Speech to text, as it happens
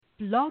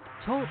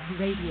BlogTalk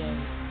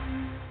Radio.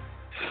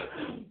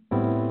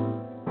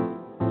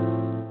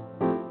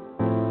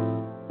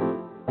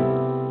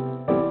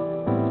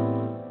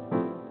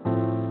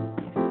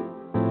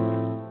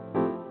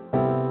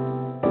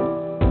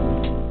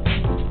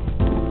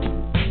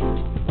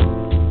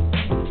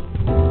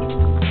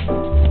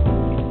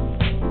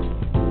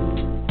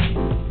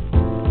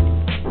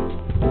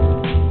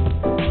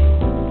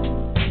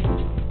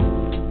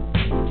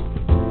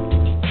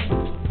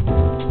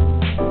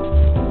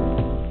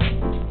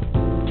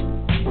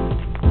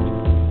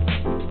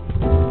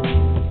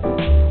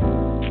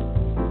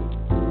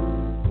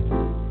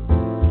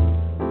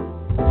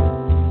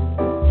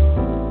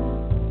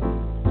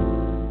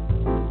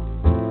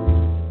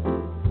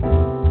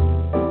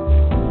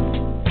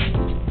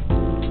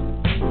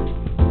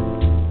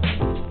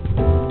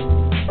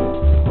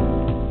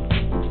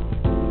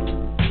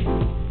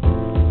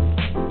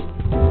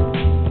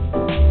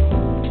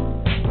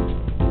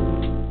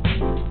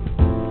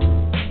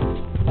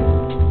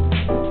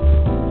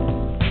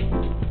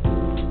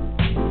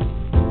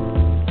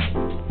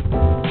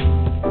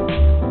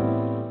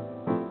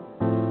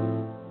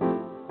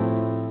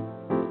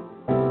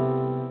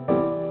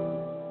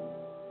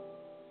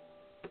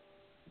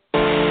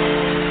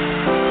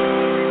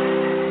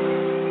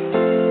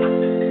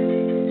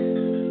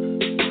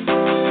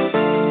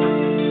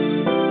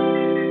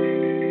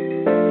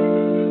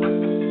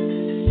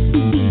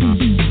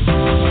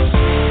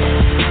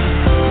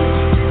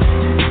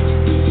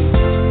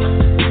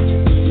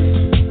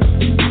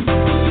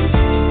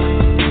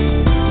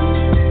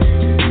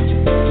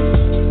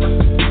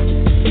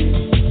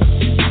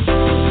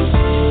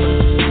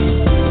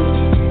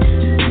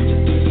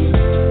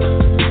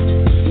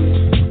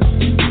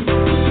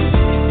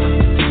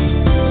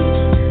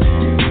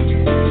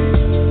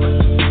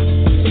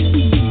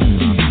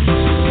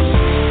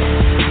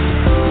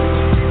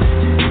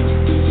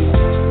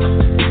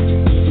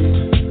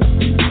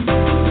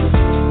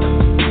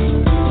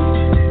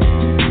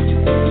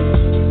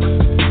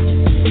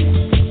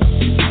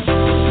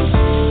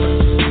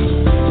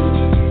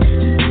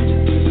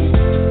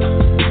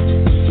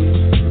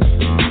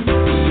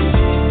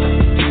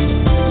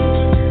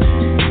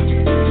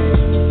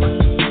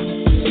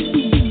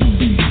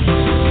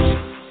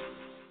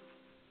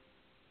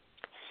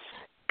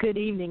 Good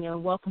evening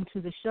and welcome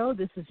to the show.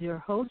 This is your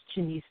host,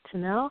 Janice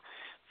Tunnell,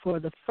 for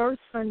the first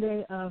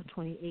Sunday of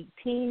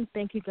 2018.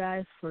 Thank you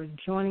guys for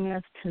joining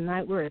us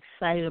tonight. We're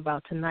excited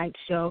about tonight's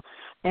show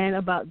and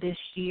about this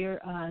year.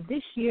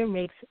 This year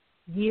makes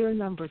year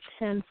number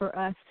 10 for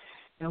us,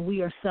 and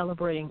we are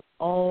celebrating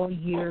all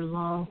year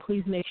long.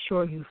 Please make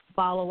sure you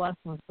follow us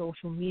on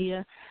social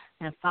media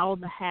and follow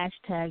the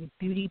hashtag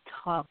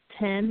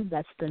BeautyTalk10.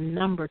 That's the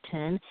number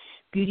 10,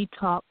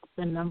 BeautyTalk,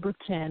 the number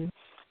 10.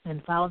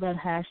 And follow that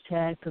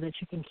hashtag so that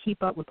you can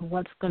keep up with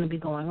what's going to be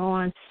going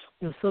on.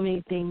 There's so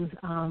many things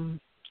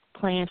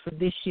planned for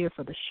this year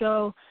for the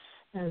show,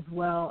 as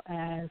well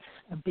as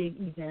a big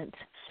event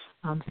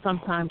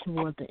sometime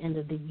toward the end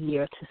of the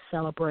year to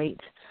celebrate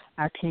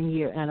our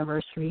 10-year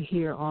anniversary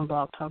here on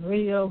BlogTalk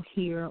Radio,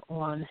 here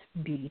on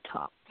Beauty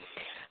Talk.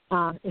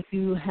 If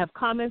you have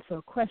comments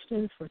or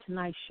questions for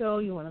tonight's show,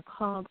 you want to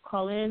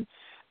call in,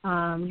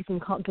 you can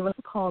give us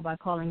a call by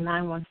calling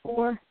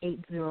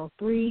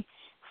 914-803-4399.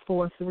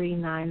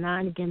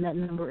 Again, that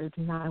number is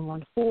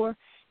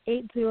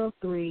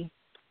 914-803-4399.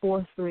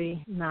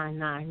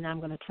 Now I'm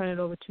going to turn it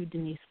over to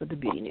Denise for the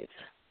beauty news.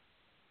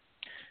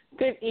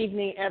 Good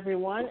evening,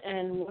 everyone,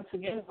 and once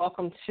again,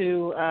 welcome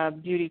to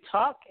Beauty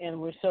Talk,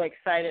 and we're so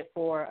excited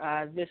for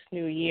this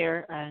new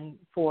year and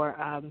for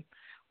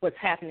what's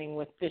happening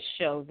with this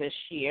show this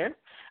year.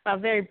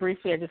 Very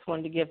briefly, I just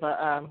wanted to give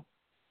a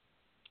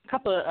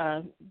couple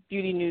of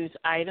beauty news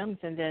items,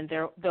 and then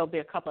there'll be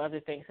a couple other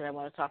things that I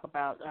want to talk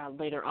about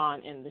later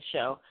on in the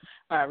show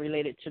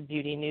related to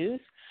beauty news.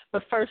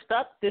 But first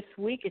up, this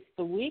week, it's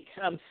the week.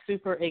 I'm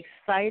super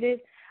excited.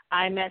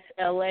 IMAX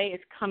LA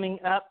is coming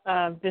up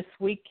this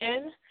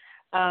weekend,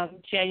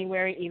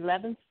 January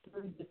 11th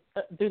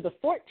through the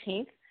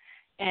 14th,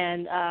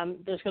 and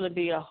there's going to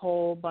be a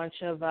whole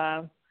bunch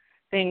of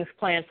things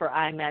planned for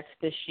IMAX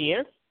this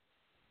year.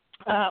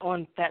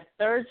 On that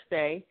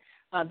Thursday,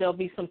 there'll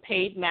be some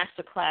paid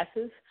master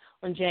classes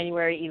on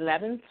January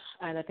 11th,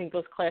 and I think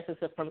those classes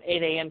are from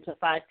 8 a.m. to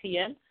 5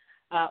 p.m.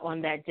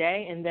 On that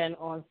day. And then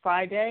on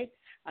Friday,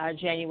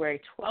 January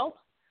 12th,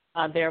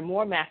 there are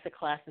more master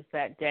classes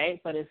that day,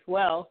 but as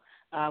well,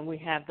 we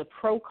have the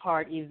Pro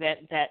Card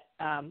event that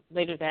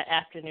later that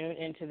afternoon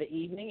into the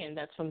evening, and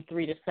that's from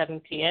 3 to 7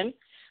 p.m.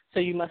 So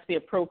you must be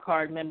a Pro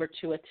Card member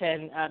to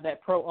attend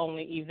that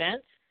pro-only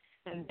event.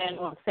 And then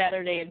on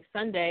Saturday and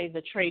Sunday,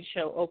 the trade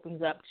show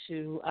opens up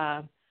to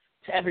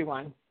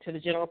everyone, to the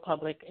general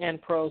public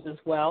and pros as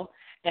well.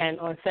 And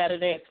on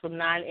Saturday, it's from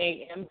 9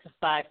 a.m. to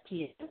 5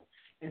 p.m.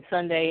 And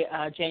Sunday,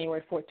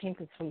 January 14th,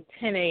 it's from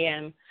 10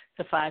 a.m.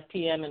 to 5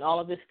 p.m. And all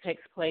of this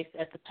takes place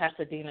at the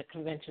Pasadena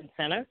Convention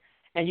Center.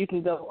 And you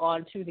can go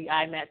on to the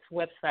IMATS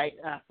website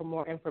for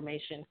more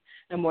information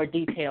and more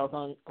details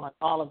on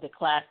all of the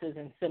classes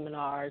and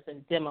seminars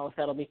and demos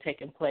that will be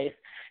taking place,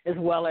 as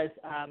well as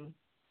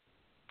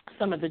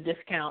some of the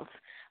discounts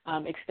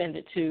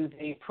extended to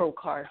the Pro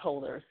Card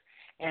holders.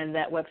 And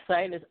that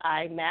website is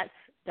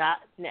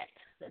imats.net.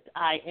 That's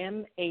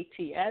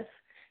IMATS.net.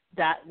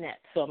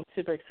 So I'm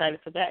super excited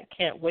for that.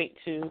 Can't wait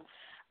to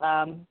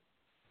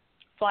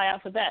fly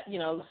out for that. You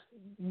know,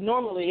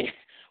 normally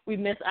we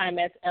miss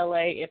IMATS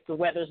LA if the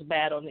weather's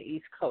bad on the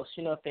East Coast,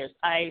 you know, if there's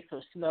ice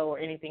or snow or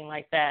anything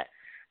like that.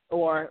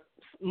 Or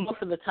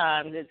most of the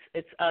time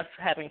it's us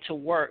having to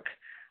work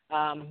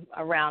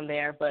around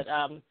there. But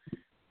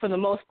for the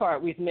most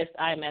part, we've missed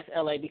IMATS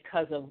LA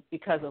because of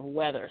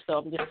weather. So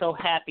I'm just so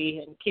happy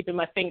and keeping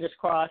my fingers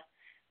crossed,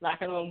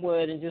 knocking on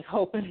wood, and just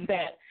hoping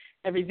that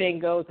everything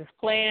goes as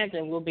planned,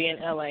 and we'll be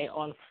in LA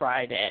on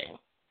Friday.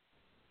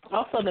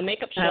 Also, the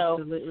makeup show,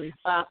 Absolutely.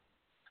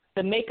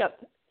 The Makeup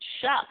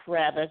Shop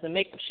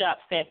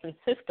San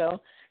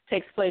Francisco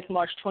takes place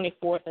March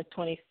 24th and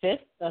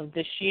 25th of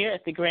this year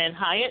at the Grand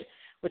Hyatt,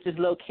 which is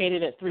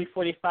located at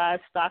 345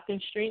 Stockton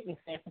Street in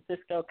San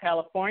Francisco,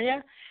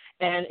 California.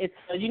 And it's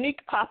a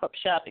unique pop-up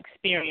shop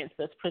experience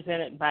that's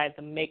presented by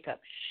The Makeup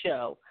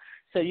Show.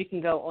 So you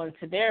can go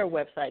onto their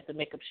website,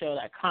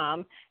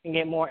 themakeupshow.com, and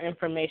get more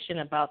information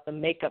about The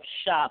Makeup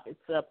Shop.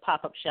 It's a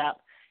pop-up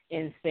shop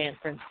in San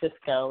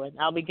Francisco. And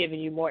I'll be giving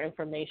you more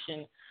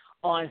information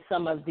on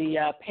some of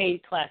the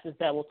paid classes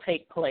that will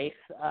take place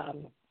a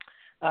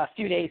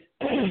few days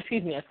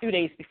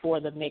before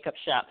the Makeup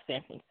Shop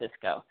San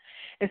Francisco.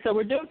 And so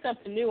we're doing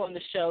something new on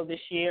the show this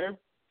year.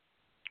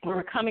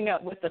 We're coming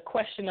up with the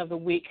question of the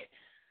week.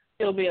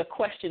 It'll be a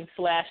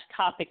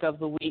question/topic of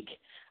the week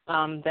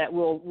that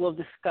we'll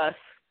discuss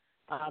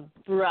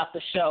throughout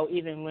the show,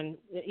 even when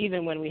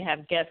we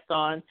have guests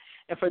on.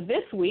 And for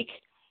this week,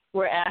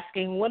 we're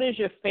asking, what is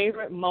your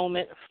favorite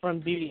moment from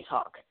Beauty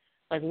Talk?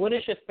 Like, what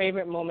is your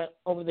favorite moment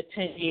over the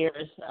 10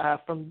 years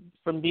from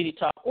Beauty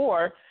Talk,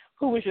 or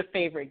who was your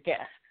favorite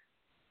guest?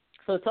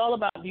 So it's all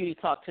about Beauty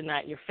Talk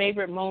tonight. Your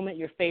favorite moment,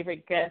 your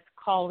favorite guest.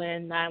 Call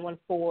in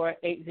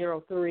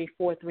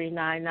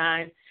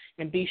 914-803-4399,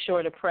 and be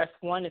sure to press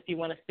 1 if you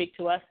want to speak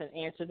to us and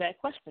answer that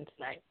question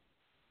tonight.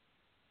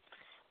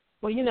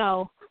 Well, you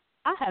know,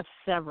 I have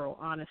several,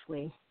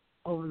 honestly,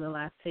 over the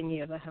last 10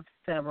 years. I have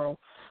several.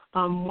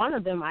 One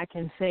of them I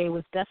can say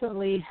was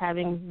definitely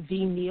having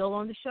V. Neal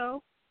on the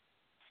show.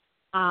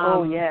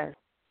 Oh, yes.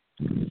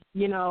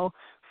 You know,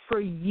 for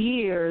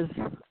years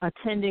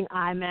attending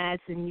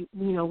IMATS, and, you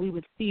know, we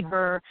would see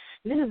her.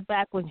 And this is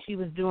back when she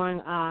was doing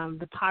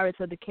the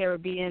Pirates of the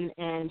Caribbean,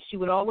 and she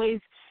would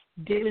always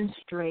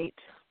demonstrate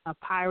a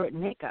pirate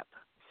makeup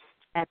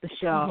at the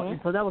show. Mm-hmm.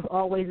 And so that was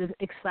always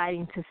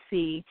exciting to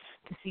see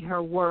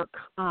her work.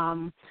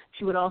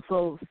 She would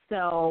also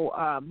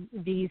sell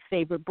V's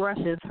favorite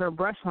brushes, her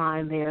brush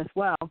line there as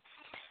well.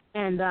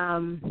 And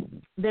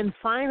then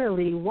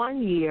finally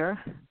one year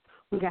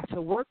we got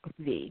to work with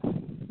V.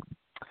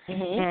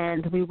 Mm-hmm.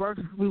 And we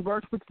worked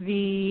with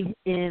V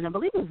in, I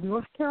believe it was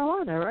North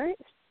Carolina, right?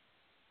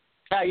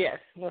 Yes,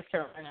 North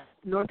Carolina.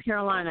 North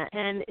Carolina.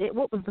 And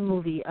what was the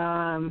movie?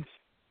 Hunger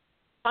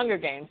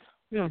Games.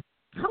 Yeah,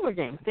 Hunger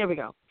Games. There we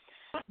go.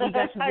 We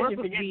got to work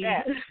with V.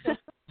 I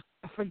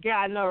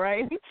forgot, I know,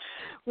 right?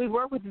 We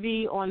worked with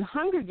V on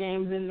Hunger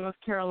Games in North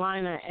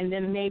Carolina, and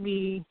then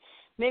maybe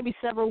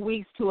several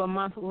weeks to a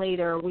month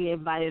later, we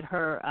invited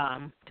her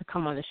to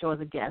come on the show as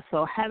a guest.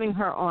 So having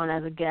her on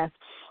as a guest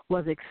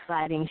was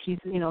exciting. She's,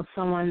 you know,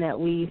 someone that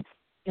we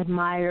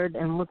admired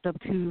and looked up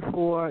to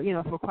for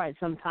quite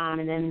some time,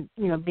 and then,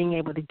 you know, being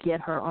able to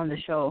get her on the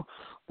show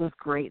was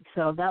great.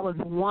 So that was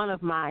one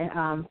of my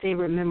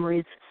favorite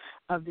memories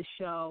of the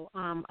show.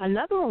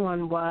 Another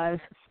one was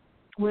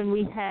when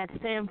we had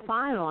Sam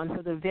Fine on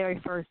for the very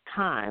first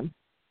time.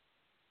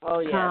 Oh,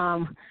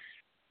 yeah.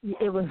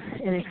 It was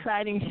an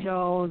exciting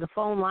show. The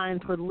phone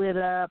lines were lit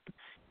up.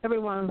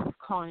 Everyone was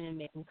calling and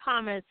making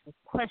comments and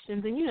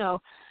questions. And, you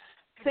know,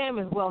 Sam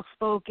is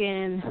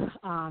well-spoken.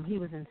 He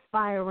was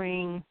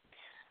inspiring,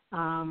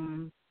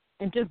 and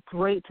just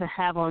great to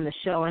have on the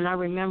show. And I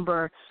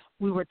remember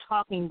we were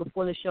talking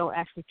before the show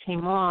actually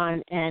came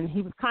on, and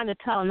he was kind of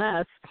telling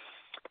us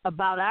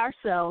about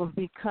ourselves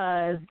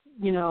because,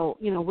 you know,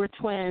 we're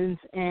twins,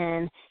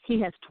 and he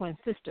has twin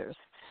sisters.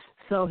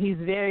 So he's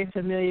very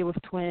familiar with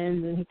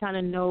twins, and he kind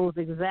of knows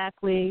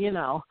exactly, you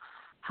know,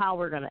 how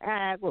we're going to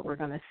act, what we're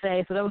going to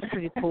say. So that was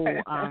pretty cool.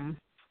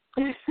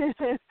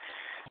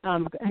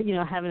 You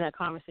know, having that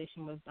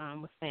conversation with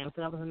Sam.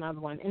 So that was another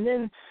one. And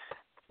then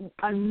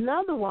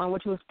another one,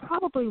 which was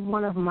probably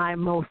one of my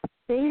most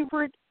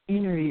favorite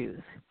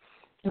interviews.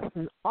 It was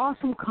an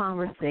awesome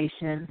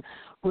conversation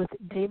with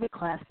David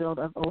Classfield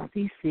of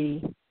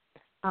OCC.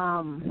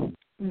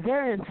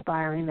 Very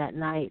inspiring that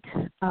night.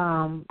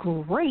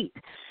 Great.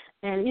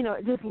 And, you know,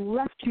 it just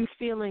left you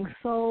feeling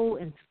so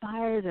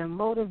inspired and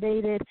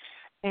motivated.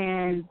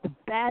 And the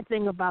bad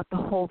thing about the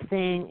whole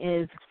thing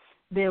is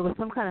there was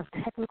some kind of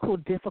technical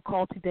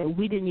difficulty that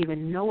we didn't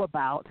even know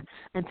about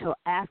until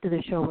after the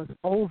show was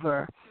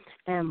over.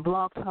 and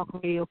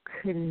BlogTalk Radio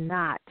could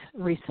not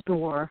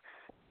restore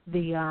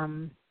the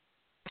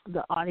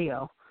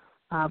audio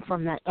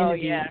from that interview. Oh,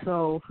 yeah.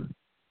 So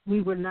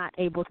we were not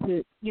able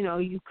to,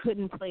 you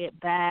couldn't play it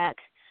back,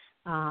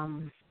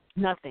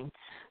 nothing.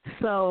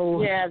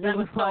 So yeah, that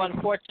was so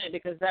unfortunate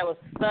because that was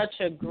such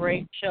a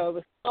great show. It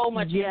was so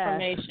much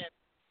information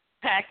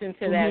packed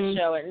into that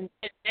show. And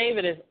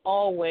David is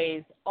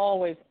always,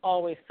 always,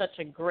 always such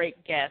a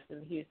great guest,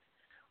 and he's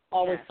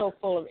always so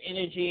full of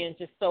energy and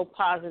just so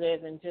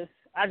positive, and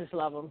I just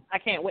love him. I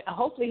can't wait.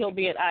 Hopefully he'll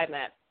be at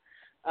IMAT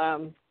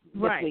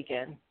this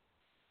weekend.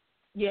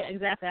 Yeah,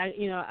 exactly.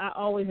 I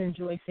always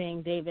enjoy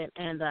seeing David,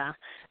 and that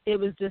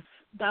was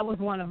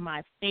one of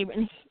my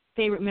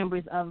favorite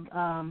members of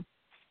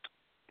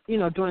during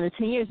the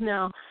 10 years.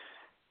 Now,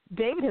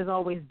 David has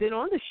always been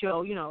on the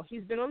show.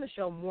 He's been on the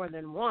show more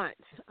than once.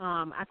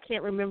 I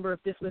can't remember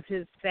if this was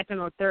his second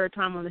or third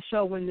time on the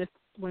show when this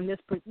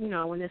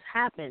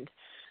happened,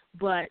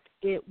 but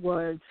it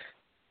was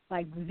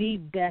like the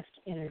best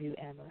interview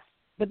ever.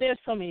 But there's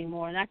so many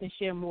more, and I can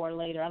share more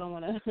later. I don't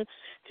want to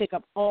take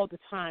up all the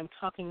time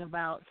talking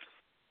about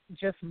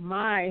just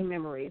my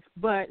memories,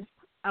 but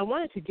I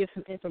wanted to give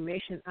some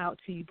information out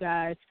to you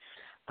guys.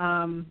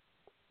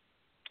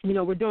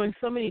 We're doing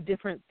so many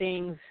different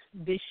things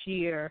this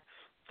year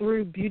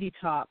through Beauty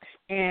Talk,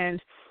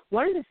 and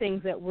one of the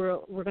things that we're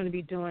going to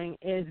be doing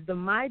is the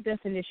My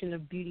Definition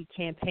of Beauty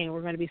campaign.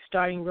 We're going to be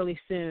starting really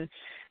soon.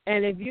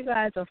 And if you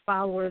guys are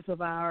followers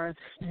of ours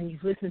and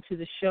you've listened to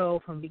the show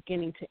from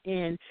beginning to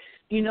end,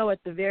 at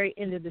the very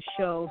end of the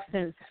show,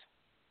 since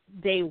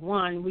day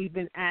one, we've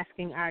been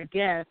asking our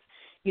guests,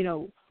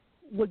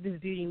 what does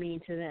beauty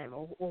mean to them,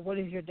 or what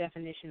is your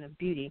definition of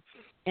beauty?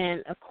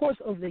 And, of course,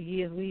 over the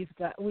years, we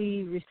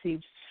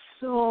received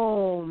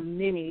so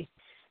many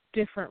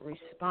different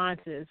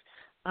responses.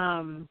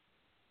 Some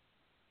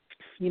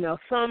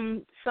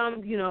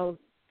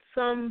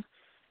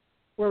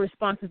were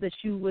responses that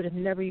you would have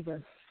never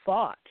even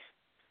thought,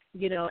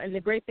 and the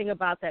great thing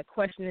about that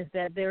question is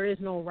that there is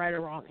no right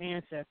or wrong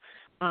answer.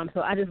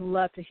 So I just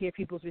love to hear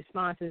people's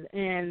responses,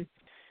 and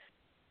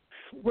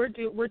we're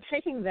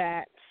taking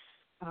that.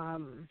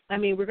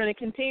 We're going to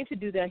continue to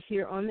do that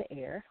here on the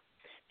air,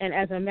 and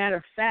as a matter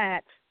of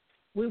fact,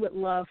 we would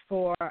love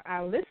for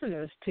our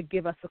listeners to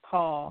give us a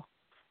call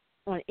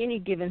on any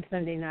given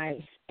Sunday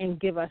night and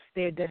give us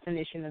their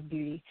definition of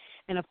beauty.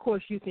 And, of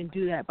course, you can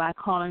do that by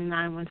calling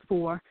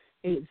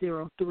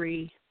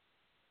 914-803-4399.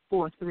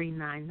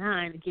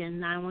 Again,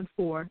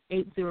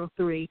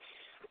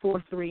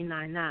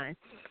 914-803-4399.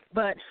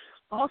 But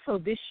also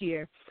this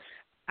year,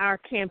 our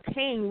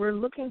campaign, we're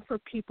looking for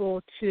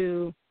people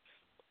to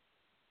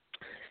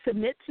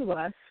submit to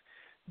us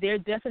their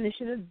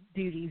definition of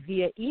beauty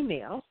via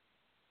email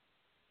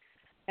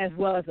as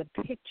well as a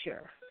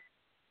picture.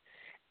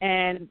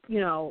 And,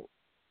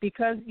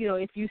 because,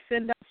 if you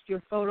send us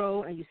your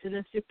photo and you send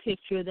us your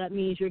picture, that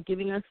means you're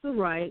giving us the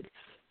right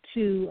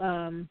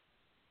to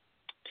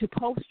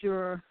post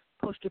your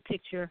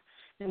picture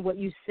and what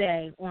you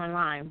say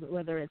online,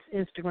 whether it's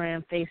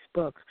Instagram,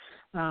 Facebook,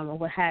 or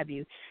what have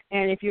you.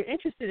 And if you're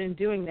interested in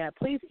doing that,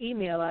 please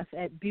email us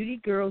at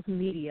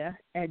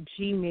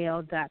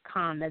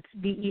beautygirlsmedia@gmail.com. That's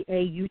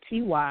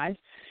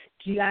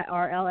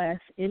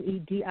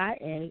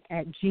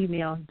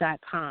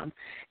BeautyGirlsmedia@gmail.com.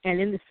 And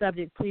in the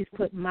subject, please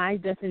put my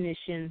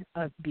definition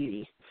of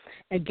beauty.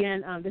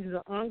 Again, this is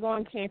an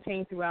ongoing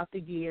campaign throughout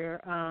the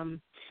year,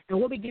 and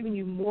we'll be giving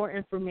you more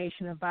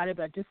information about it,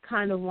 but I just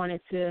kind of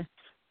wanted to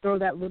throw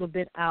that little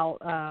bit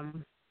out,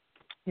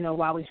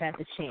 while we had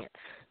the chance.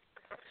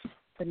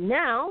 But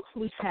now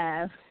we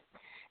have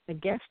a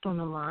guest on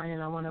the line,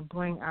 and I want to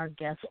bring our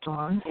guest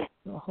on.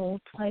 So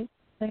hold tight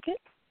a second.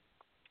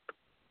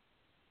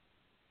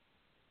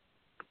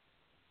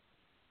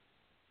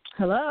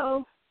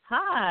 Hello.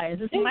 Hi. Is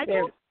this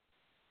Michael?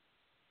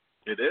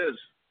 It is.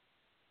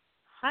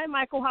 Hi,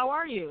 Michael. How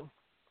are you?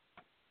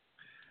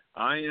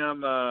 I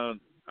am.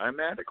 I'm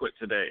adequate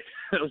today.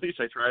 At least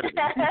I tried to be.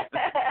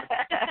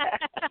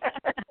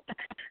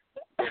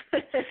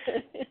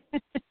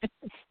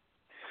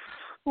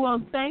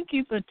 Well, thank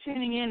you for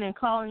tuning in and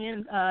calling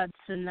in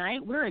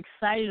tonight. We're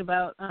excited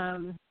about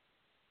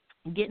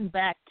getting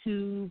back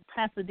to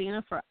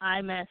Pasadena for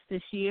IMATS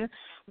this year.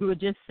 We were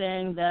just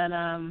saying that,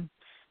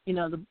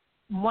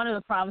 one of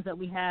the problems that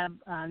we have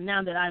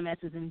now that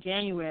IMATS is in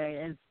January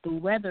is the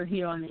weather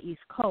here on the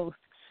East Coast.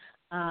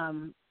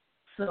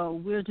 So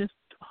we're just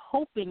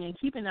hoping and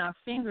keeping our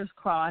fingers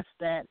crossed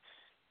that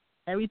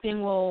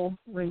everything will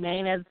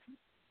remain as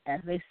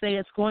they say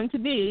it's going to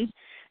be,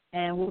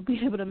 and we'll be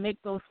able to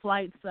make those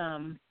flights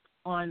on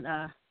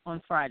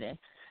Friday.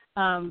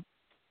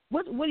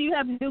 What do you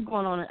have new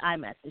going on at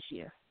IMATS this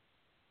year?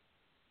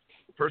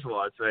 First of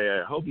all, I'd say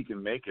I hope you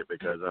can make it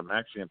because I'm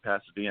actually in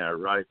Pasadena. I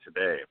arrived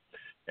today,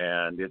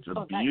 and it's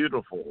a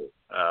beautiful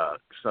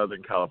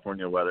Southern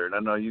California weather. And I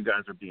know you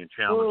guys are being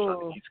challenged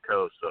on the East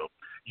Coast, so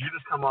you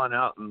just come on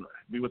out and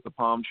be with the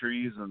palm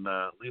trees and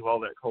leave all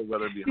that cold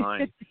weather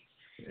behind,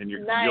 and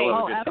you'll have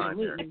a good time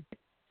there.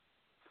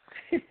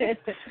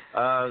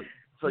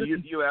 So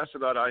you asked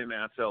about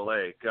IMATS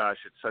LA. Gosh,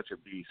 it's such a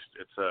beast.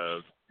 It's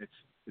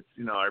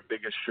our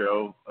biggest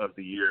show of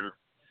the year,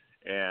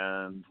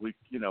 and we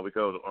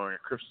go on a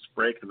Christmas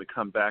break and we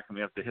come back and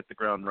we have to hit the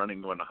ground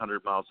running going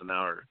 100 miles an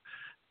hour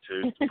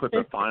to put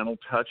the final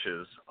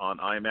touches on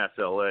IMATS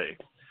LA.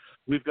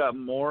 We've got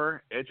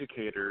more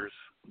educators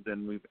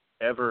than we've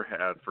ever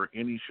had for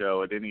any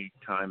show at any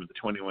time in the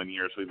 21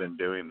 years we've been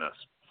doing this.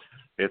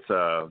 It's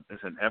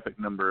an epic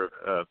number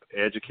of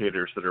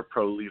educators that are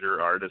pro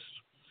leader artists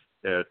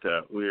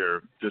that we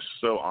are just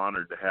so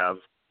honored to have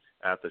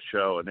at the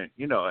show. And,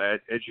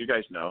 as you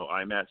guys know,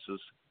 IMATS is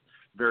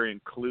very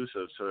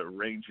inclusive, so it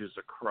ranges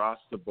across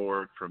the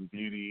board from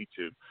beauty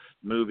to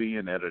movie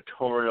and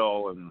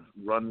editorial and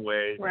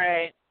runway,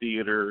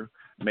 theater,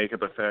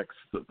 makeup effects,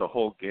 the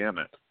whole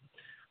gamut.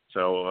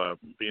 So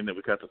being that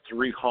we've got the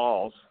 3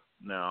 halls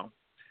now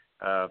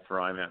for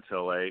IMATS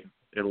LA,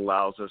 it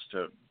allows us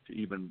to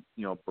even,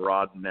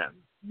 broaden that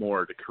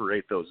more, to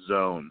create those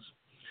zones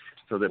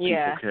so that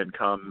people can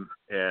come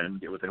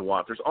and get what they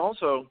want. There's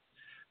also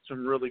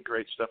some really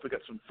great stuff. We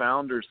got some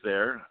founders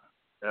there.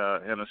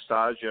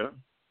 Anastasia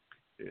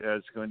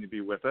is going to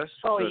be with us.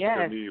 Oh, so it's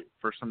going to be the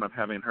first time I'm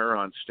having her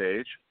on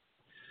stage.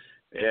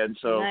 And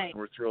so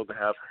we're thrilled to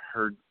have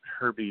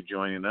her be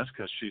joining us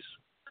because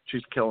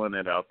she's killing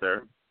it out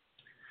there.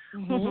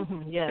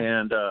 Mm-hmm.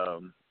 And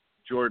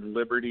Jordan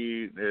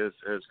Liberty is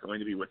going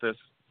to be with us.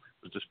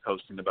 I was just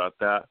posting about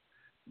that.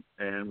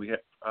 And we have,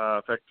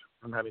 in fact,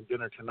 I'm having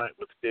dinner tonight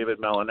with David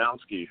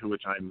Malinowski,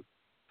 which I'm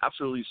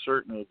absolutely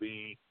certain will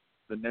be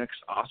the next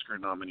Oscar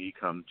nominee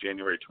come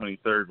January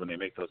 23rd when they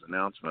make those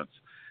announcements,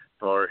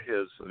 for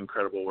his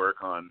incredible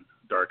work on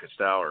Darkest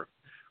Hour,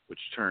 which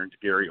turned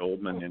Gary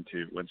Oldman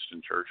into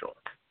Winston Churchill.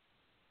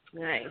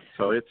 Nice.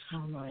 So it's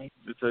nice.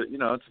 It's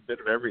a bit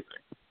of everything.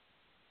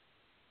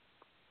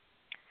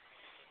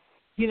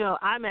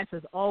 IMATS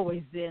has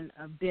always been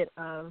a bit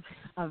of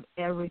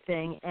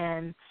everything,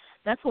 and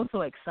that's what's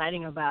so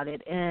exciting about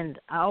it. And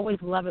I always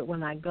love it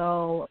when I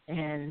go,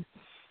 and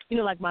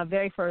like my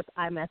very first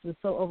IMATS was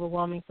so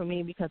overwhelming for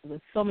me because there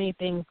was so many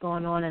things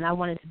going on, and I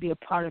wanted to be a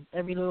part of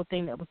every little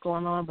thing that was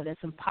going on, but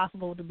it's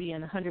impossible to be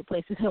in 100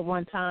 places at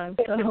one time.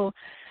 So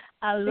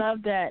I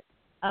love that.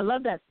 I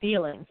love that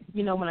feeling,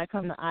 when I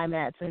come to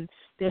IMATS and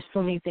there's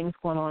so many things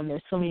going on,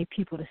 there's so many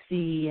people to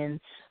see and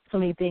so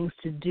many things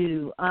to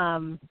do.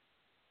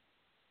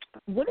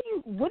 What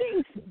do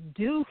you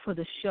do for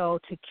the show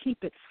to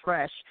keep it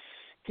fresh,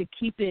 to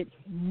keep it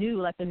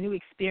new, like a new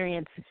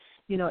experience,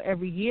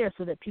 every year,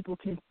 so that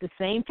the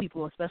same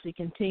people especially,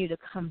 continue to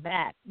come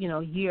back,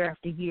 year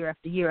after year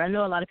after year? I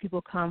know a lot of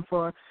people come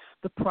for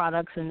the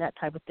products and that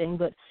type of thing,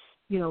 but,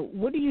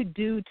 what do you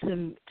do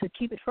to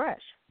keep it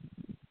fresh?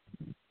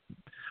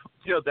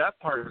 That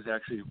part is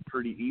actually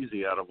pretty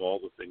easy out of all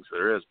the things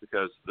there is,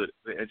 because the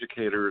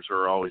educators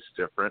are always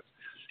different.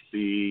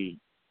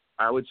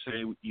 I would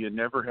say you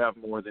never have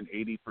more than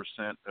 80%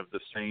 of the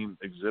same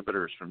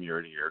exhibitors from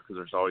year to year, because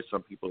there's always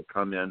some people who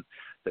come in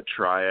that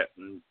try it,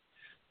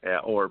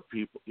 or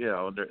people,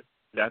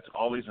 that's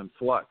always in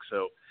flux.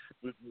 So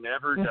we've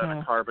never done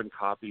a carbon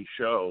copy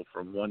show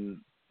from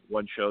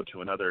one show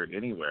to another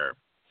anywhere.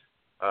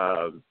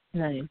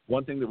 Nice.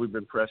 One thing that we've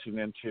been pressing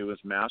into is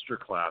master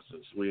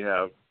classes. We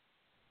have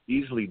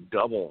easily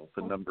double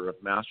the number of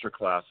master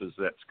classes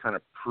that's kind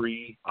of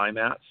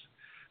pre-IMATS.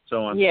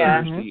 So on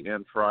Thursday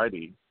and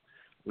Friday,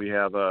 we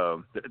have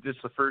this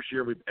is the first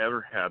year we've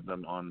ever had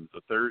them on the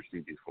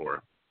Thursday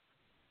before.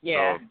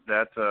 Yeah.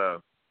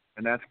 So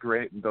that's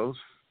great. And those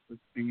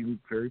being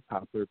very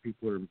popular,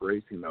 people are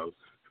embracing those.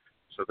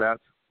 So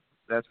that's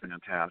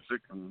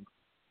fantastic.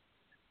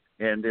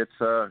 And it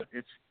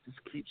just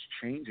keeps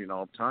changing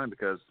all the time,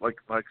 because like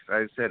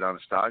I said,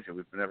 Anastasia,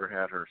 we've never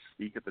had her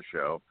speak at the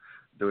show,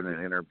 doing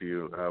an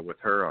interview with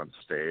her on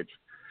stage.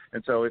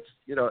 And so it's,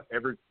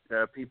 every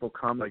people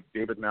come, like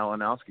David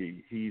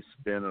Malinowski. He's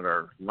been at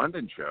our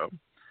London show,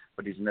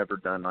 but he's never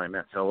done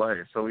IMATS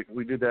LA. So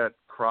we do that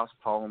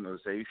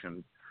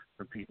cross-pollination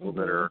for people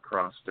that are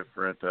across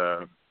different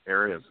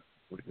areas.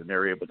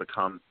 They're able to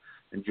come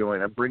and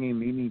join. I'm bringing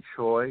Mimi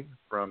Choi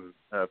from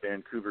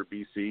Vancouver,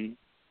 BC.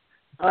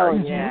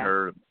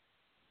 Her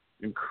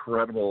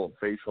incredible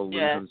facial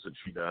illusions that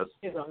she does.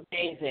 She's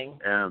amazing.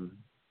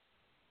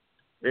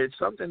 It's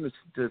something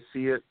to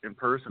see it in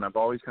person. I've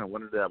always kind of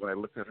wondered that when I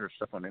looked at her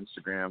stuff on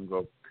Instagram,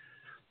 go,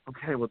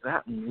 okay, well,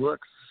 that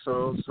looks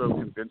so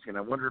convincing.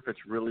 I wonder if it's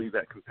really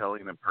that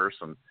compelling in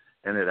person,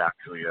 and it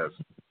actually is.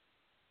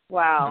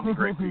 Wow. It's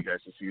great for you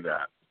guys to see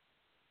that.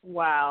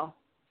 Wow.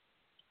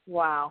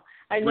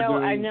 I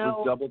know.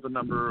 We've doubled the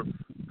number of.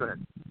 Go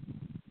ahead.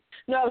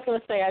 No, I was going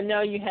to say, I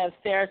know you have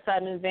Sarah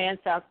Simon Vance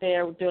out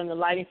there doing the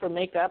lighting for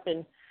makeup,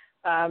 and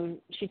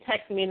she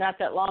texted me not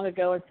that long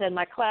ago and said,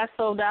 my class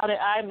sold out at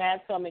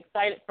IMATS, so I'm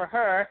excited for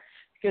her,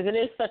 because it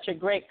is such a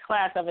great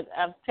class.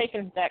 I've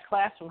taken that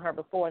class from her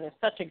before, and it's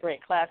such a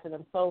great class, and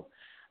I'm so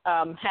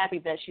happy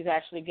that she's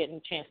actually getting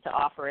a chance to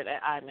offer it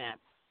at IMATS.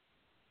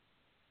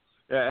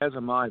 Yeah, as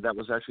am I. That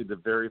was actually the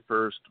very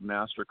first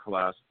master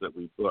class that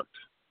we booked.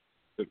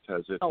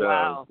 because it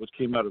wow.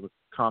 came out of a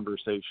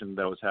conversation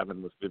that I was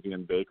having with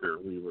Vivian Baker.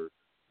 We were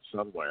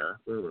somewhere.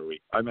 Where were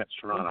we? I'm at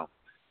Toronto,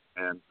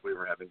 and we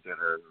were having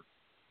dinner,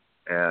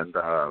 and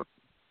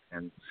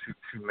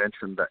she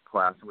mentioned that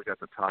class, and we got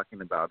to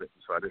talking about it,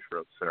 and so I just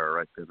wrote Sarah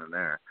right then and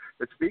there.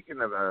 But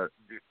speaking of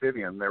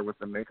Vivian, there with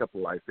the Makeup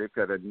Life, they've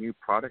got a new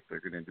product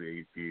they're going to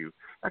debut.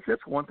 Actually,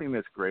 that's one thing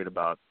that's great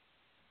about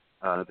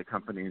the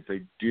companies.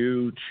 They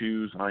do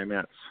choose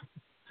IMETs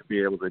to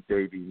be able to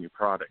debut new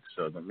products.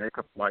 So the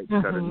Makeup Light's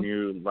got a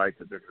new light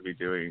that they're going to be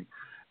doing.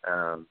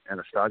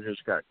 Anastasia's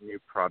got new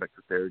product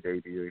that they're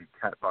debuting.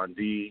 Kat Von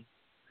D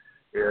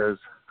is,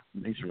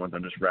 these are ones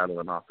I'm just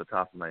rattling off the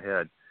top of my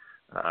head.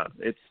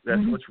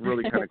 That's what's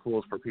really kind of cool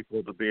is for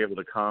people to be able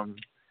to come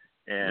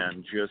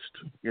and just,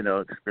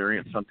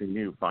 experience something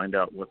new, find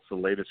out what's the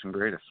latest and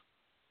greatest.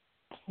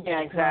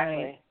 Yeah,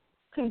 exactly. Right.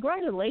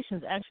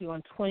 Congratulations, actually,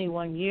 on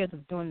 21 years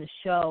of doing the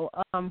show.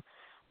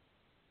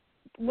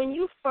 When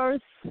you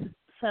first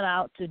set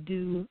out to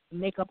do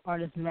Makeup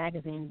Artist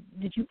Magazine,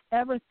 did you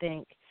ever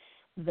think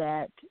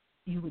that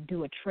you would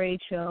do a trade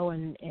show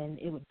and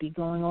it would be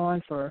going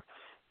on for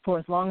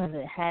as long as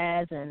it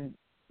has and,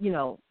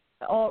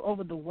 all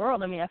over the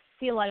world? I mean, I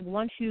feel like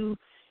once you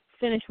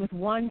finish with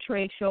one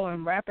trade show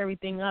and wrap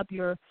everything up,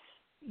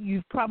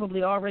 you've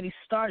probably already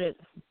started,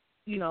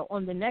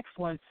 on the next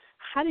one.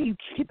 How do you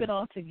keep it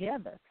all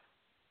together?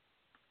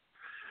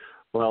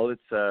 Well,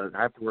 I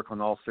have to work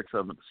on all 6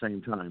 of them at the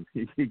same time.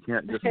 You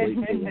can't just wait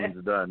till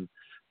one's done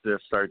to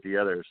start the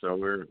other. So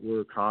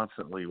we're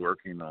constantly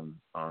working on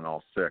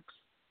all 6.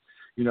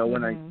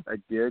 When I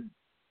did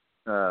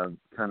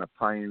kind of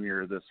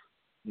pioneer this,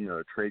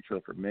 trade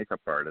show for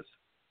makeup artists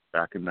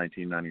back in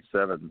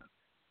 1997,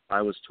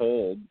 I was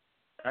told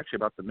actually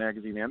about the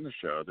magazine and the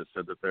show that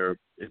said that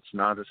it's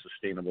not a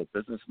sustainable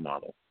business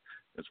model.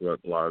 Is what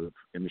a lot of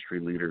industry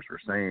leaders were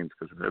saying,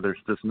 because there's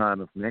just not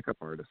enough makeup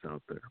artists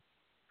out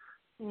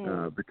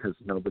there. Because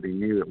nobody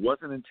knew. It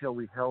wasn't until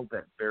we held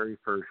that very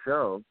first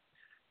show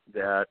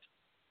that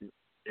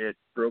it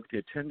broke the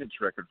attendance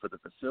record for the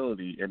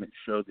facility, and it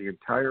showed the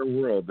entire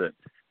world that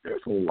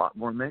there's a lot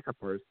more makeup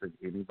artists than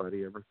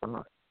anybody ever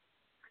thought.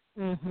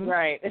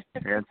 Right.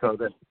 And so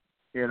that,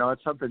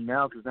 it's something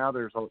now, because now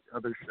there's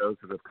other shows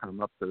that have come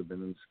up that have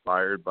been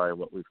inspired by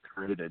what we've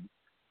created,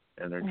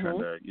 and they're trying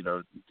to,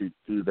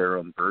 do their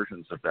own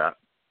versions of that.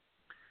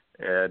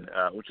 And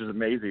which is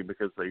amazing,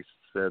 because they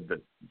said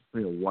that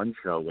one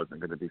show wasn't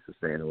going to be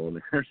sustainable,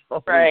 and there's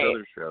all these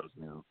other shows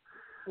now.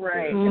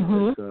 Right.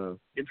 It's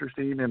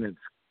interesting, and it's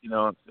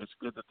it's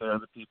good that the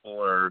other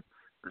people are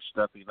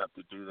stepping up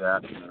to do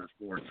that, and there's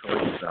more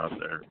choices out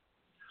there.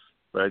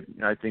 But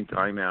I think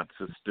IMATS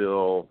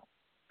still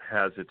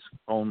has its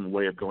own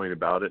way of going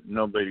about it.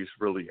 Nobody's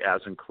really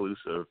as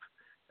inclusive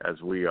as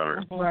we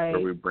are, where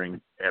we bring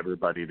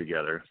everybody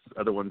together.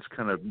 Other ones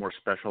kind of more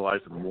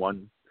specialized in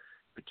one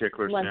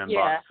particular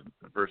sandbox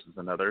versus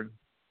another.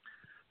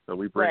 So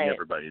we bring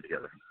everybody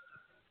together.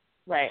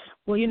 Right.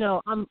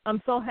 Well,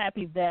 I'm so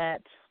happy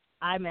that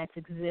IMATS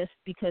exists,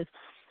 because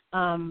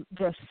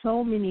there's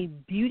so many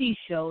beauty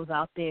shows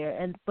out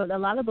there, but a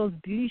lot of those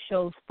beauty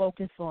shows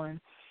focus on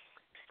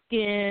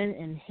skin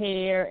and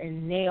hair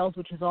and nails,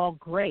 which is all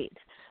great.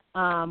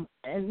 And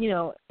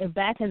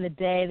back in the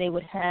day, they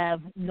would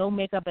have no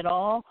makeup at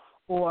all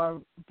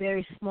or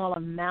very small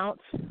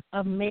amounts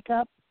of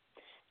makeup.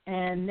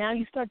 And now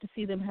you start to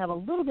see them have a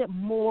little bit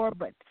more,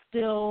 but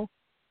still,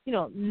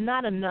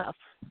 not enough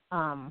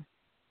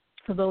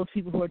for those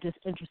people who are just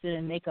interested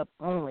in makeup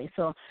only.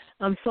 So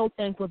I'm so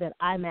thankful that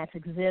IMATS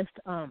exists.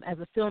 As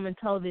a film and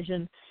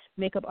television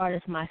makeup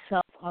artist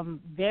myself,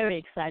 I'm very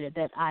excited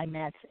that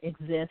IMATS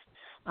exists.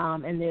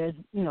 And there's,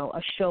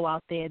 a show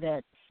out there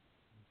that,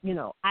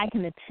 I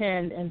can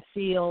attend and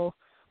feel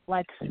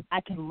like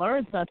I can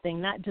learn something,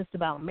 not just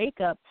about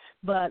makeup,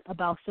 but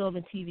about film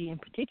and TV in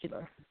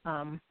particular.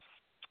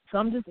 So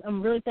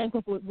I'm really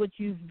thankful for what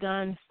you've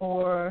done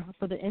for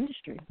the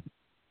industry.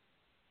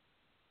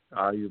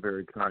 You're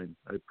very kind.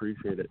 I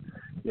appreciate it.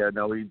 Yeah,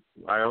 no,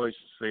 I always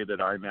say that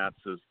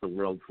IMATS is the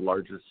world's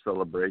largest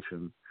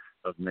celebration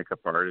of makeup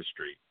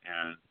artistry,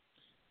 and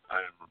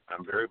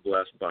I'm very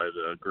blessed by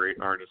the great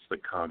artists that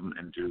come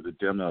and do the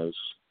demos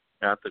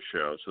at the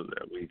show, so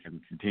that we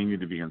can continue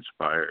to be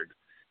inspired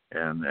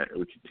and that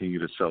we continue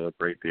to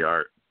celebrate the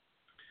art.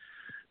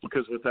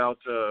 Because without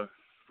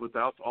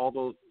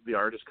all the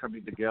artists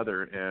coming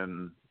together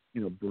and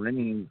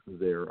bringing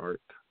their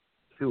art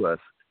to us,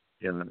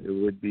 it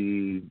would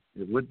be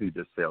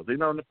just sales. And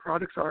the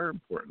products are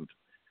important,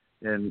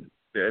 and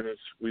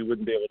we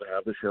wouldn't be able to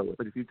have the show.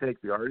 But if you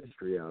take the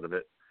artistry out of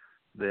it,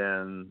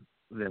 then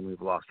we've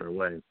lost our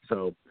way.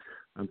 So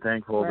I'm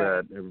thankful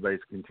that everybody's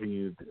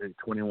continued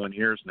 21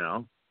 years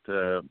now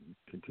to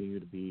continue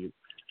to be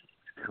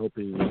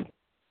helping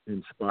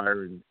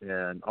inspire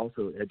and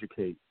also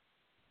educate,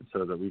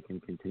 so that we can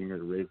continue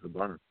to raise the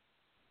bar.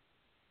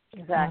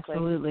 Exactly.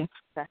 Absolutely.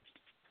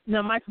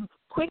 Now, Mike,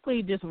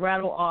 quickly just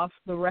rattle off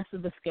the rest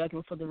of the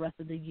schedule for the rest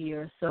of the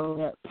year, so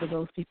that for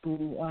those people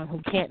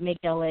who can't make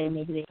LA,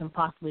 maybe they can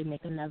possibly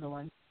make another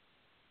one.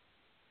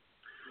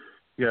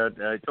 Yeah,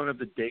 I don't have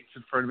the dates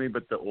in front of me,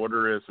 but the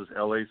order is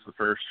LA's the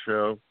first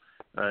show.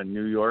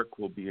 New York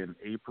will be in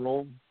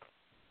April.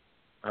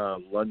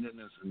 London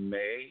is in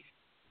May.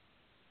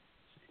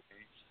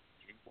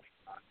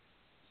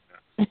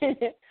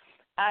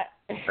 I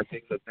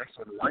think the next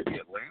one might be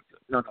Atlanta.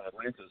 No,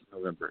 Atlanta's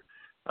November.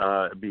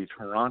 It'd be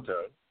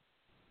Toronto,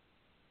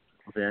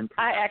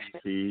 Vancouver,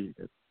 DC,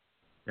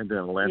 and then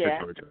Atlanta,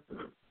 Georgia.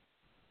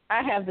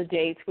 I have the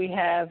dates. We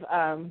have,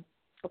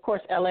 of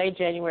course, LA,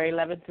 January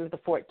 11th through the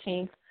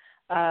 14th.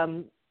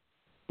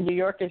 New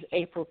York is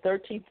April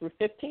 13th through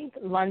 15th.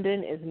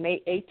 London is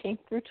May 18th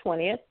through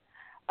 20th.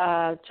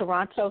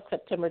 Toronto,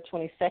 September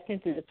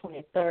 22nd through the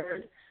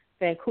 23rd.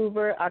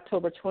 Vancouver,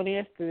 October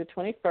 20th through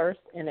the 21st.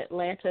 And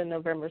Atlanta,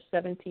 November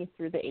 17th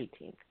through the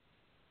 18th.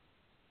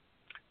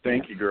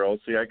 Thank you,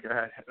 girls. See, I'm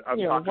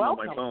talking on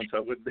my phone, so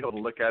I wouldn't be able to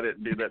look at it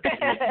and do that.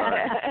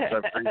 I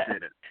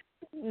appreciate it.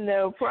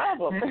 No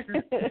problem.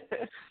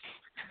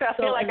 I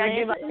feel like I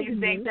give up these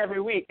dates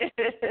every week.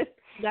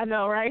 I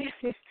know, right?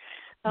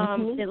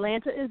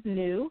 Atlanta is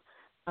new,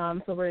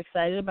 so we're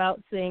excited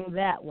about seeing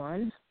that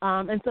one.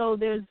 And so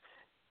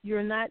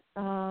you're not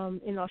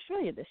in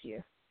Australia this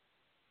year.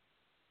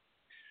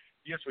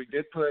 Yes, we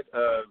did put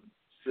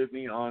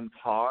Sydney on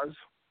pause,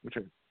 which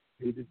I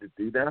hated to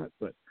do that,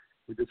 but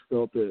we just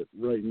felt that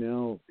right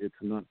now it's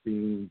not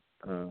being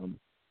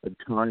a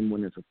time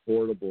when it's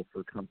affordable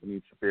for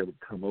companies to be able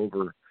to come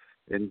over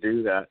and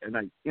do that. And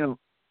I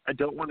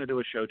don't want to do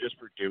a show just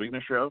for doing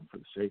a show for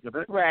the sake of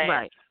it.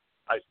 Right.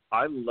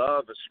 I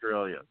love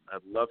Australia. I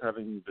love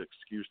having the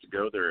excuse to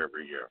go there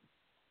every year.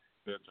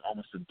 It's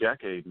almost a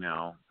decade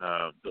now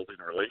building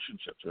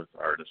relationships with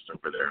artists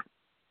over there.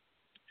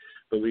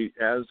 But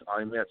as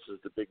IMETS is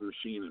the big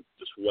machine, it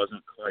just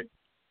wasn't quite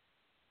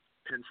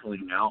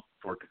penciling out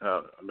for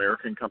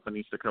American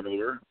companies to come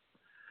over.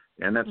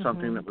 And that's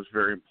something that was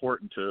very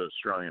important to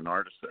Australian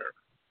artists there.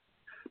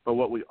 But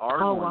what we are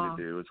going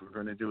to do is we're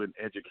going to do an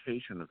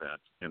education event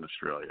in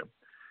Australia.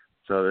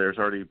 So there's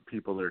already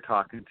people that are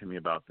talking to me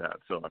about that.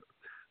 So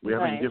we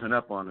haven't given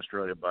up on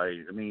Australia by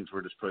any means.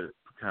 We're just kind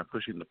of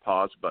pushing the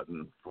pause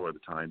button for the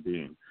time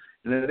being.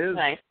 And it is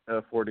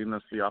affording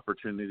us the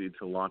opportunity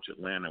to launch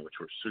Atlanta, which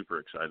we're super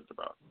excited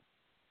about.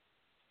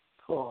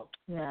 Cool.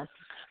 Yes.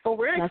 Well,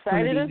 we're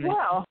excited as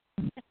well.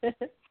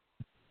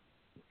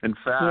 In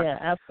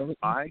fact, absolutely.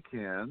 I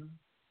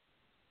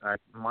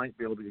might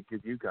be able to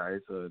give you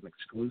guys an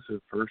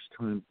exclusive first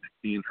time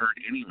being heard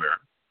anywhere.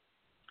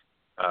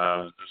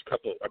 There's a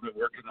couple. I've been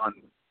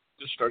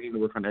just starting to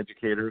work on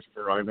educators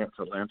for IMETS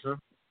Atlanta.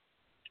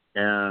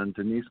 And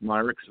Denise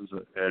Myricks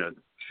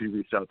she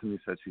reached out to me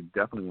and said she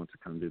definitely wants to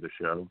come do the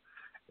show.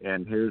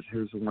 And here's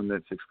the one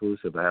that's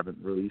exclusive. I haven't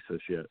released this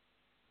yet.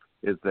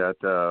 Is that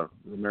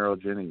Romero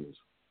Jennings,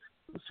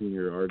 the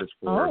senior artist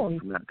for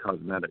Matt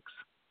Cosmetics,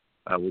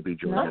 will be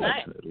joining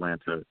us in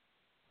Atlanta.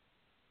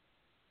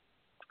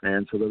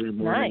 And so there'll be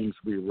more names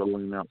will be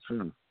rolling out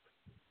soon.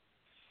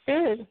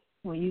 Good.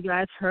 Well, you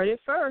guys heard it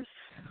first.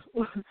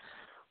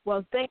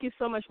 Well, thank you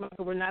so much,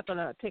 Michael. We're not going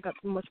to take up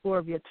too much more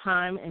of your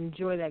time.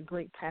 Enjoy that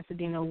great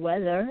Pasadena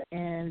weather,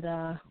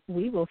 and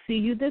we will see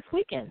you this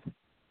weekend.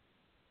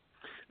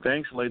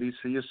 Thanks, ladies.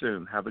 See you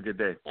soon. Have a good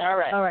day. All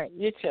right. All right.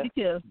 You too.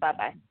 You too.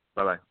 Bye-bye.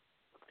 Bye-bye.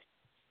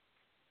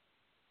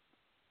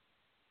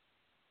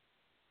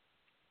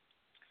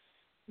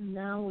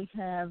 Now we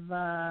have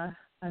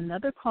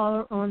another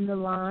caller on the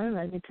line.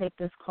 Let me take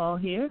this call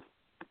here.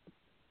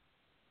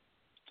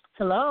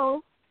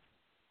 Hello.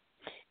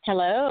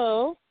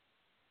 Hello.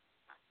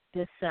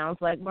 This sounds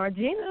like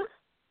Margina.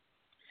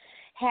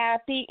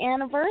 Happy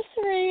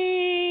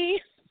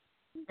anniversary.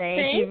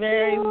 Thank you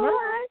very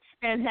much.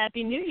 And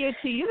Happy New Year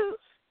to you.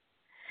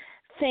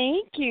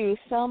 Thank you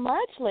so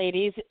much,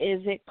 ladies.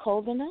 Is it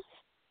cold enough?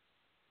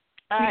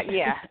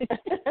 Yeah.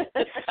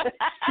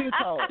 Too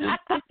cold.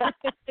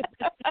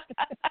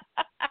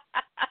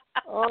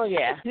 Oh,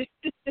 yeah.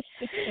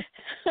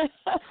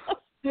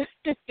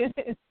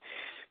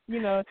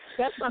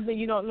 That's something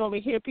you don't normally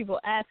hear people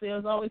ask. It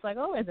was always like,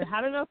 is it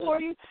hot enough for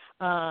you?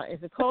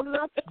 Is it cold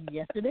enough?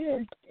 Yes, it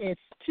is.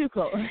 It's too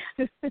cold.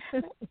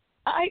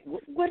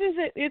 What is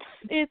it?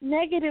 It's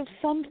negative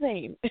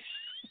something.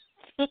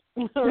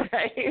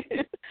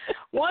 Right.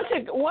 Once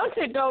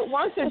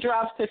it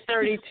drops to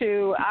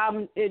 32,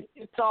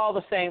 it's all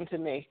the same to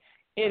me.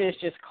 It is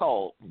just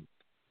cold.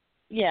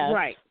 Yes.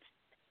 Right.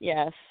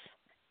 Yes.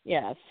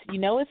 Yes. You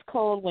know it's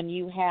cold when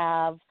you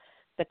have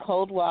the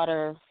cold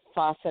water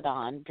faucet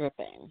on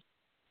dripping.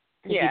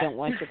 Yeah. You don't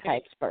want your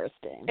pipes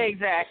bursting.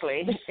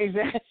 Exactly.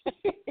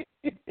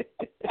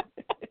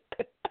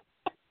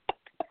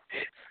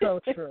 So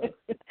true.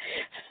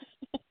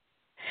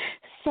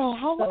 So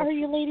how are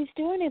you ladies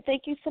doing? And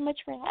thank you so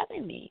much for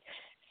having me.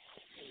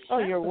 Oh,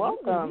 you're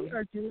welcome. We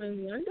are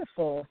doing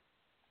wonderful.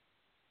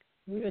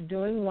 We are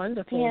doing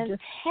wonderful.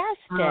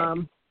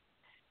 Fantastic.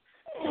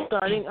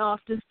 Starting off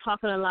just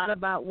talking a lot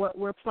about what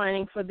we're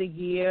planning for the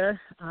year.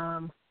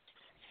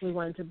 We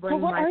wanted to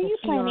bring what Michael are you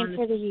planning on.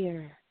 for the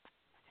year?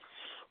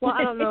 Well,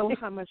 I don't know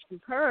how much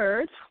you've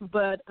heard,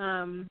 but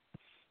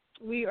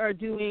we are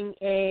doing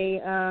a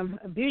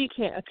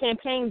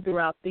campaign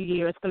throughout the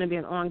year. It's going to be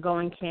an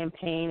ongoing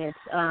campaign.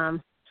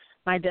 It's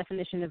my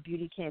definition of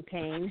beauty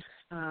campaign.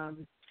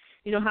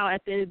 You know how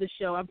at the end of the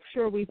show, I'm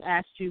sure we've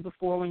asked you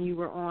before when you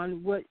were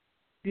on what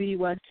beauty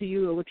was to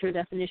you or what your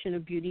definition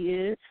of beauty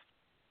is.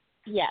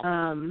 Yes.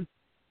 And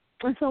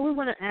so we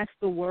want to ask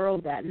the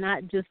world that,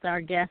 not just our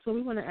guests, but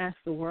we want to ask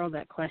the world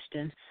that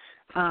question.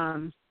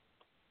 And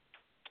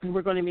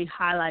we're going to be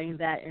highlighting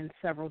that in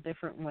several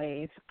different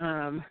ways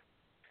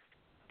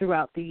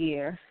throughout the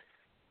year.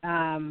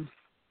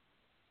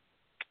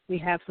 We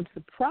have some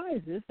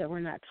surprises that we're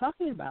not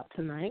talking about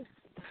tonight.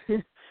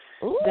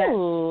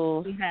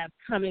 that we have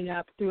coming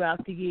up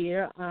throughout the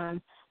year.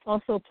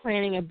 Also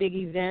planning a big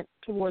event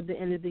toward the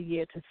end of the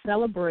year to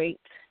celebrate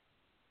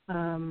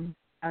our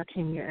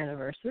 10-year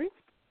anniversary.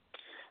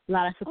 A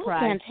lot of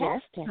surprise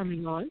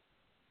coming on.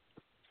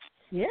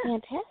 Yeah.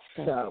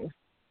 Fantastic. So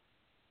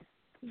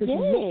just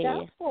look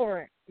out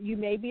for it. You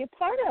may be a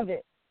part of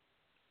it.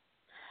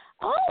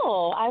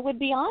 Oh, I would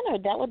be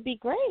honored. That would be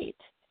great.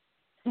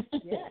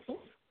 Yes.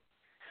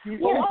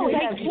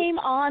 I came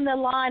on the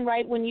line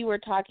right when you were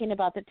talking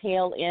about the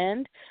tail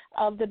end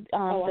of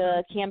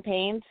the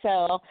campaign,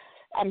 so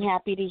I'm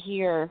happy to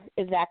hear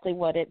exactly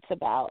what it's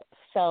about.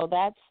 So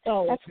that's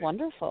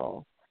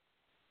wonderful.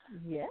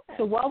 Yeah.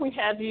 So while we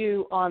have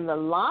you on the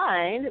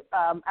line,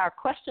 our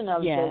question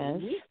of the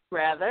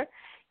week,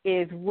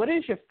 is what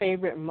is your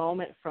favorite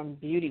moment from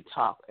Beauty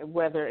Talk?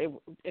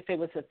 If it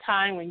was a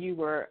time when you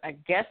were a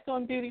guest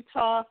on Beauty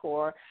Talk,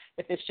 or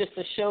if it's just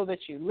a show that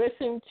you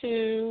listen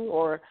to,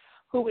 or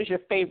who was your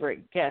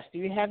favorite guest? Do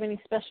you have any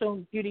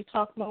special Beauty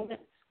Talk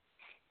moments?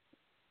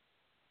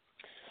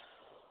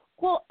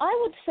 Well, I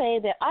would say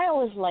that I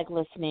always like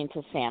listening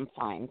to Sam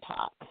Fine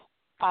talk.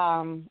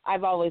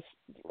 I've always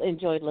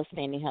enjoyed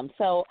listening to him.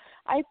 So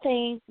I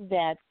think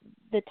that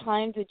the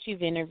times that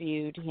you've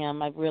interviewed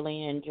him, I've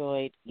really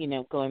enjoyed,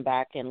 going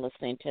back and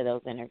listening to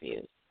those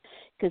interviews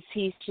because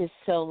he's just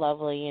so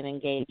lovely and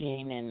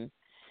engaging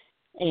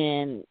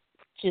and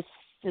just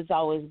has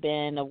always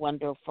been a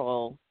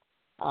wonderful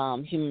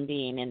human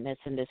being in this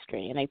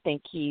industry. And I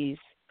think he's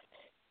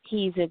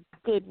a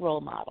good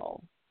role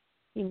model.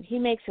 He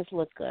makes us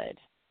look good.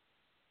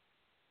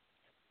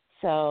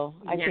 So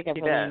I think I've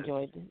really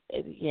enjoyed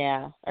it.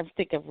 Yeah, I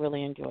think I've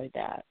really enjoyed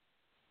that.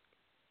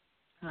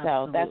 Absolutely.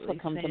 So that's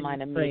what comes to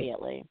mind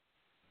immediately.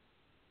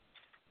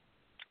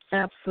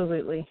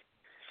 Absolutely.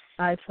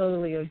 I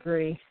totally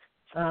agree.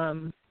 I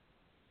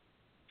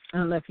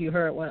don't know if you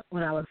heard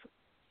when I was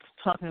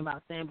talking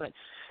about Sam, but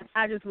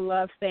I just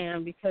love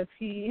Sam because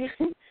he's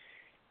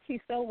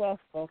so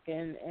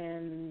well-spoken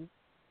and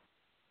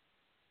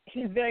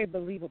he's very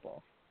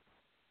believable.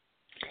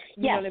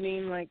 You know what I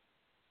mean? Like,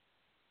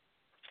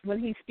 when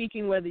he's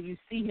speaking, whether you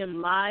see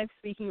him live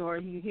speaking or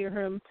you hear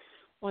him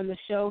on the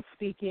show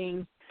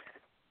speaking,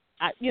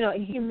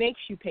 he makes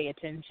you pay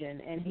attention,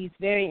 and he's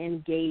very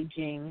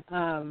engaging.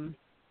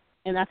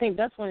 And I think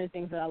that's one of the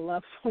things that I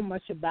love so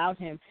much about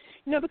him.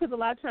 Because a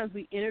lot of times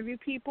we interview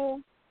people,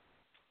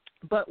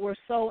 but we're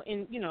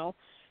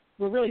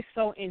really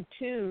so in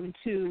tune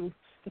to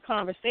the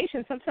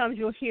conversation. Sometimes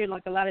you'll hear,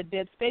 like, a lot of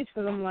dead space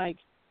because I'm like,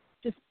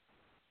 just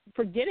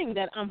forgetting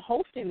that I'm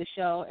hosting the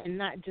show and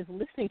not just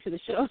listening to the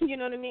show, you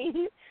know what I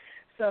mean?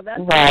 So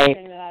that's the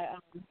thing that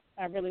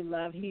I really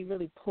love. He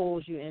really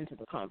pulls you into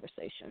the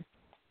conversation,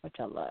 which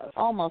I love.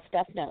 Oh, most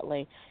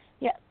definitely.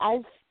 Yeah,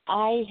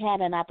 I had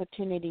an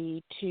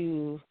opportunity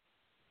to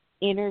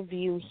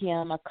interview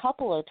him a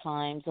couple of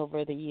times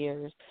over the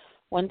years.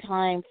 One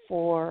time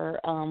for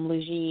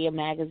Luigi, a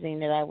magazine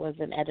that I was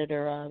an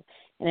editor of,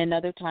 and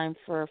another time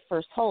for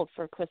First Hold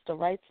for Crystal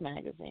Rights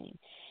magazine.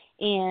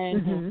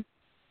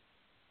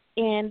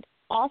 And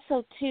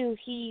also, too,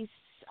 he's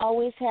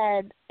always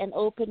had an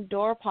open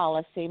door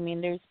policy. I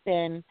mean, there's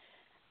been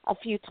a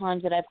few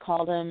times that I've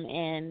called him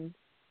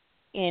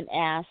and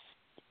asked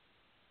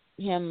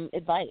him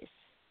advice.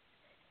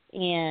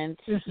 And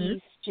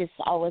he's just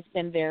always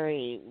been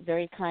very,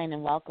 very kind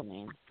and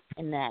welcoming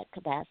in that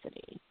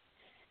capacity.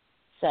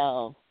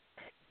 So,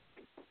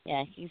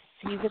 yeah, he's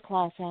a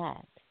class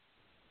act.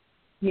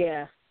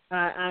 Yeah,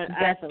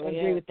 I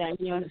agree with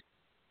that.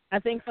 I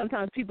think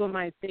sometimes people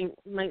might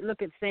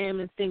look at Sam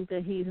and think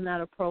that he's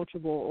not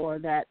approachable or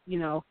that,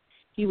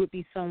 he would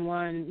be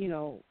someone,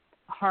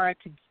 hard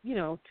to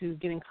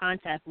get in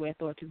contact with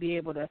or to be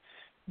able to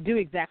do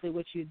exactly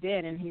what you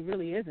did, and he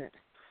really isn't.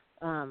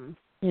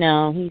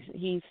 No,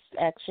 he's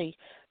actually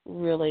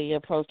really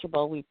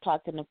approachable. We've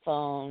talked on the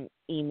phone,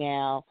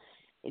 email.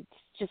 It's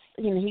just,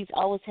 he's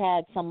always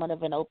had somewhat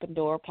of an open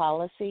door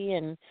policy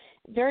and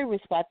very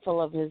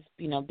respectful of his,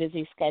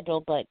 busy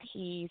schedule, but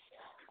he's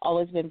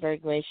always been very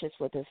gracious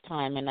with his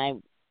time, and I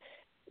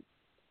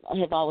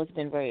have always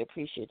been very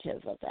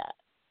appreciative of that.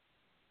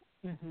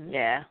 Mm-hmm.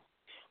 Yeah.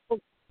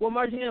 Well,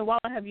 Margina, while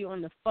I have you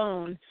on the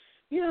phone,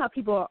 you know how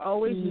people are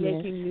always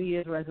making New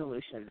Year's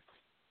resolutions.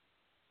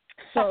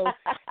 So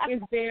is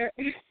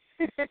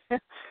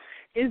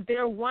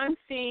there one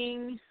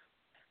thing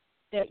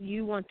that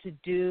you want to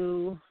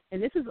do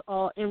and this is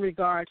all in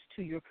regards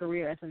to your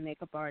career as a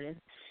makeup artist,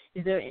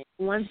 is there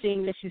one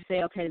thing that you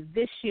say, okay,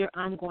 this year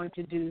I'm going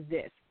to do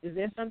this? Is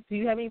there something? Do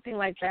you have anything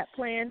like that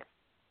planned?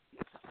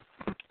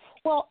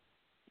 Well,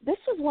 this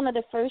was one of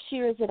the first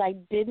years that I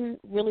didn't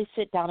really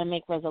sit down and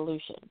make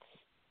resolutions.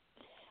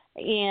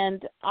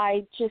 And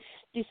I just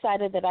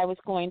decided that I was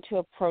going to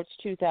approach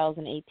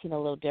 2018 a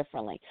little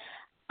differently.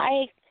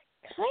 I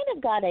kind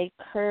of got a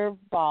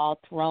curveball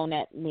thrown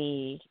at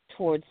me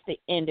towards the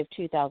end of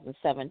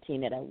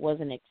 2017 that I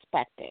wasn't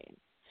expecting.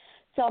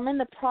 So I'm in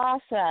the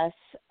process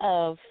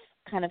of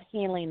kind of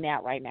handling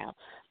that right now.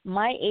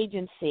 My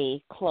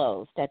agency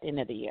closed at the end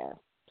of the year.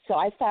 So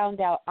I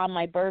found out on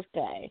my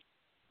birthday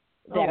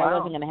that I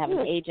wasn't going to have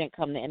an agent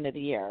come the end of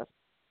the year.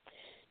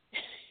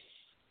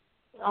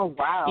 Oh,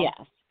 wow.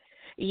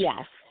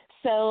 Yes.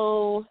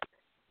 So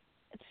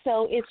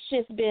it's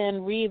just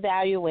been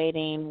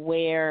reevaluating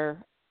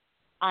where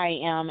I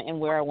am and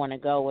where I want to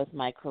go with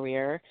my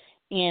career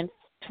and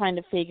trying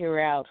to figure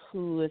out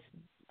who is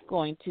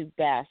going to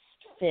best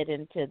fit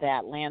into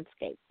that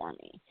landscape for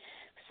me.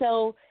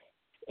 So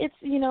it's,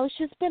 it's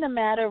just been a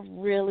matter of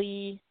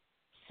really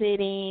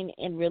sitting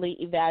and really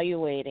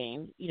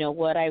evaluating,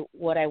 what I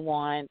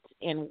want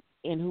and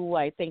who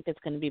I think is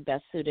going to be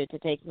best suited to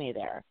take me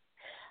there.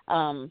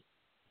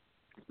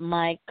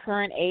 My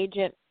current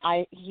agent,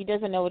 he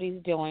doesn't know what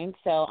he's doing,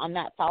 so I'm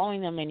not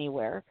following him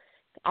anywhere.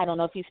 I don't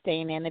know if he's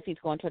staying in, if he's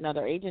going to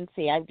another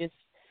agency. I've just,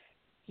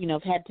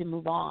 had to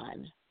move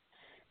on.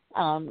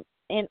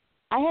 And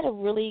I had a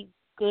really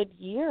good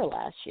year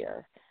last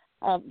year,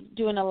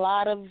 doing a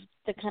lot of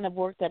the kind of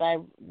work that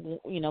I've,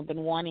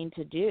 been wanting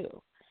to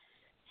do.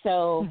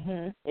 So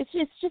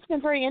it's just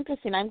been very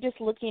interesting. I'm just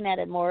looking at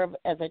it more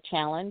as a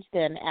challenge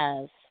than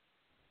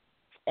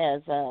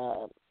as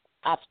a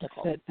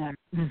obstacle.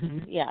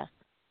 Yeah.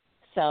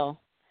 So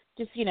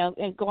just,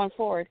 and going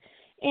forward.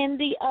 And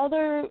the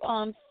other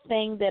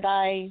thing that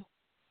I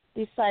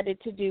decided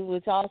to do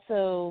was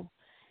also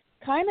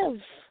kind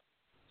of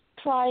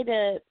try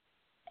to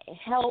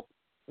help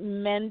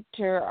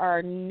mentor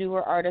our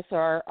newer artists or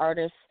our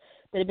artists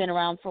that have been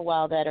around for a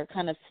while that are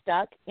kind of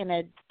stuck in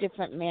a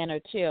different manner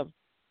too.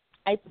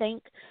 I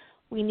think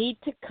we need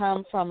to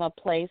come from a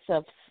place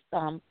of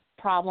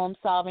problem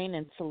solving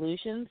and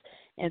solutions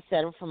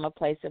instead of from a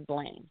place of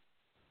blame.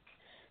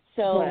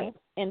 So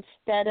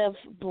instead of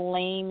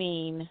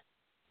blaming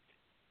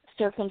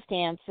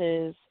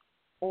circumstances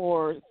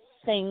or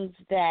things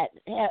that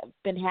have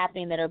been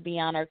happening that are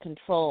beyond our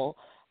control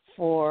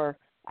for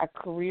our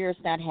careers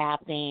not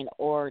happening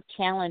or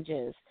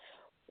challenges,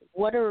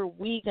 what are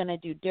we going to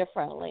do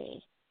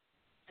differently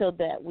so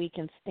that we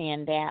can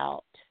stand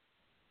out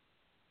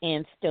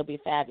and still be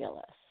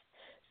fabulous?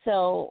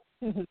 So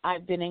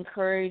I've been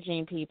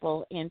encouraging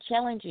people and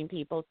challenging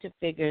people to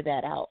figure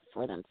that out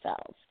for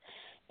themselves.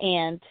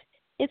 And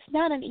it's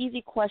not an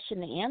easy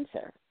question to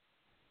answer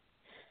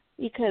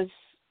because,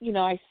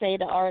 I say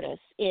to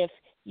artists, if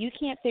you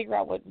can't figure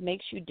out what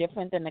makes you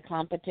different than the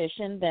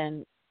competition,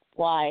 then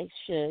why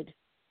should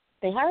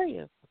they hire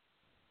you?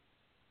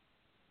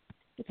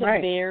 It's a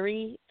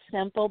very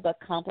simple but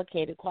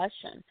complicated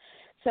question.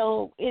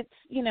 So it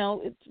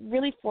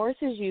really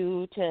forces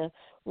you to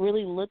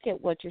really look at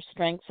what your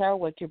strengths are,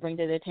 what you bring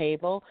to the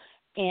table,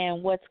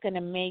 and what's going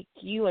to make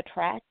you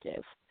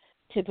attractive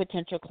to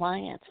potential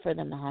clients for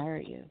them to hire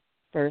you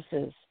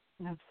versus.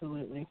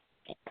 Absolutely.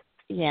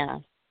 Yeah.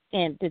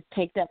 And to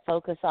take that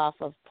focus off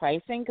of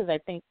pricing, because I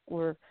think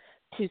we're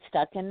too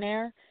stuck in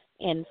there,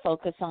 and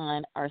focus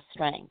on our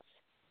strengths.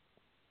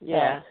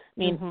 Yeah.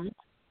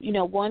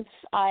 So, once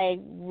I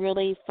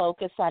really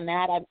focused on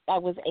that, I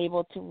was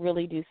able to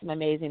really do some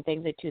amazing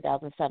things in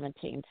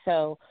 2017.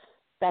 So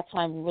that's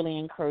why I'm really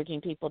encouraging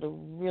people to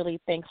really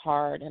think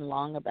hard and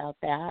long about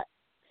that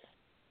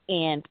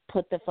and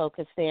put the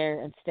focus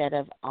there instead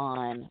of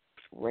on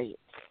rates.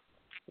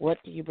 What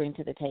do you bring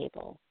to the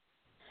table?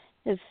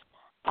 Because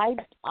I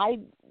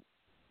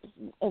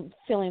am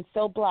feeling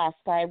so blessed.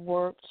 I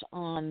worked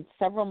on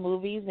several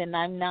movies, and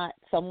I'm not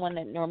someone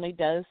that normally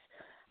does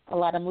a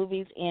lot of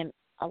movies and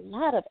a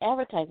lot of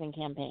advertising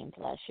campaigns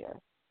last year.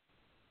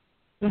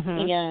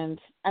 And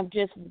I'm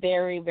just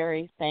very,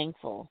 very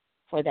thankful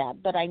for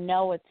that. But I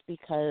know it's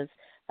because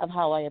of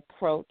how I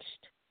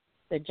approached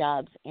the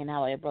jobs and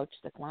how I approached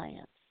the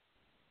clients.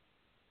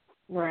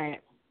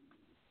 Right.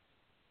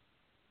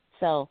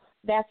 So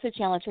that's the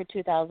challenge for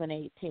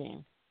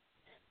 2018.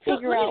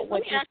 Figure out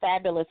what your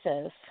fabulous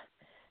is.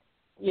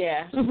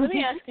 Yeah. Let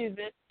me ask you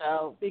this,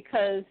 though,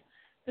 because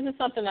this is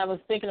something I was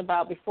thinking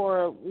about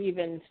before we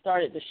even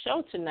started the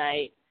show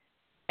tonight,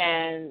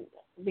 and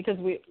because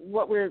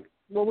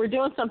we're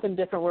doing something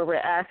different where we're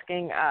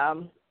asking,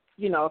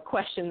 a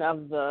question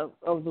of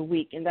the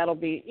week, and that'll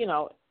be,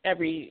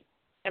 every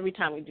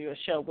time we do a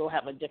show, we'll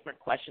have a different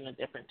question, a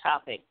different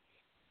topic,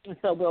 and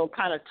so we'll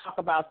kind of talk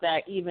about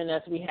that even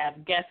as we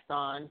have guests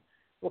on.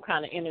 We'll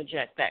kind of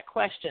interject that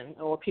question,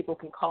 or people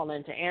can call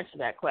in to answer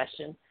that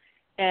question.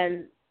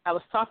 And I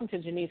was talking to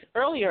Janice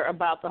earlier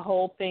about the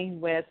whole thing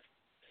with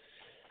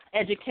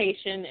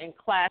education and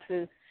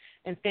classes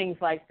and things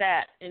like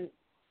that. And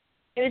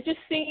And it just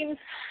seems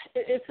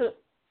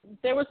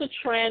there was a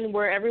trend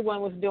where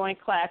everyone was doing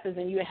classes,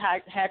 and you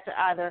had to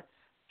either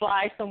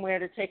fly somewhere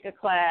to take a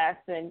class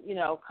and,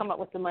 come up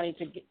with the money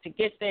to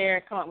get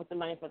there, come up with the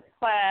money for the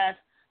class,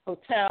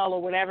 hotel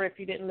or whatever if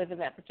you didn't live in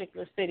that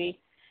particular city.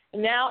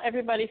 And now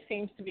everybody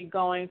seems to be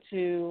going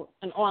to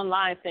an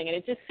online thing. And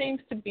it just seems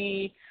to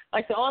be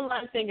like the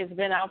online thing has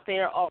been out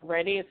there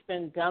already. It's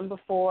been done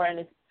before,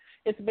 and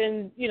it's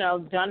been,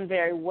 done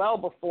very well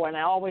before. And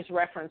I always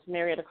reference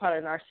Marietta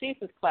Carter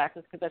Narcisse's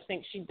classes because I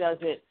think she does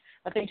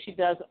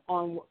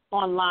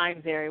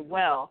online very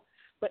well.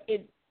 But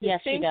it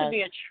seems to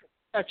be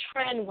a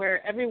trend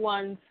where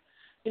everyone's,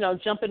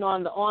 jumping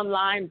on the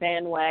online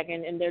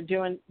bandwagon, and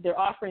they're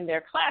offering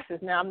their classes.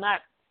 Now, I'm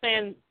not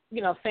saying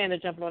they're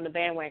jumping on the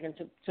bandwagon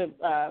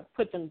to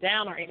put them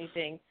down or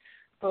anything.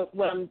 But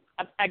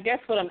I guess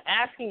what I'm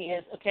asking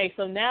is, okay,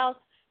 so now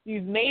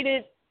you've made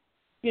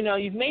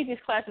these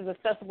classes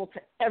accessible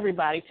to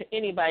everybody, to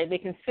anybody. They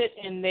can sit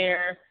in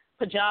their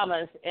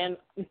pajamas and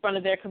in front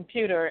of their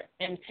computer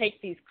and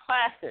take these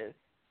classes.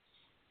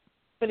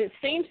 But it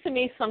seems to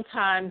me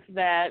sometimes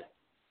that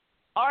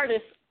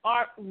artists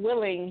aren't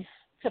willing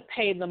to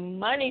pay the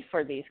money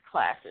for these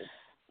classes.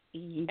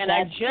 And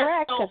that's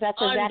correct, because that's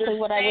exactly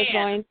what I was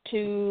going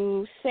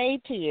to say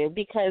to you,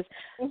 because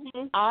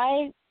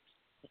I,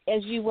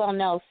 as you well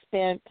know,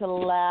 spent the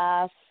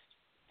last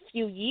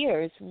few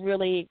years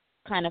really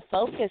kind of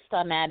focused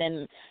on that,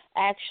 and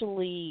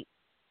actually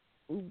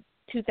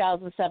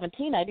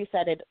 2017 I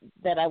decided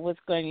that I was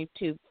going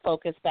to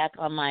focus back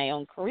on my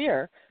own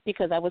career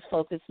because I was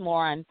focused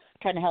more on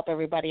trying to help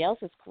everybody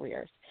else's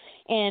careers.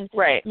 And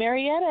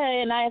Marietta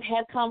and I have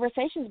had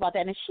conversations about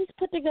that, and she's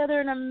put together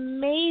an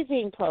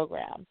amazing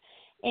program.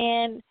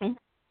 And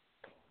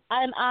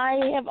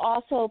I have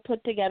also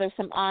put together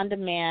some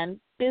on-demand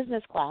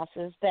business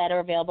classes that are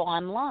available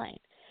online.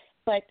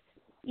 But,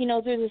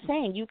 there's a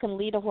saying, you can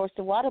lead a horse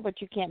to water,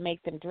 but you can't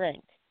make them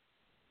drink.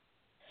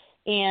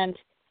 And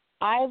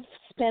I've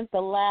spent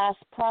the last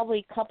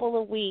probably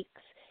couple of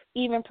weeks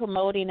even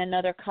promoting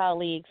another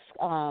colleague's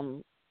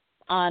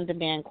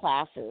on-demand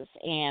classes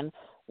and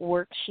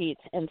worksheets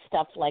and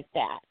stuff like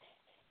that.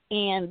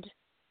 And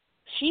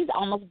she's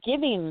almost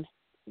giving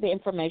the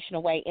information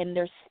away, and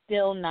they're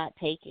still not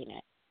taking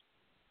it.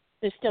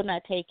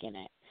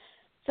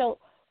 So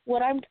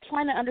what I'm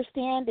trying to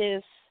understand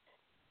is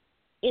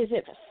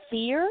it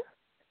fear?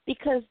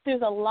 Because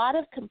there's a lot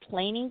of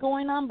complaining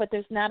going on, but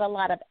there's not a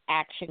lot of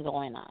action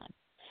going on.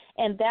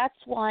 And that's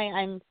why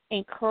I'm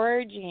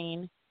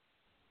encouraging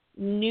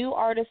new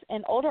artists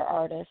and older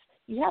artists,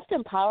 you have to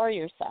empower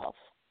yourself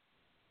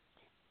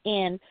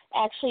and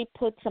actually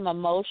put some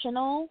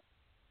emotional,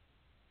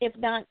 if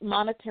not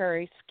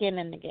monetary, skin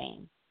in the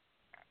game.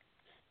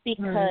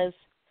 Because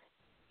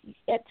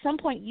at some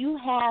point you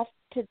have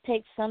to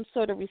take some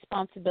sort of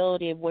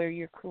responsibility of where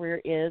your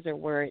career is or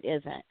where it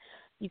isn't.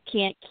 You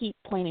can't keep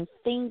pointing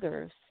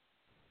fingers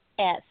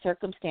at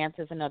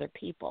circumstances and other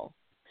people.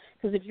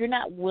 Because if you're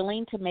not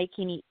willing to make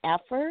any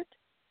effort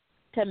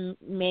to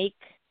make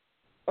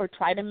or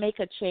try to make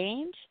a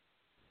change,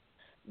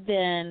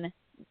 then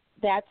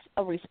that's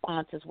a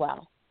response as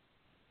well.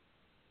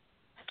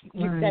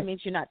 That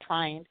means you're not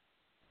trying.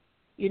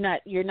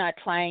 You're not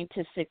trying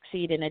to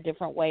succeed in a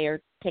different way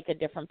or take a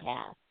different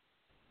path.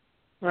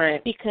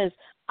 Right. Because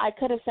I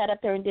could have sat up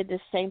there and did the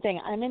same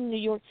thing. I'm in New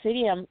York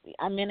City.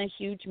 I'm in a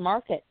huge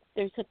market.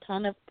 There's a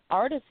ton of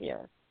artists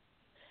here.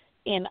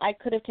 And I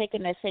could have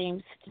taken the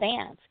same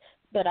stance,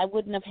 but I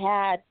wouldn't have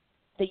had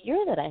the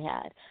year that I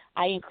had.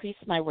 I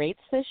increased my rates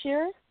this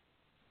year.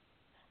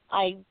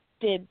 I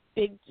did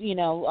big, a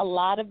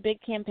lot of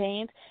big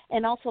campaigns,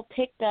 and also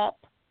picked up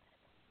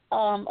a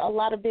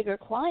lot of bigger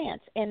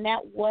clients. And that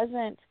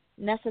wasn't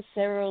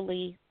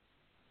necessarily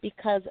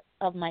because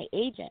of my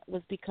agent. It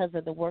was because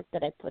of the work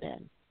that I put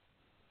in.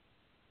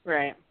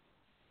 Right.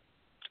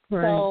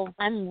 So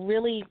I'm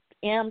really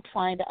am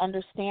trying to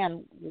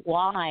understand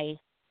why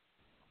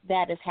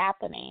that is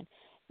happening.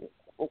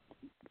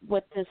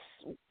 What this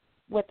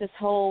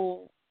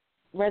whole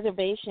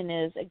reservation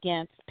is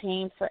against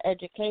paying for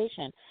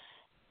education,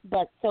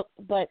 but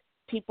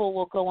people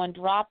will go and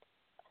drop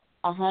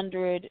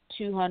 $100,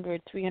 $200,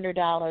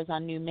 $300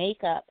 on new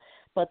makeup,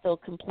 but they'll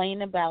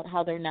complain about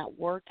how they're not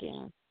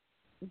working,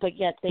 but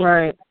yet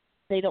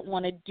they don't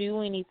want to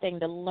do anything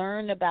to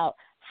learn about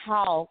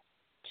how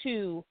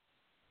to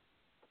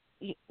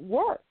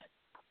work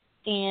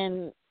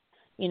and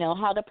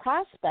how to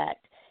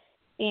prospect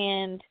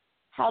and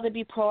how to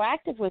be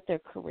proactive with their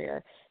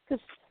career.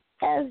 Because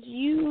as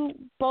you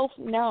both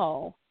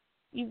know,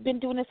 you've been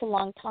doing this a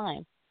long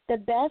time, the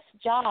best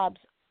jobs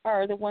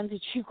are the ones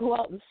that you go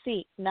out and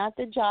seek, not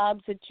the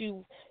jobs that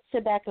you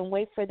sit back and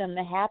wait for them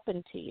to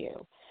happen to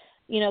you.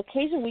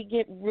 Occasionally we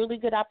get really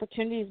good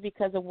opportunities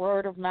because of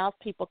word of mouth,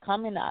 people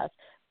coming to us,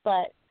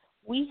 but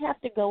we have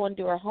to go and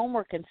do our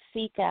homework and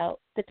seek out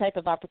the type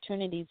of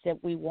opportunities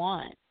that we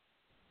want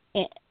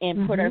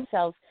and put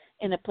ourselves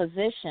in a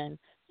position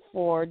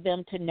for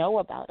them to know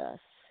about us.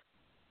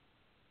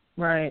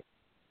 Right.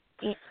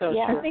 So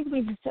I think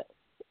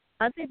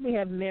I think we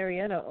have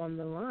Marietta on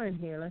the line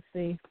here. Let's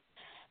see.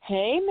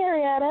 Hey,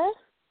 Marietta.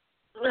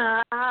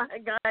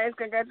 Guys,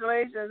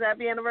 congratulations.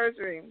 Happy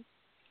anniversary.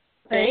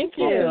 Thank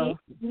you.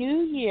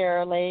 New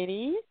Year,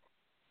 lady.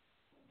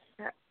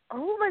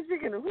 Who am I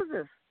thinking of? Who's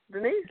this?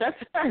 Denise? That's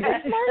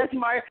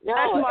Margina.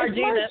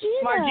 Margina.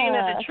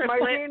 Margina the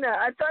triplet. Margina.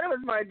 I thought it was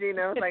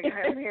Margina. I was like,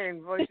 I'm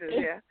hearing voices,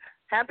 yeah.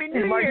 Happy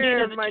New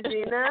Year,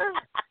 Margina.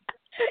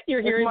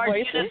 You're hearing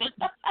voices.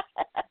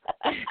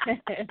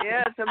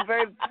 Yeah,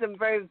 some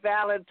very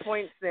valid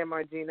points there,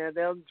 Margina.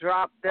 They'll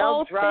drop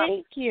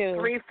thank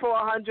you.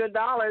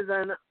 $300-400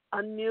 on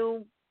a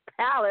new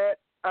palette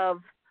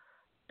of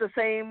the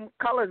same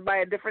colors by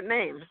a different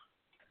name.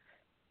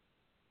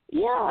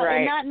 Yeah, right.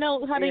 And not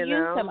know how to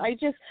use them. I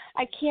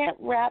can't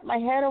wrap my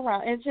head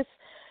around. It's just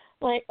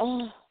like,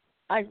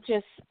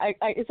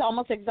 it's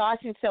almost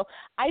exhausting. So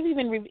I've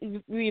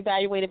even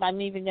reevaluated if I'm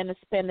even going to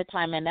spend the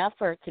time and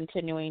effort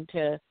continuing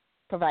to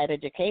provide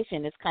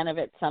education. It's kind of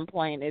at some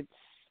point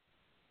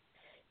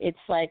it's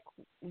like,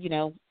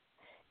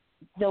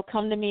 they'll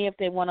come to me if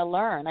they want to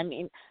learn. I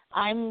mean,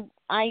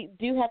 I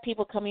do have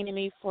people coming to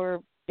me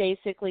for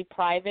basically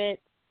private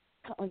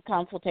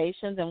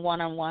consultations and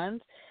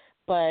one-on-ones,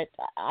 but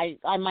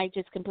I might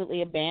just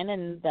completely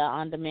abandon the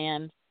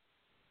on-demand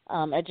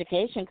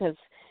education because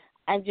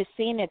I've just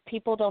seen it.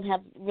 People don't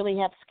really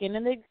have skin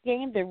in the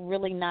game. They're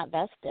really not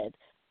vested.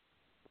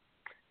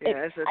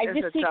 Yeah, I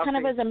just see kind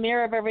of as a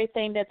mirror of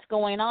everything that's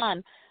going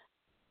on.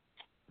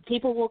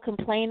 People will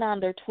complain on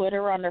their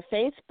Twitter or on their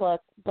Facebook,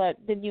 but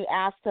then you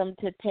ask them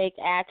to take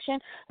action.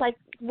 Like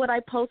what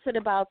I posted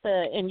about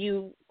and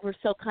you were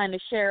so kind to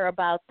share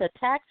about the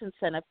tax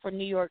incentive for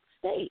New York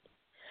State.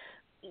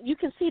 You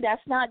can see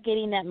that's not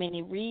getting that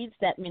many reads,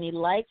 that many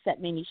likes, that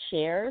many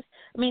shares.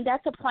 I mean,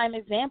 that's a prime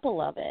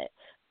example of it.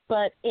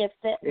 But if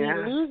we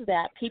lose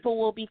that, people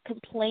will be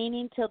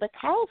complaining till the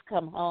cows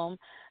come home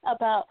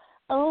about,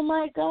 oh,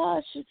 my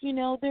gosh,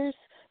 there's,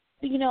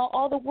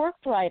 all the work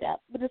dried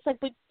up. But it's like,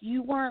 but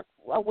you weren't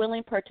a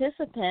willing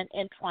participant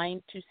in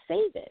trying to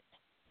save it.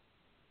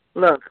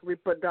 Look, we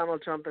put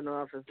Donald Trump in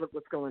office. Look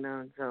what's going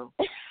on. So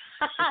the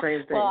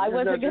same thing. Well, I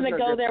wasn't going to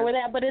go there with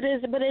that, but it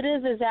is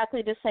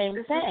exactly the same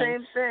thing. It's the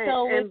same thing.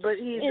 So but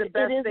he's the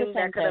best thing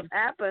that could have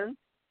happened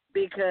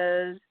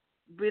because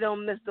we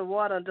don't miss the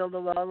water until the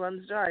well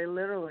runs dry,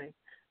 literally.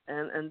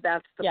 And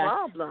that's the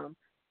problem.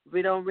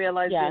 We don't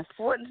realize the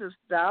importance of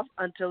stuff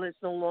until it's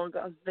no longer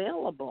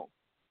available.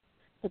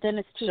 But then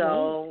it's too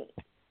late.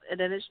 And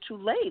then it's too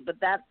late. But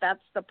that's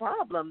the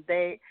problem.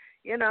 They,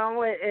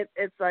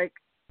 it's like,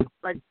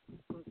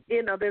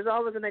 there's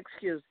always an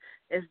excuse.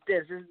 It's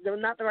this. It's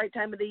not the right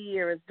time of the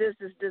year. It's this.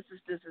 It's this.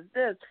 It's this. It's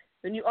this.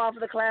 Then you offer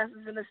the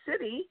classes in the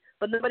city,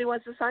 but nobody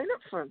wants to sign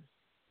up for them.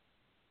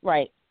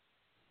 Right.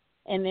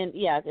 And then,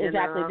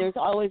 exactly. There's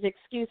always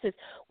excuses.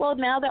 Well,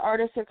 now the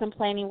artists are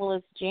complaining, well,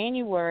 it's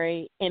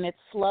January and it's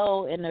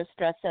slow and they're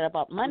stressed out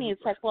about money.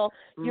 It's like, well,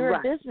 you're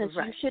a business.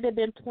 Right. You should have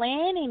been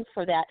planning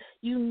for that.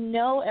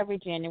 Every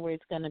January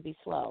is going to be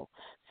slow.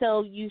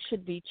 So you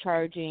should be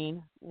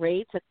charging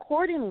rates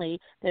accordingly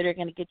that are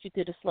going to get you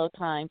through the slow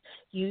time.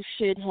 You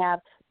should have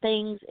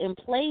things in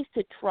place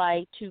to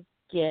try to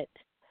get,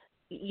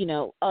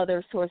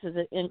 other sources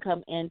of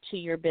income into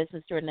your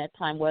business during that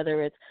time,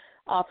 whether it's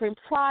offering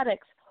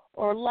products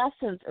or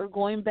lessons or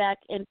going back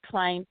and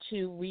trying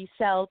to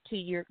resell to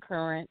your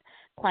current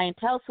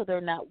clientele so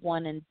they're not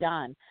one and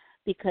done.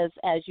 Because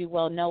as you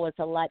well know, it's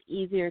a lot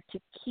easier to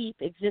keep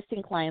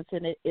existing clients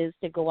than it is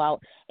to go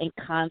out and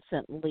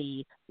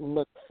constantly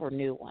look for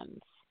new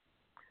ones.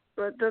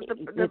 But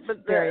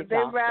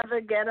they'd rather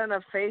get on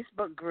a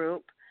Facebook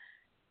group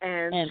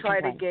and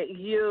try to get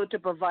you to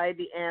provide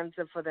the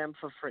answer for them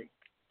for free.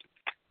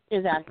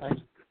 Exactly.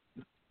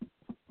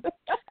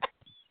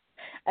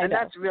 And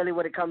that's really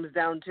what it comes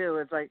down to.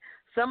 It's like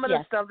some of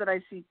the stuff that I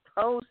see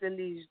posts in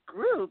these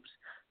groups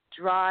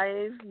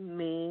drive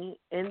me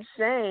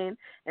insane.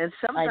 And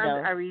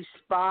sometimes I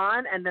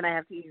respond and then I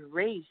have to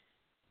erase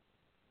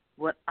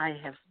what I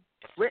have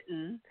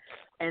written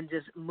and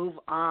just move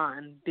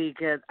on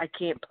because I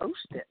can't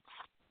post it.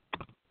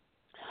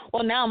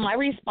 Well, now my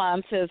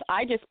response is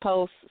I just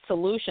post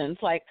solutions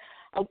like,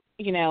 I'll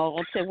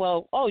say,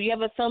 well, you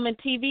have a film and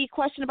TV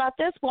question about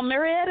this? Well,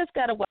 Marietta's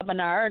got a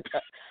webinar.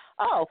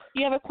 Oh,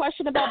 you have a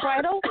question about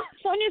bridal?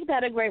 Sonia's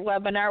got a great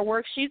webinar,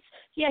 worksheets.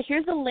 Yeah,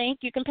 here's a link.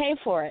 You can pay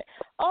for it.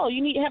 Oh,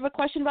 you have a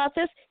question about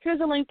this?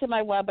 Here's a link to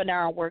my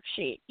webinar and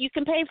worksheet. You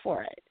can pay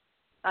for it.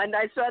 And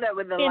I saw that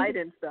with the light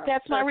and stuff.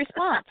 That's my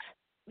response.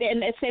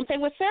 And the same thing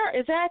with Sarah.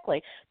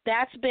 Exactly.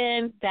 That's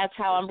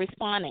how I'm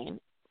responding.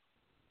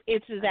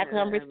 It's exactly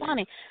how I'm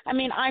responding. I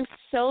mean, I'm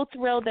so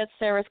thrilled that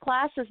Sarah's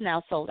class is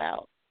now sold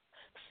out.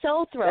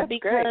 So thrilled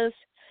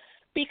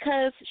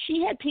because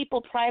she had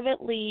people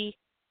privately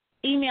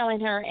emailing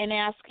her and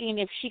asking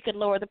if she could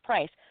lower the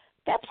price.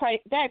 That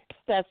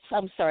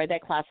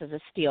class is a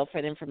steal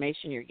for the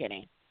information you're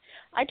getting.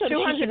 I told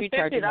her she should be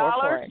charging more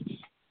for it.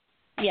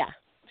 Yeah,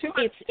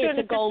 it's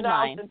a gold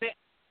mine.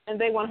 And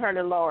they want her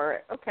to lower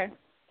it. Okay.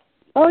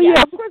 Oh,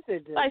 yeah, of course they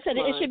do. I said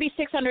it should be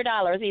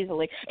 $600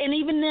 easily. And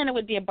even then it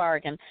would be a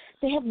bargain.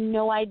 They have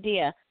no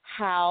idea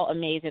how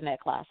amazing that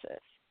class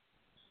is.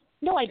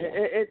 No idea.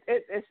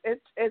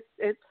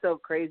 It's so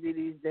crazy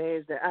these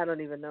days that I don't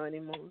even know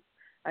anymore.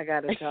 I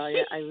got to tell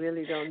you, I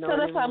really don't know so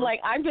that's anymore. why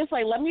I'm just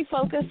like, let me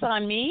focus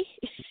on me.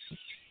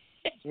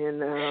 You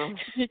know.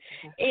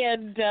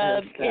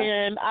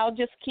 and I'll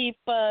just keep,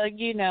 I'll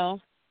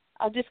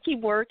just keep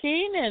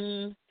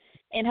working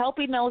and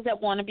helping those that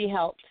want to be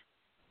helped.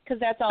 Because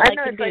that's all I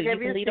can do. You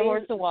can lead a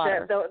horse to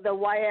water. The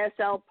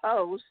YSL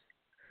post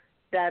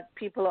that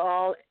people are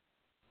all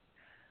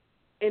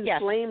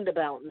inflamed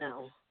about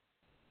now.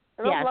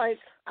 And I'm like,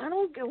 I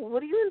don't get.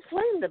 What are you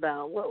inflamed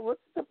about?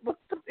 What's the what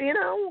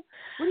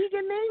are you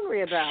getting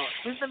angry about?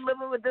 We've been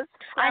living with this.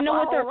 I know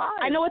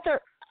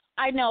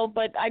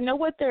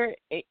what they're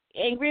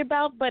angry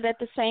about, but at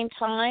the same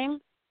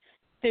time,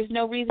 there's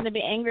no reason to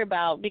be angry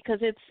about because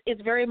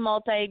it's very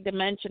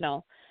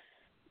multi-dimensional.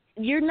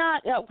 You're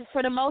not,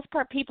 for the most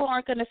part, people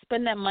aren't going to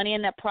spend that money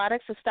in that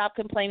product, so stop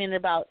complaining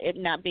about it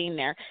not being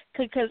there.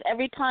 Because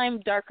every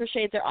time darker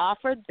shades are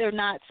offered, they're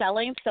not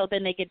selling, so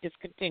then they get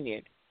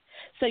discontinued.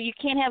 So you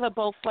can't have it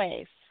both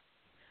ways.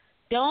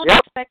 Don't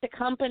expect a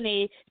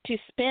company to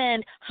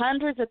spend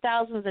hundreds of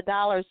thousands of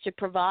dollars to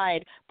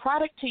provide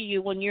product to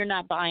you when you're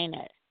not buying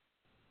it.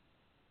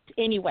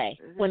 Anyway,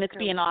 when it's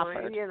being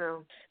offered.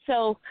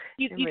 So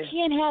you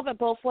can't have it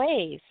both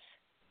ways.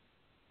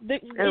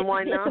 And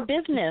why not? It's a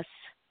business.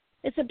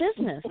 It's a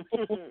business.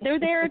 They're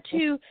there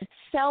to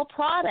sell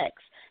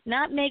products,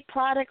 not make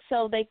products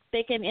so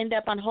they can end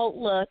up on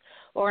Hotlook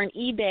or on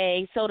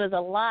eBay sold as a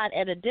lot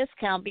at a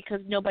discount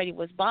because nobody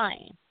was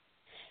buying.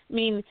 I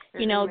mean,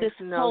 this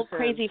whole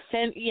crazy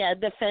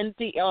the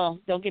Fenty. Oh,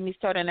 don't get me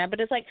started on that. But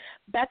it's like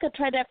Becca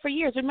tried that for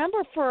years. Remember,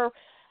 for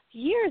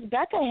years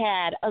Becca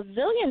had a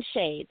zillion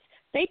shades.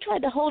 They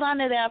tried to hold on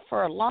to that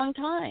for a long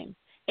time,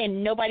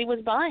 and nobody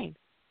was buying.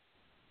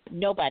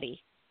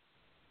 Nobody.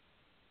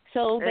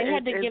 So they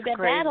had to give that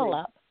battle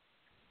up.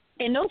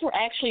 And those were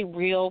actually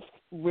real,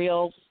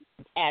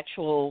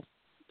 actual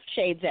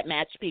shades that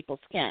match people's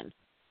skin.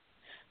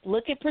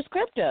 Look at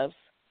Prescriptives.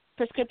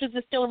 Prescriptives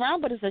is still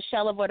around, but it's a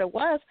shell of what it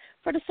was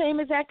for the same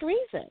exact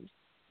reason.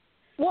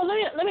 Well,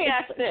 let me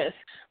ask this.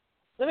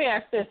 Let me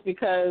ask this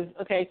because,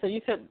 okay, so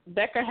you said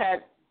Becca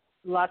had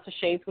lots of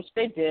shades, which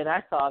they did.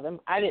 I saw them.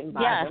 I didn't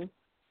buy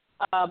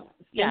them.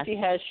 Fenty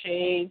has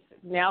shades.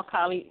 Now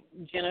Kylie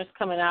Jenner's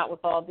coming out with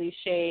all these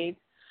shades.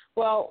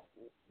 Well,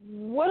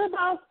 what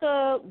about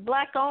the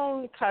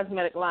black-owned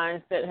cosmetic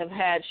lines that have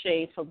had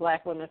shades for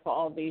black women for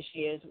all these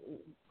years?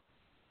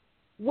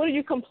 What are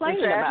you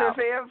complaining about?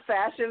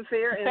 Fashion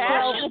fair.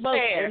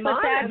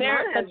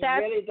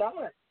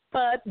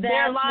 But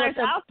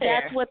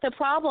that's what the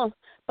problem.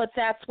 But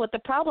that's what the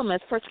problem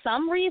is. For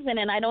some reason,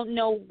 and I don't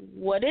know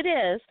what it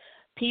is,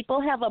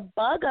 people have a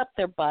bug up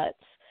their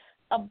butts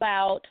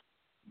about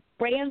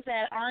brands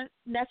that aren't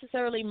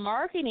necessarily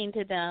marketing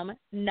to them,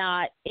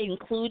 not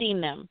including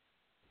them.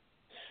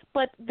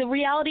 But the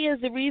reality is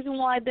the reason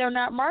why they're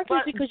not marketing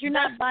is because you're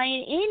not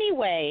buying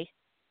anyway.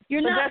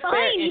 You're not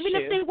buying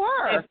even if they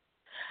were.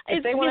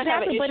 If they want to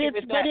have an issue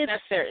with that,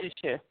 that's their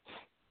issue.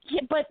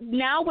 Yeah, but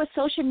now with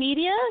social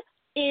media,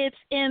 it's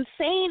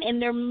insane,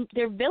 and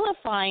they're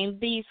vilifying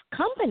these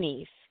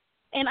companies.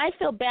 And I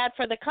feel bad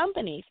for the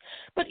companies.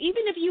 But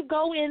even if you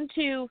go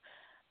into,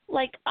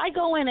 like, I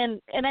go in,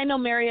 and I know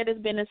Marriott has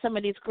been in some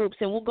of these groups,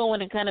 and we'll go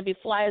in and kind of be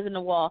flies in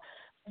the wall,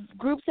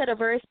 groups that are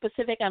very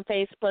specific on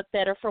Facebook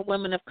that are for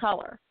women of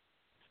color.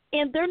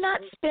 And they're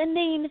not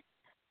spending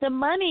the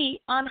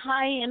money on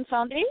high-end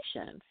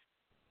foundations.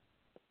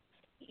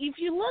 If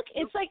you look,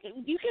 it's like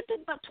you get to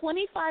about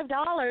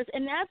 $25,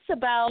 and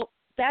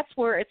that's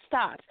where it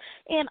stops.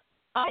 And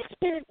I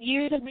spent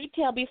years in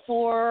retail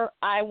before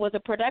I was a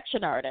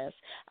production artist.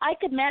 I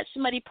could match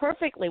somebody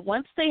perfectly.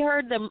 Once they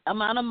heard the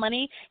amount of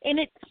money, and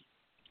it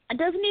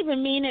doesn't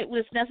even mean it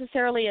was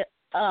necessarily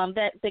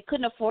that they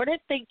couldn't afford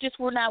it. They just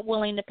were not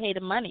willing to pay the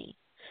money.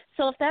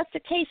 So if that's the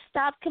case,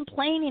 stop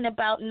complaining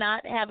about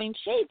not having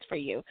shades for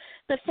you.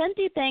 The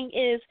Fenty thing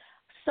is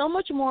so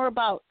much more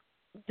about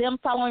them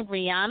following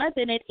Rihanna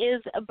than it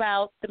is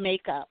about the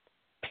makeup,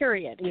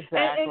 period.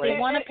 Exactly. They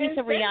want a piece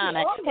of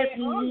Rihanna. It has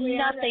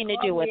nothing to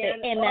do with it,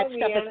 and that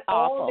stuff is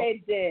awful. All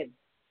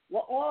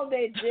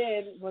they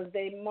did was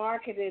they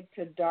marketed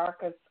to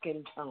darker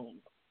skin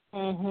tones.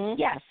 Mm-hmm.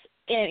 Yes,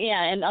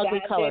 and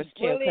ugly colors,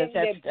 too, because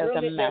that's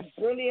a mess.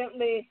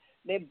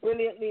 They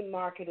brilliantly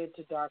marketed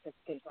to darker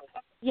skin tones.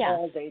 Yes.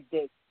 All they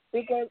did.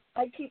 Because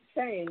I keep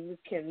saying you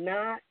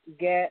cannot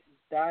get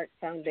dark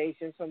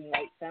foundations from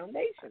white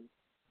foundations.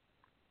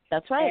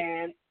 That's right.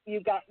 And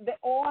they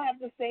all have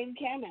the same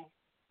chemist.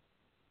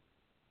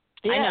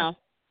 Yeah. I know.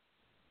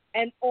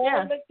 And all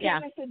the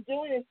chemists are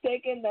doing is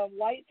taking the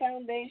white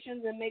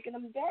foundations and making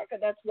them darker.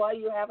 That's why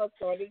you have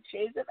assorted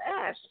shades of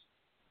ash.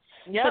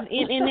 Yeah.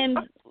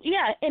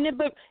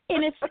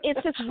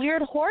 It's this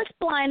weird horse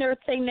blinder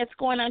thing that's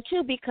going on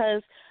too,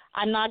 because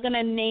I'm not going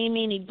to name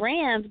any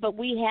brands, but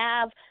we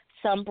have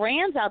some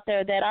brands out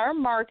there that are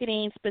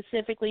marketing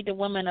specifically to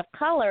women of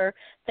color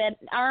that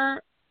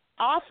aren't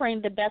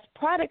offering the best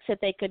products that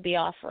they could be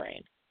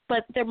offering,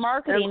 but they're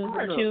marketing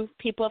to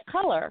people of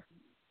color.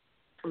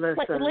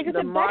 Listen, like I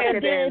said, Becca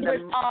did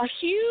a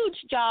huge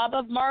job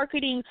of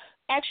marketing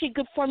actually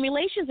good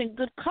formulations and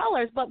good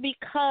colors, but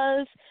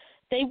because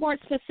they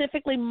weren't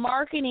specifically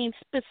marketing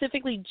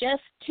specifically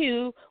just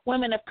to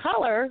women of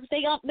color,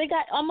 they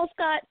almost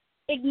got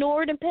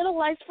ignored and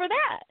penalized for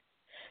that.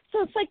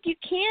 So it's like you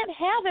can't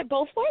have it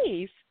both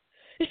ways.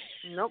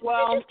 Nope.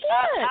 Well, you just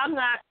can't. I'm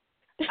not.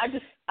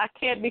 I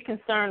can't be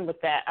concerned with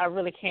that. I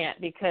really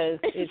can't, because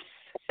it's.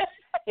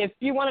 If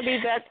you want to be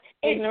that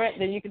ignorant,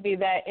 then you can be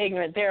that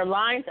ignorant. There are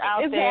lines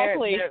out there.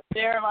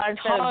 There are lines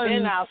that have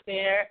been out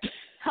there,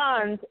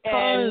 tons.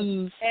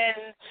 And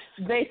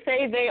they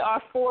say they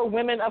are for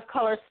women of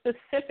color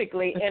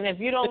specifically. And if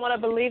you don't want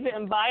to believe it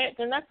and buy it,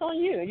 then that's on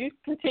you. You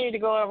continue to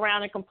go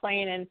around and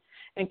complain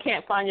and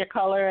can't find your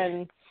color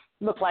and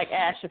look like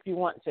ash if you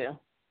want to.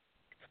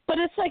 But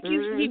it's like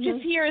you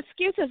just hear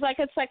excuses. Like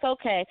it's like,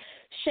 okay,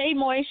 Shea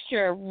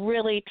Moisture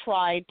really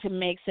tried to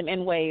make some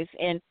inways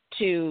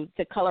into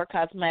the color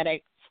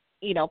cosmetics,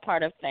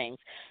 part of things.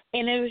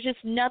 And it was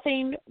just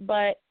nothing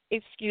but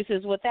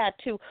excuses with that,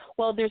 too.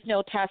 Well, there's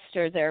no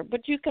tester there.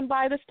 But you can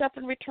buy the stuff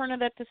and return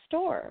it at the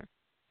store.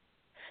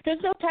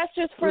 There's no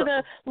testers for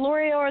the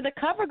L'Oreal or the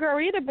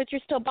CoverGirl either, but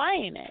you're still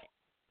buying it.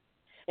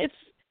 It's...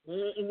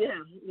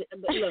 Yeah,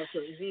 but look,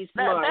 he's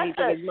smart.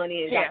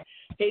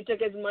 He took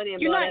his money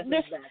and bought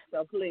Essence back.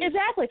 So please,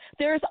 exactly.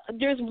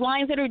 There's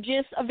lines that are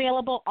just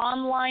available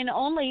online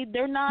only.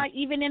 They're not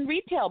even in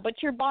retail,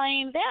 but you're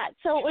buying that.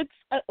 So it's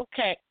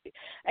okay.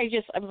 I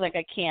was like,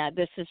 I can't.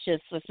 This is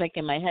just what's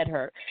making my head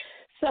hurt.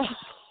 So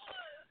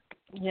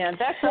yeah,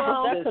 that's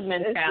a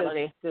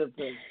mentality. It's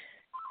stupid.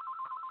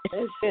 It's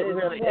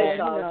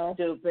all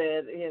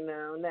stupid.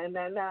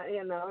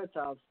 It's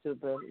all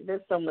stupid.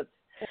 There's so much.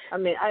 I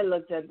mean, I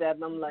looked at that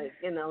and I'm like,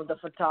 the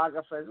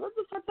photographers. What's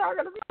the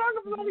photographer? The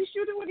photographer's only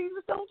shooting what he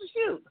was told to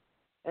shoot.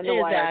 And the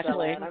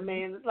exactly. I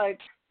mean, it's like,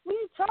 what are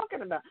you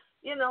talking about?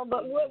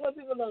 But what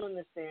people don't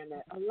understand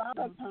that a lot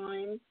of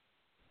times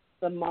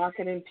the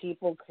marketing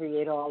people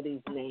create all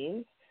these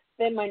names.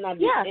 There might not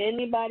be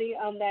anybody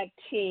on that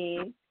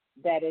team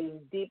that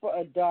is deeper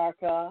or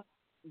darker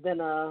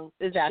than a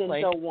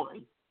Shinto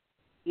one.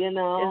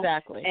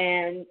 Exactly.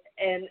 And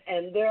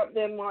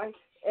they're more.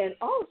 And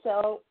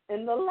also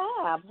in the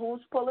lab,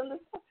 who's pulling the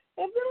stuff?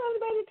 If they don't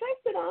have anybody to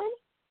test it on,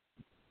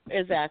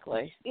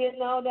 exactly.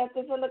 That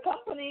is in the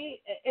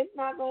company. It's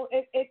not going.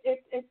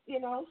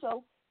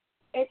 So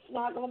it's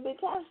not going to be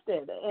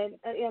tested. And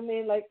I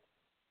mean, like,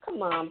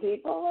 come on,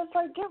 people. It's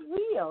like, get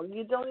real.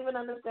 You don't even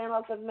understand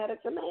how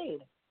cosmetics are made.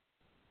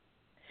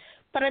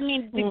 But I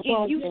mean,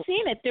 you've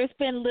seen it. There's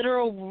been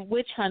literal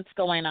witch hunts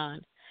going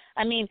on.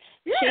 I mean,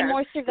 Shea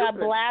Moisture got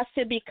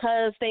blasted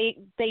because they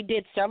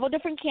did several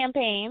different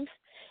campaigns.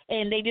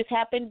 And they just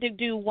happened to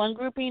do one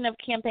grouping of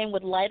campaign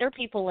with lighter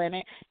people in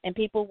it, and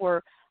people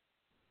were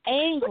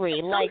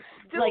angry, like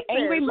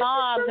angry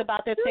mobs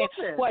about that,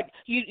 saying, "What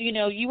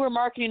you were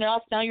marketing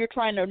us, now you're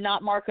trying to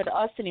not market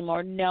us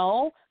anymore."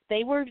 No,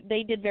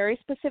 they did very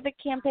specific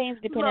campaigns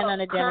depending on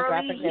the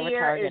demographic they were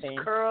targeting.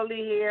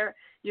 Curly hair,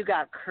 you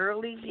got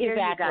curly hair,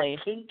 exactly. You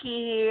got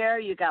kinky hair,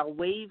 you got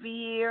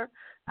wavy hair.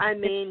 I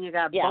mean, you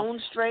got bone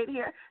straight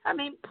hair. I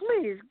mean,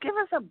 please give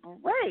us a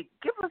break.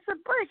 Give us a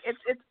break.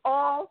 It's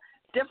all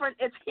different.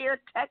 It's hair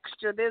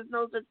texture. There's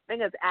no such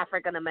thing as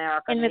African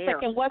American hair. And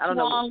it's like, what's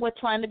wrong with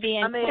trying to be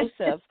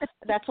inclusive?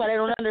 That's what I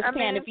don't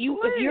understand. If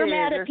you're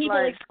mad at people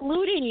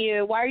excluding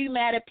you, why are you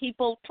mad at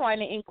people trying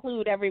to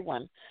include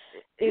everyone?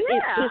 You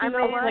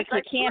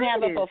can't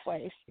have it both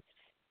ways.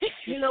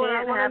 You know what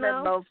I want to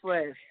know? Both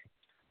ways.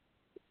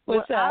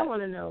 What's that? I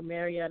want to know,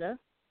 Marietta,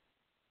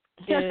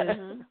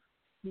 is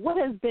what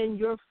has been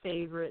your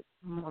favorite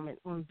moment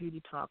on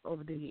Beauty Talk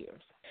over the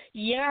years?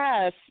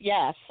 Yes.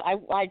 I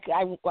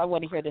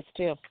want to hear this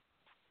too.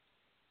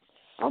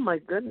 Oh my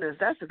goodness,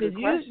 that's a good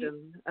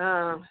question.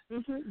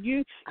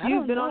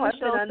 You've been on the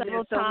show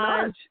several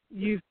times.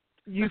 You've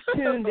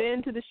tuned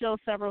into the show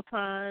several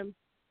times.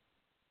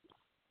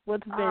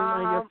 What's been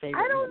one of your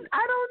favorite? I don't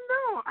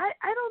know.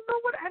 I don't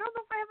know if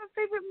I have a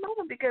favorite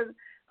moment, because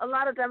a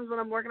lot of times when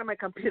I'm working on my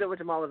computer, which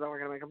I'm always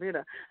working on my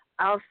computer,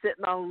 I'll sit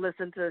and I'll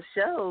listen to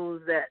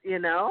shows that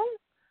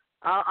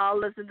I'll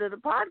listen to the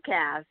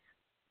podcast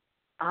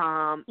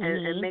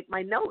and make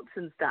my notes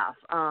and stuff.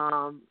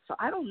 So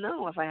I don't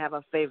know if I have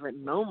a favorite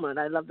moment.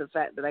 I love the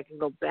fact that I can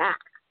go back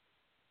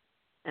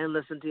and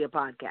listen to your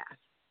podcast.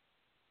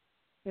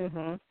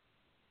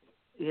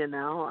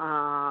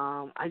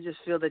 I just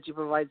feel that you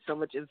provide so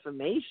much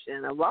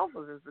information, a wealth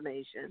of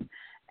information,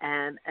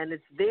 and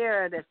it's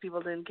there that if people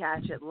didn't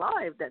catch it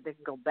live, that they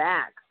can go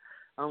back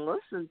and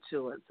listen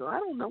to it. So I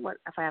don't know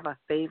if I have a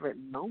favorite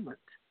moment.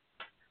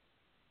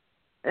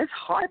 It's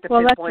hard to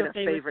pinpoint a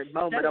favorite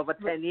moment over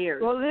 10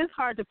 years. Well, it is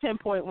hard to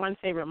pinpoint one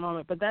favorite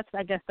moment, but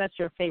I guess that's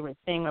your favorite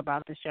thing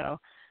about the show.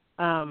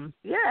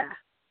 Yeah.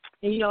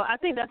 And, I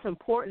think that's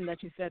important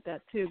that you said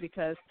that too,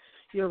 because,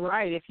 you're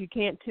right. If you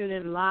can't tune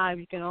in live,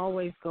 you can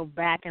always go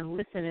back and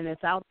listen, and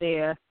it's out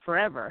there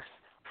forever.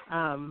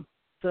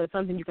 So it's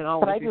something you can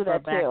always refer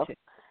back to.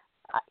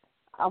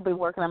 I'll be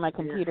working on my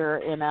computer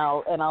and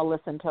I'll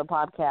listen to a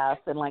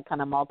podcast and like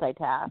kind of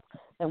multitask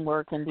and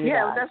work and do that.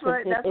 Yeah, that's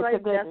right. It's a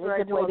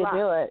good way to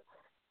do it.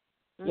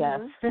 Mm-hmm. Yes.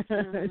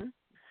 Mm-hmm.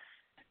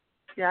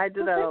 Yeah, I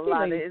do that a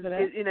lot.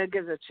 It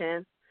gives a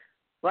chance.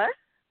 What?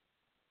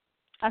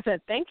 I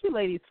said thank you,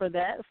 ladies, for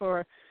that,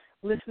 for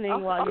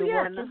listening while you're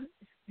working.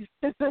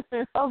 It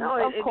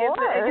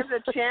gives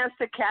a chance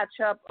to catch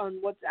up on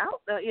what's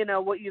out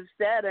there, what you've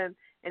said and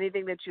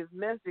anything that you've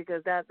missed,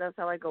 because that's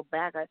how I go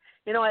back. I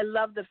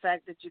love the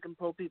fact that you can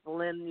pull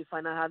people in and you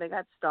find out how they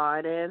got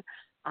started,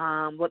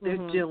 what they're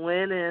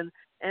doing,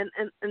 and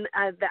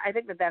I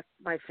think that's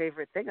my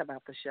favorite thing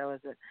about the show,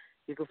 is that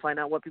you can find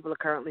out what people are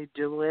currently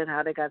doing,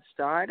 how they got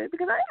started,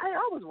 because I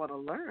always want to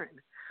learn,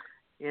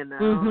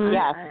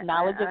 Yes,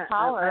 knowledge is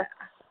power.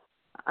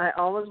 I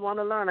always want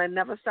to learn. I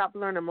never stop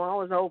learning. I'm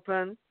always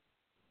open.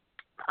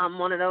 I'm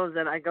one of those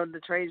that I go to the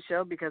trade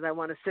show because I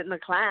want to sit in a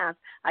class.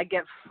 I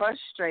get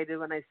frustrated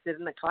when I sit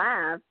in a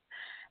class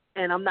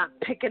and I'm not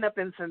picking up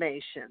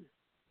information.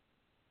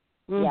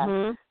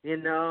 Yes.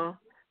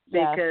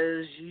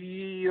 Because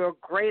you're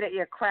great at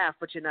your craft,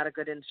 but you're not a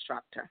good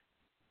instructor.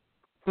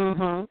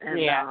 And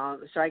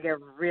so I get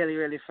really,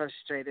 really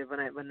frustrated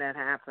when that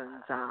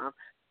happens.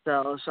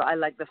 So I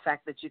like the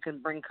fact that you can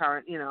bring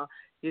current,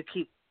 you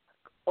keep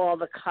all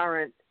the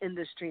current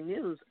industry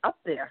news up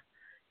there.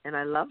 And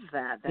I love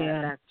that.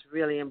 That's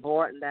really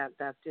important. That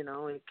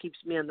it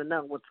keeps me in the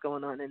know what's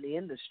going on in the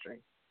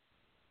industry.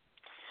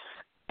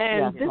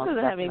 And this doesn't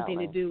have anything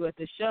to do with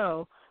the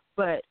show,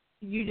 but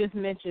you just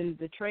mentioned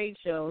the trade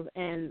shows.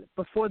 And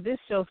before this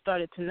show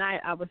started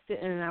tonight, I was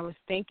sitting and I was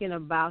thinking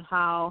about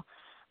how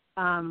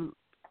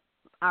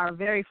our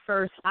very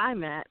first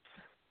IMATs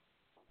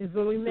is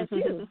when we met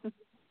you.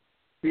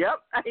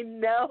 Yep, I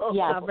know.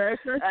 Yeah, our very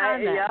first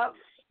IMAT.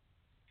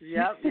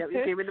 Yep,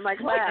 you came into my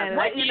class.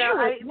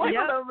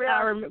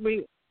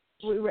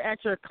 We were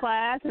at your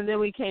class, and then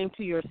we came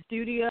to your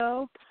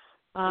studio.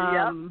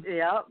 Yep.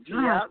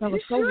 That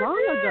was so long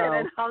ago.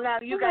 And hung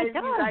out. You guys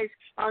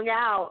hung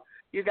out.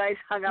 You guys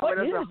hung out with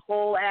us the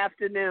whole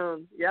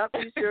afternoon. Yep,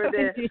 you sure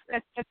did.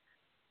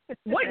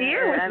 What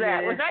year was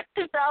that? Was that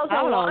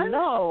 2001? I don't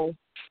know.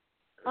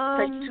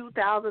 Like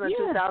 2000 or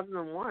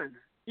 2001.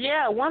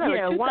 Yeah, one of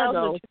 2000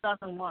 or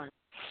 2001.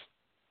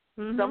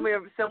 Somewhere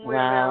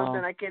around,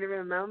 and I can't even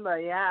remember.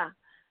 Yeah,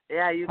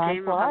 you came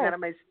and hung out in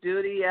my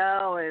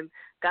studio and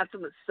got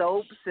some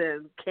soaps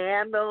and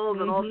candles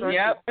and all sorts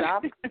of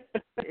stuff.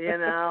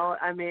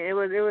 I mean, it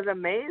was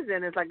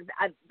amazing. It's like,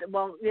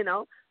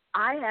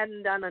 I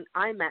hadn't done an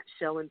IMAT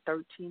show in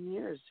 14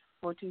 years.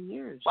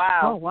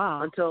 Wow. Oh,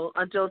 wow.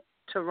 Until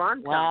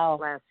Toronto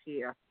last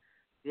year.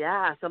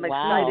 Yeah, so I'm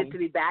excited to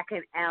be back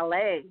in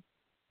LA.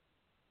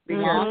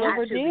 Because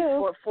actually,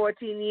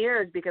 14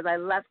 years, because I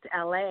left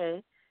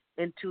LA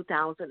in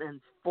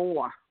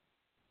 2004.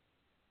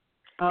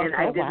 And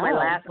I did my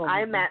last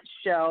IMAT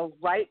show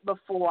right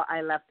before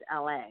I left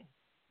LA.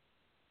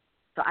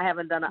 So I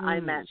haven't done an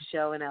IMAT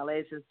show in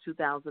LA since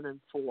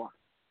 2004.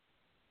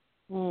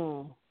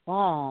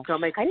 Wow. So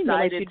I'm excited I didn't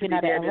realize you'd to been be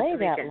out there of LA this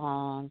that weekend.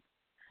 long.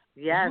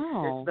 Yes,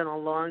 it's been a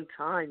long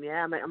time.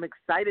 Yeah, I'm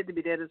excited to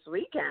be there this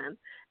weekend,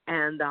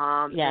 and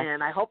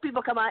and I hope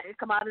people come out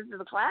into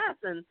the class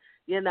and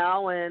come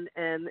out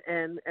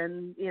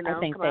and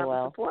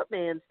support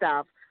me and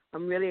stuff.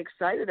 I'm really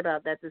excited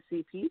about that, to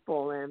see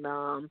people and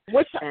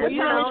What time is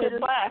your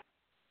class?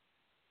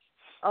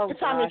 Oh, what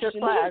time is your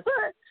class?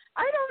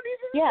 I don't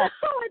even know.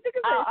 I think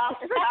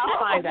I'll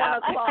find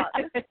out.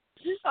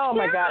 Oh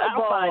my God,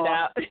 I'll find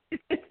out.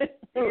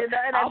 And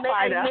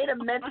I made a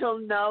mental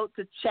note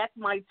to check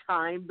my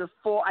time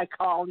before I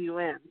call you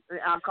in.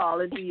 I'll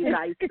call into you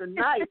guys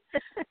tonight.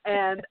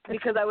 And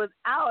because I was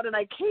out and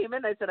I came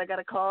in, I said I got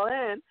to call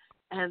in.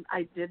 And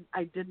I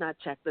did not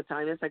check the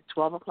time. It's like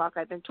 12 o'clock,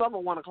 I think, 12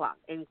 or 1 o'clock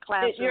in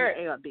classroom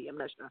A or B. I'm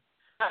not sure.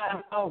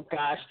 Oh,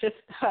 gosh. Just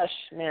hush,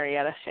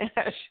 Marietta.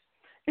 Hush.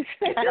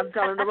 I'm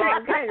telling the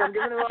wrong thing. I'm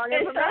giving the wrong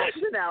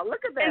information now.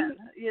 Look at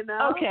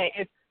that,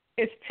 Okay,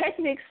 it's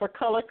techniques for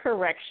color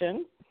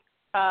correction.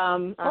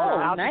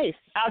 Nice.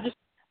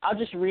 I'll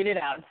just read it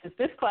out. It says,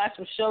 this class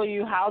will show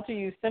you how to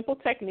use simple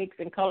techniques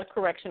in color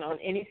correction on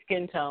any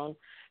skin tone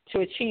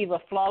to achieve a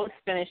flawless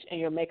finish in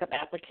your makeup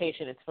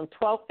application. It's from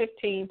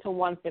 12:15 to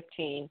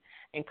 1:15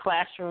 in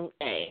Classroom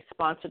A,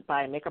 sponsored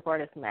by Makeup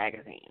Artist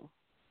Magazine.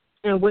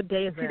 And what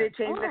day is that? They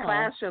changed the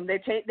classroom. They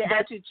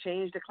actually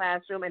changed the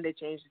classroom and they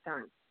changed the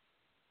time.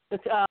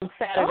 It's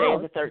Saturday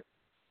the 3rd.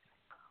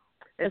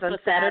 It's on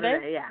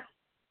Saturday. Yeah.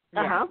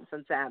 It's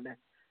on Saturday.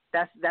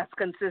 That's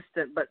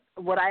consistent, but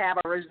what I have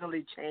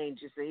originally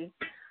changed, you see.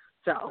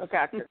 So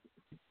gotcha.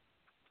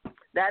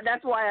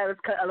 That's why I was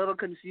a little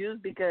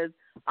confused, because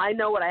I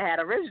know what I had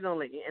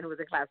originally, and it was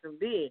in Classroom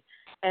B.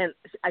 And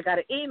I got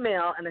an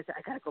email, and I said,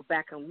 I got to go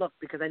back and look,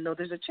 because I know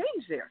there's a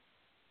change there.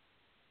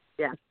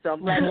 Yeah, so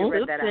I'm glad you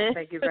read that out.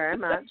 Thank you very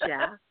much.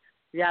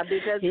 Yeah,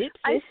 because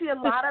I see a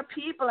lot of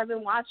people. I've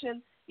been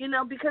watching,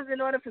 because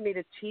in order for me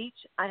to teach,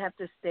 I have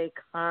to stay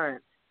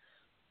current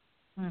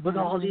with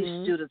all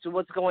these students and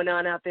what's going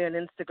on out there on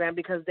Instagram,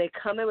 because they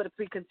come in with a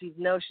preconceived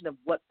notion of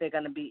what they're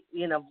going to be,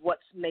 what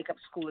makeup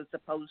school is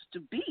supposed to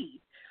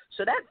be.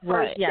 So that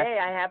first day,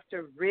 I have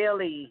to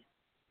really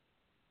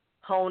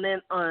hone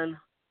in on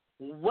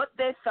what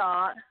they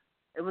thought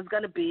it was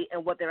going to be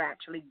and what they're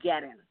actually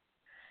getting.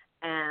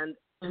 And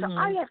so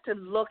I have to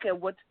look at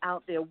what's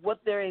out there, what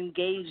they're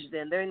engaged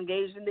in. They're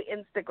engaged in the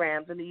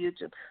Instagrams and the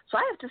YouTube. So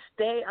I have to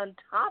stay on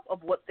top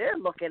of what they're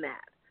looking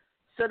at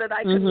so that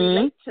I can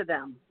relate to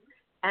them.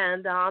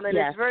 And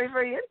it's very,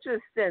 very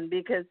interesting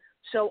because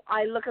so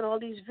I look at all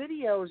these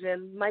videos,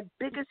 and my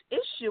biggest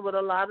issue with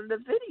a lot of the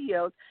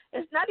videos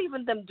is not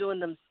even them doing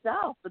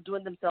themselves, but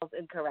doing themselves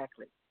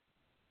incorrectly.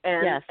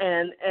 And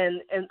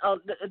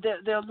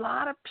there are a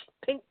lot of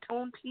pink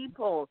tone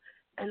people,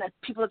 and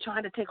people are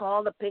trying to take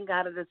all the pink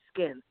out of the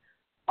skin.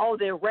 Oh,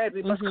 they're red.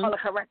 We must color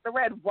correct the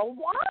red. Well,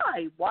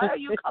 why? Why are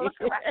you color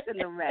correcting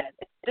the red?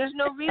 There's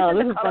no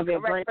reason to color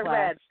correct the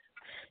red.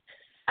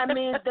 I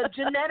mean,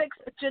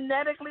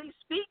 genetically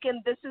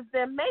speaking, this is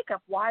their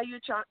makeup. Why are you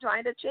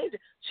trying to change it?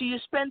 So you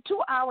spend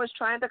 2 hours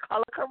trying to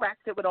color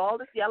correct it with all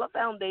this yellow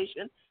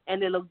foundation,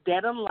 and they look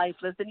dead and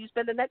lifeless. Then you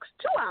spend the next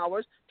 2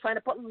 hours trying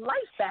to put life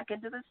back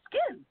into the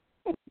skin.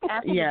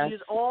 After you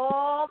use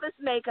all this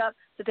makeup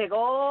to take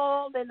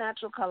all their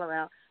natural color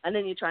out, and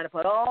then you try to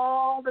put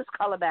all this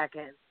color back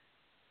in.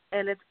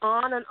 And it's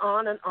on and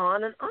on and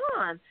on and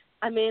on.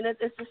 I mean, it's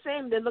the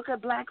same. They look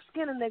at black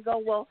skin and they go,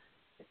 well,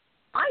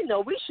 I know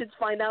we should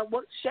find out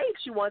what shade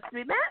she wants to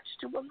be matched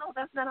to. Well, no,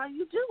 that's not how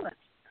you do it.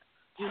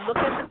 You look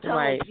at the tones.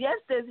 Right.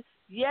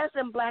 Yes,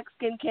 and black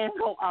skin can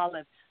go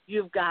olive.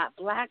 You've got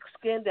black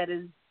skin that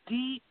is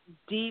deep,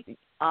 deep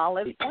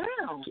olive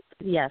brown.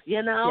 Yes.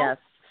 Yes.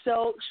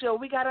 So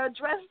we got to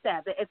address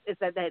that. It's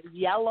that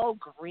yellow,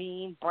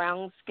 green,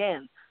 brown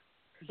skin.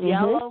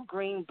 Yellow,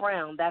 green,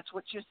 brown. That's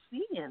what you're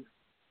seeing.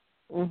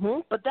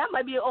 But that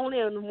might be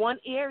only in one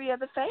area of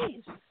the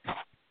face.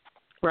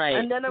 Right.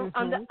 And then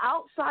on the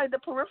outside, the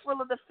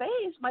peripheral of the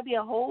face might be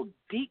a whole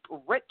deep,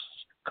 rich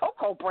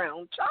cocoa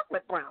brown,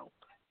 chocolate brown.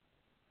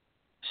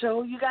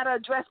 So you got to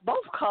address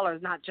both colors,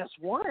 not just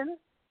one.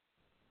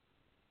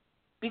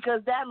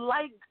 Because that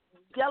light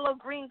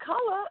yellow-green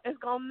color is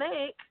going to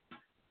make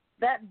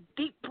that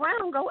deep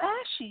brown go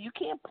ashy. You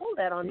can't pull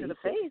that onto the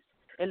face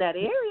in that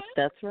area.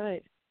 That's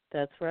right.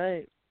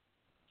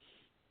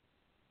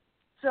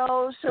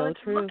 So it's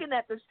looking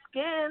at the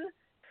skin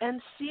and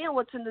seeing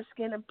what's in the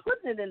skin and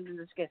putting it into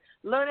the skin,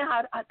 learning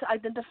how to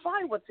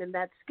identify what's in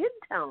that skin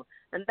tone.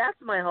 And that's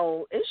my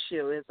whole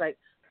issue is like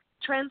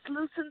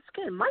translucent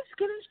skin. My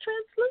skin is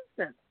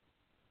translucent.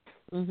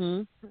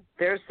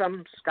 There's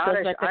some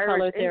Scottish, like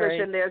Irish,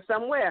 English in there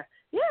somewhere.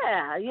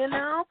 Yeah,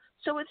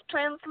 So it's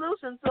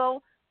translucent.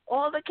 So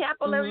all the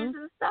capillaries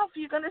and stuff,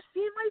 you're going to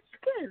see in my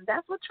skin.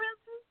 That's what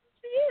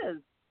translucency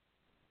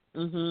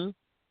is.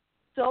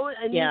 So,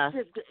 and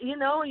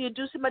you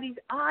do somebody's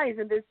eyes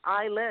and there's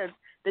eyelids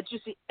that you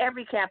see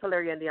every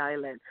capillary in the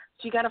eyelid.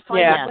 So you got to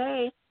find a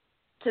way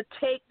to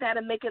take that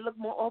and make it look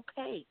more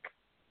opaque.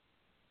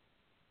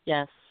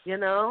 Yes.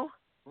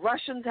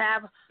 Russians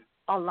have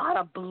a lot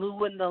of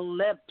blue in the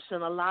lips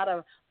and a lot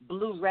of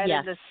blue-red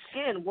in the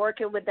skin,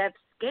 working with that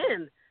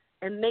skin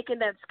and making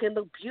that skin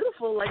look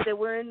beautiful like they're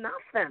wearing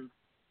nothing.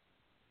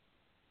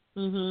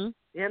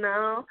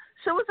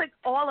 So it's like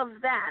all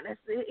of that.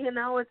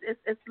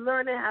 It's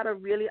learning how to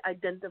really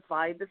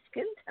identify the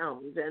skin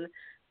tones. And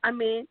I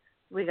mean,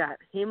 we got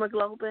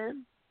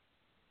hemoglobin,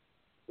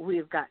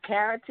 we've got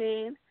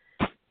carotene,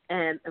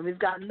 and we've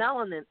got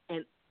melanin,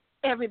 and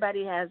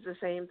everybody has the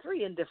same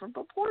three in different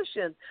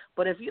proportions.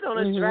 But if you don't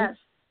address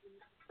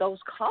those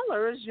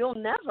colors, you'll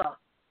never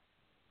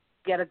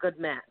get a good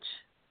match.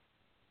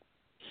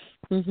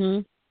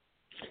 And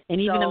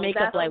even a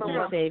makeup light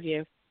won't save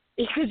you.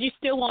 Because you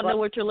still won't know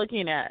what you're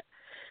looking at.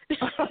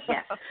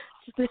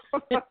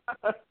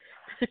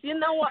 You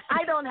know what?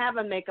 I don't have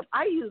a makeup.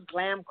 I use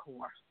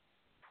Glamcore.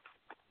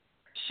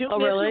 Shoot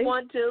me really? if you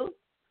want to.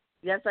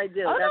 Yes, I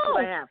do. That's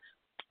what I have.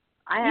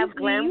 I have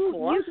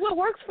Glamcore. Use what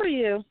works for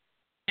you.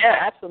 Yeah,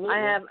 absolutely.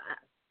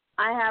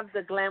 I have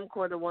the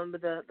Glamcore, the one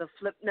with the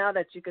flip now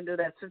that you can do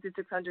that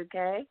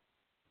 5600K,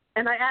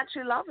 and I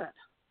actually love it.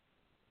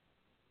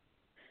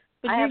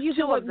 But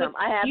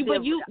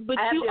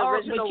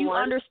you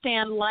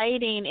understand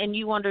lighting and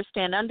you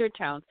understand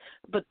undertones.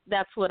 But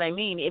that's what I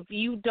mean. If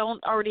you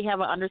don't already have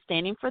an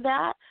understanding for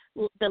that,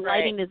 the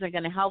lighting isn't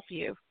going to help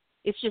you.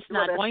 It's just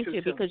not going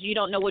to because you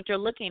don't know what you're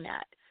looking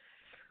at.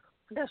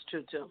 That's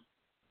true too.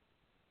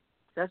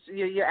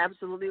 You're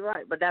absolutely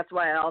right. But that's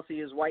why I also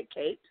use white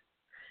cape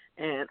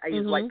and I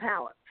use white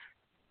palette.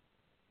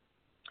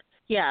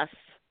 Yes.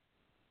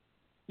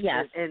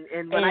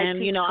 And when I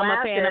teach I'm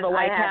a fan of a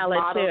white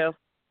palette too.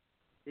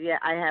 Yeah,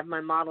 I have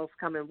my models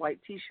come in white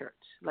T-shirts.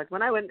 Like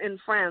when I went in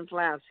France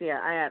last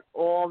year, I had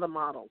all the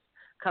models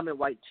come in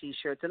white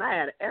T-shirts, and I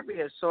had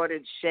every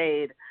assorted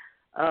shade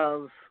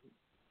of,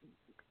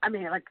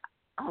 like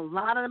a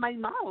lot of my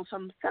models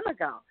from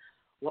Senegal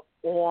were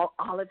all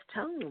olive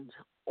tones,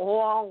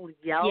 all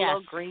yellow,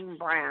 yes. green,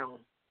 brown.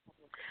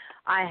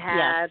 I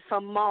had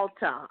from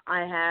Malta.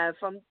 I had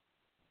from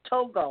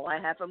Togo. I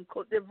had from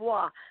Cote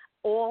d'Ivoire.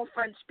 All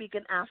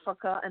French-speaking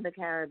Africa and the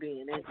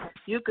Caribbean. And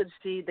you could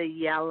see the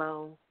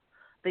yellow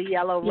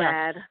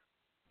red,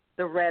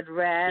 the red.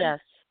 Yes.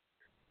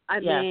 I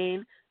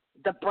mean,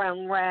 the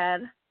brown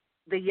red,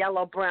 the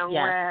yellow brown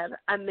red.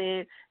 I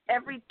mean,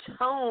 every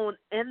tone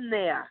in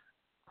there.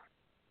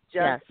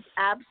 Just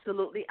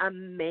absolutely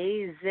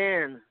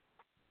amazing.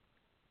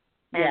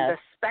 And the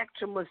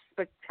spectrum was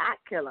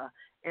spectacular.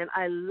 And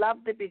I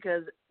loved it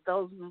because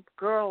those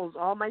girls,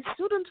 all my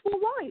students were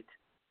white.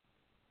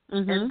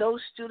 Mm-hmm. And those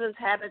students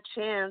had a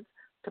chance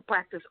to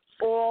practice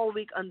all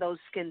week on those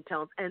skin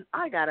tones. And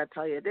I got to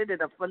tell you, they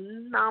did a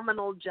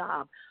phenomenal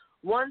job.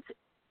 Once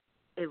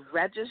it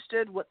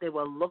registered what they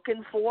were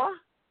looking for,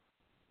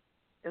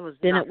 it was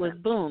then nothing. It was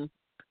boom.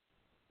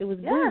 It was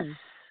boom.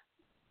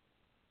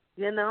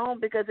 You know,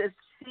 because it's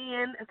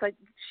like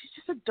she's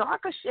just a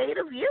darker shade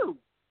of you.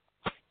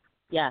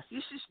 Yes.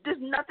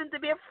 There's nothing to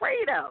be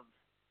afraid of.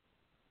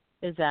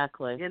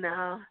 Exactly. You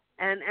know,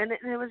 and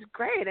it was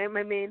great. I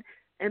mean,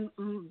 and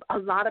a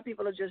lot of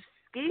people are just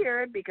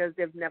scared because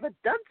they've never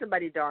done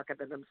somebody darker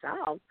than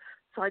themselves.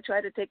 So I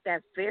try to take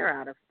that fear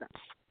out of them.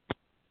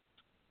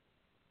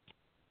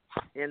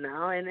 You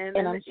know, and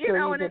I'm sure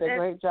you did a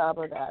great job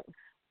of that.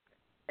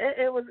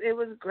 It was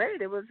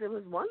great. It was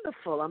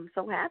wonderful. I'm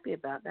so happy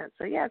about that.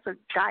 So so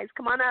guys,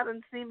 come on out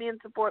and see me and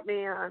support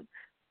me on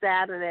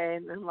Saturday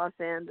in Los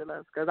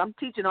Angeles because I'm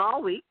teaching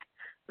all week.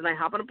 Then I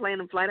hop on a plane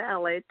and fly to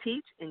LA,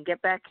 teach, and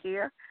get back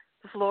here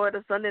to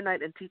Florida Sunday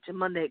night and teach on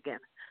Monday again.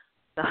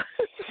 So.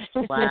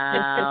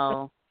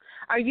 Wow.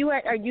 Are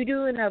you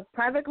doing a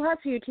private class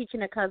or are you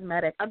teaching a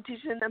cosmetic? I'm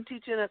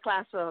teaching a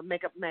class for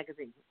Makeup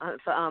Magazine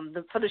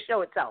for the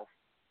show itself.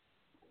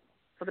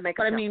 For the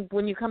makeup. But I mean,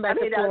 when you come back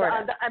to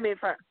Florida.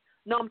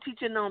 I'm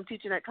teaching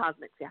at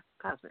Cosmics. Yeah,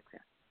 Cosmics.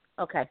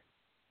 Yeah. Okay.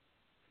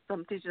 So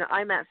I'm teaching an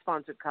IMAT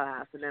sponsored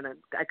class, and then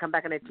I come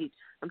back and I teach.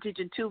 I'm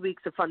teaching 2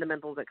 weeks of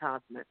fundamentals at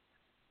Cosmics.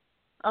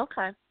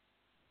 Okay.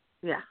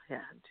 Yeah,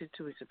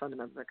 2 weeks of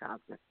fundamentals at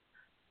Cosmics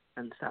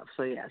and stuff.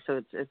 So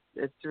so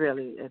it's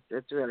really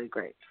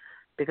great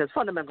because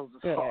fundamentals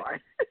is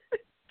hard.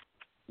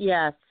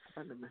 Yes.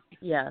 Fundamentals.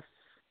 Yes.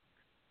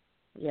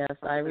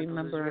 I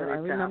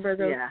remember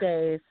those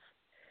days.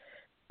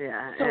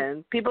 Yeah, so,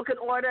 and people can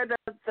order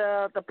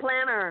the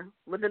planner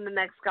within the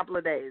next couple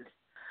of days.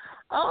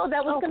 Oh,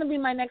 that was going to be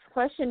my next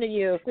question to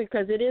you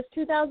because it is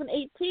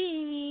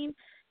 2018.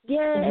 Yay!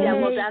 Yeah,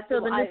 well, so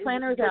the new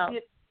planner is out.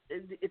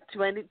 It's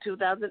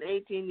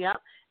 2018,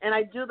 yep. And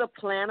I do the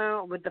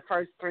planner with the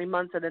first 3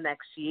 months of the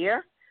next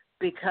year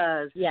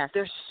because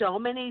there's so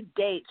many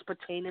dates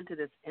pertaining to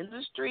this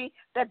industry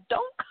that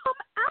don't come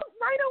out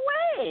right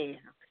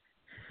away.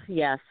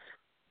 Yes.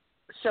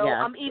 So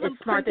I'm even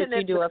it's smart printing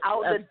that you do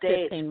without a the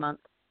dates. 15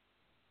 months.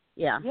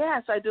 Yeah.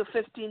 Yes, I do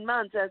 15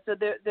 months.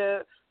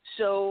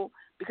 So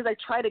because I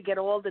try to get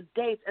all the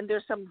dates, and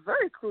there's some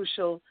very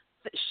crucial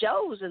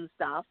shows and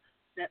stuff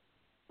that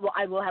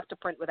I will have to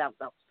print without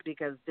those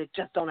because they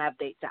just don't have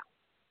dates out.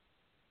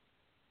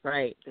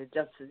 Right. They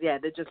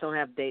just don't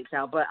have dates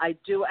out. But I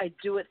do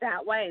it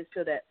that way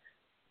so that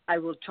I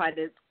will try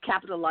to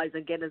capitalize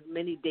and get as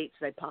many dates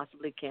as I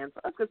possibly can for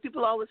us. Because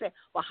people always say,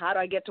 well, how do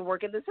I get to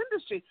work in this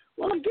industry?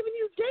 Well, I'm giving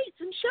you dates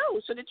and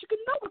shows so that you can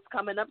know what's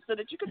coming up so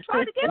that you can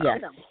try to get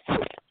on them.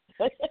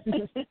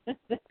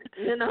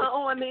 You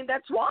know, I mean,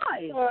 that's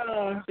why.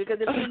 Because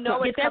if you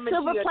know it's coming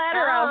to your town. Get that silver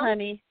platter out,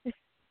 honey.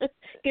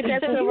 Get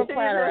that silver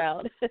platter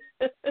out.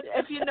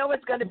 If you know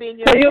it's going to be in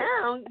your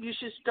town, you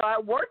should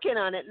start working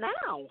on it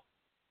now.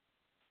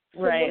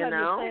 Right. You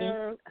know?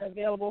 Planner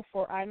available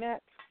for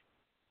IMAT?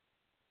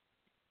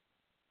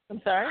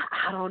 I'm sorry?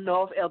 I don't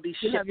know if it'll be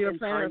shipped in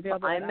time for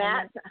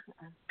IMAT.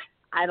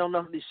 I don't know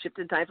if it'll be shipped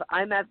in time for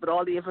IMAT, but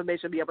all the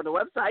information will be up on the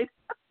website.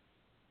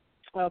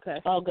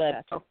 Okay. Oh,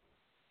 good.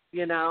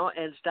 You know,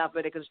 and stuff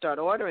where they can start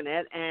ordering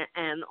it.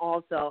 And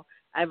also,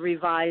 I've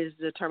revised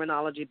the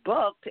terminology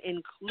book to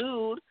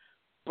include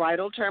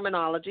bridal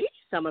terminology,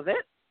 some of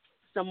it,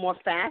 some more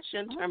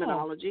fashion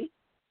terminology,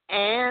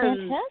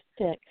 and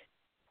fantastic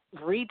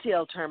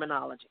retail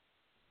terminology.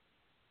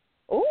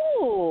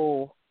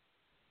 Ooh.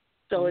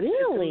 So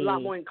really? It's a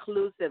lot more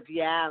inclusive,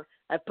 yeah.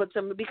 I put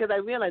some, because I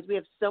realize we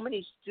have so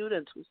many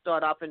students who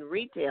start off in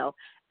retail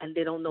and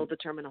they don't know the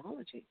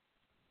terminology.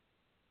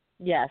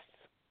 Yes.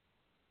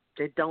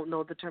 They don't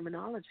know the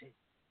terminology.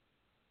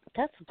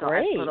 That's so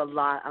great. I put a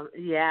lot of,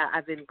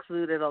 I've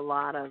included a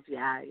lot of,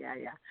 I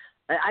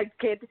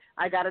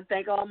got to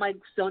thank all my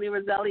Sony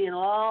Roselli and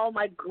all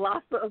my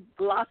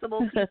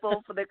glossable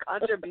people for their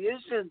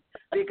contributions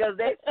because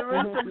they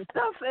threw some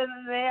stuff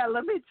in there.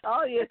 Let me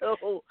tell you,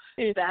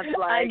 that's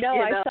like, I know,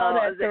 I saw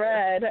that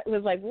thread. It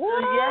was like,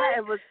 what? Yeah,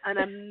 it was an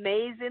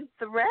amazing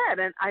thread,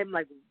 and I'm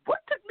like,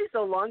 what took me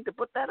so long to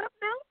put that up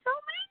now?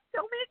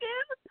 Tell me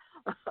again.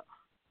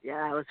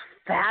 Yeah, it was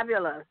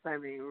fabulous. I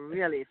mean,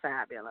 really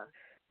fabulous.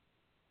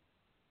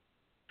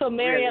 So,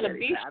 Marietta,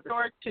 really be fabulous.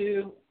 sure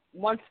to,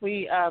 once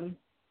we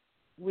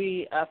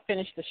we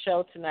finish the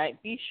show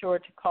tonight, be sure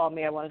to call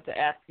me. I wanted to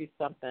ask you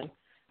something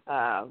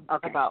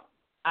about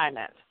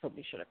IMATS, so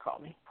be sure to call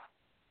me.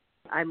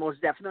 I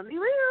most definitely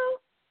will.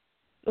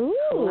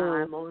 Ooh.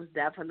 I most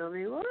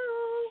definitely will.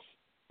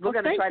 We're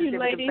going to try to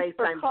do it in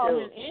FaceTime,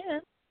 too.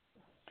 In.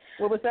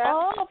 What was that?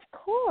 Oh, of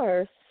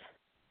course.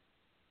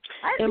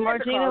 And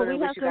Margina, we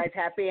wish have you guys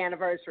happy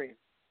anniversary.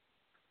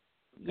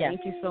 Yes.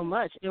 Thank you so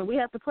much. We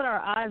have to put our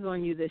eyes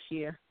on you this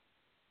year.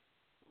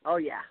 Oh,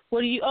 yeah.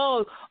 What do you?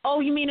 Oh,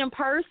 you mean in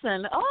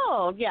person?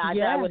 Oh, yeah.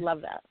 I would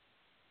love that.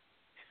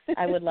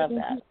 I would love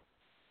that.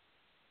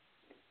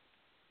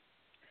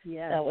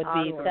 Yeah,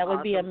 that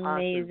would be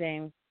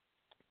amazing.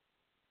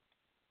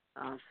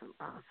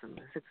 Awesome.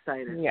 It's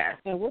exciting. Yeah.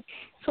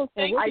 So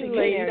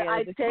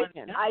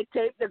I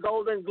taped the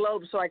Golden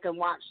Globe so I can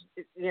watch.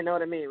 You know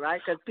what I mean,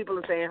 right? Because people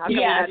are saying, "How come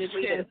you're not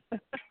tweeting?"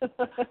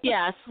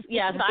 Yes.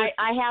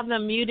 I have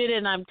them muted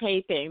and I'm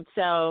taping.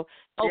 So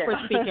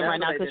Oprah's speaking right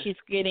now because she's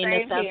getting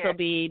the Cecil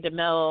B.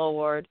 DeMille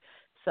Award.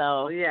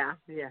 So yeah.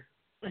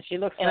 And she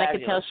looks. And fabulous. I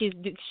can tell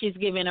she's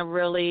giving a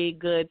really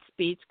good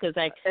speech because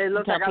I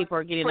can tell people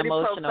are getting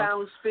emotional.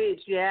 Profound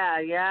speech.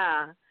 Yeah.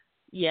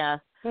 Yeah.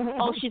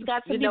 Oh, she's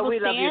got some people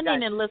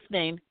standing and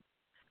listening.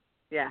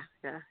 Yeah.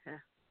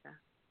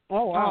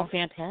 Oh, wow. Oh,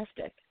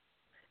 fantastic.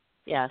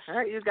 Yes. All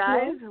right, you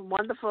guys.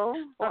 Wonderful.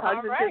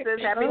 Hugs and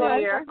kisses. Happy New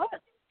Year.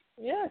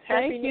 Yes,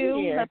 Happy New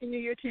Year. Happy New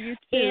Year to you,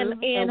 too.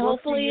 And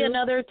hopefully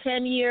another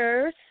 10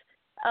 years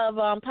of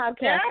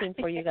podcasting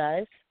for you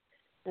guys.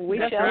 We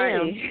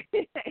shall see.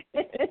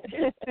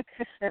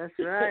 That's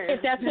right.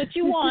 If that's what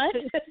you want.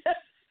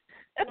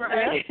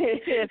 Right.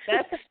 if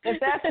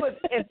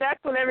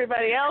that's what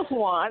everybody else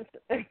wants.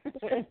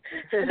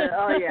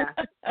 Oh yeah.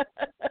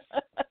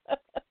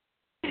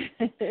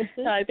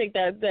 I think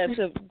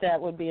that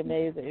would be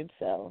amazing.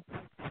 So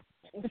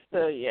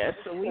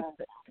we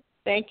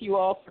thank you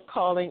all for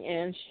calling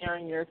in,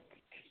 sharing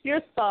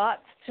your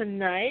thoughts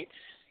tonight.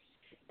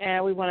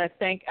 And we want to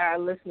thank our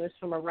listeners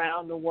from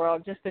around the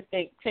world. Just to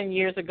think, 10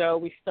 years ago,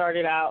 we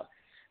started out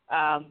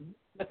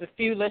with a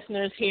few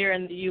listeners here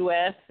in the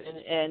U.S.,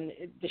 and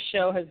the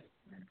show has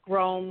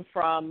grown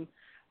from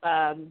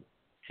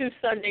 2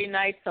 Sunday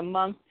nights a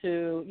month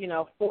to,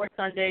 4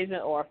 Sundays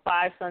or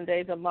 5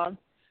 Sundays a month,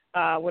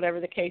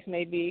 whatever the case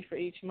may be for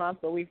each month.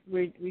 But we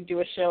do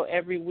a show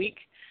every week.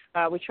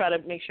 We try to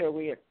make sure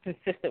we are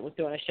consistent with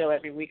doing a show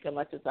every week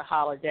unless it's a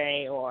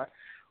holiday or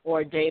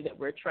a day that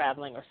we're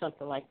traveling or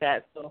something like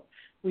that. So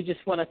we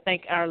just want to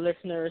thank our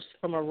listeners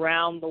from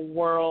around the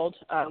world.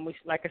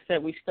 Like I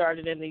said, we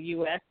started in the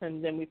U.S.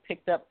 and then we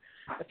picked up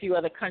a few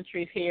other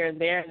countries here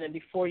and there. And then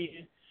before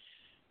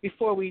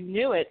we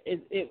knew it,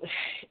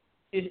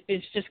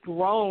 it's just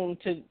grown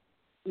to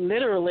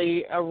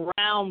literally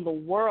around the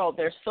world.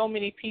 There's so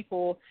many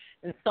people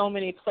in so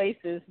many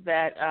places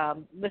that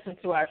listen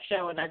to our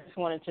show, and I just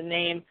wanted to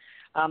name.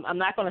 I'm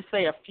not going to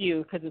say a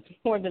few because it's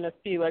more than a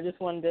few. I just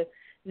wanted to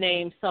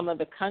name some of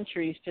the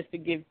countries just to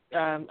give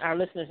our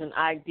listeners an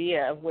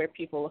idea of where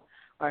people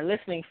are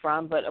listening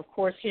from. But, of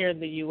course, here in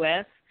the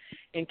U.S.,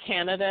 in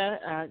Canada,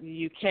 the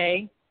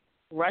U.K.,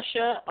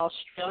 Russia,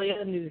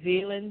 Australia, New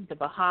Zealand, the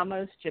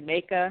Bahamas,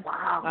 Jamaica,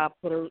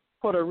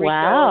 Puerto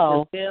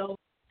Rico, Brazil,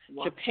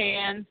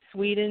 Japan,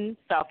 Sweden,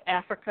 South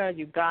Africa,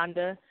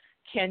 Uganda,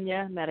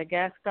 Kenya,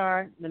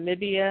 Madagascar,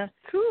 Namibia,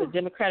 the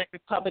Democratic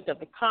Republic of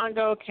the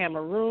Congo,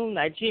 Cameroon,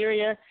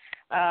 Nigeria,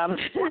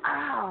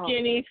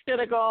 Guinea,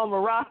 Senegal,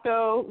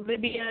 Morocco,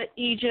 Libya,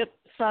 Egypt,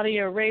 Saudi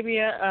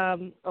Arabia,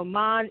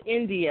 Oman,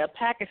 India,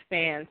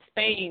 Pakistan,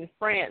 Spain,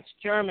 France,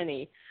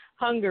 Germany,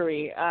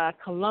 Hungary,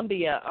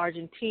 Colombia,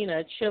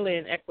 Argentina, Chile,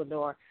 and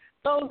Ecuador.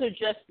 Those are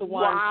just the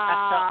ones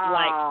I felt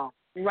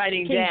like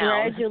writing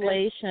down.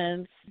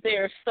 Congratulations.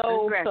 They're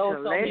so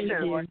many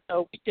more.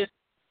 So we just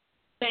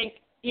thank,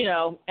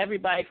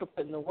 everybody for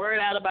putting the word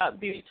out about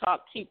Beauty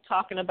Talk. Keep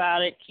talking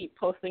about it. Keep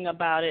posting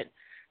about it,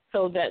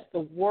 so that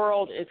the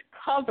world is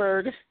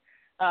covered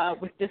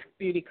with this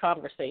beauty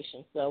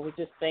conversation. So we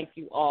just thank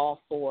you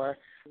all for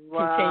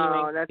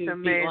continuing to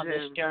be on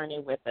this journey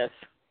with us.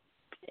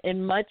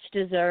 And much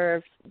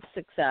deserved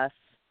success.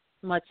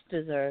 Much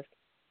deserved.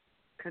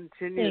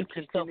 Continued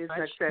success,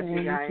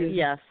 you guys.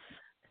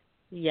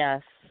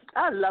 Yes.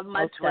 I love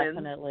my twins.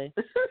 Definitely.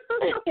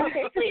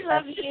 We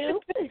love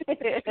you.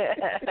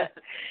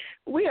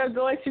 We are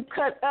going to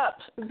cut up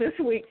this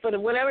week for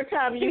whatever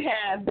time you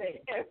have.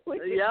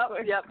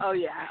 Yep. Oh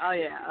yeah. All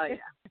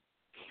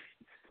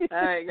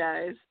right,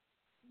 guys.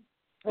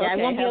 Yeah, I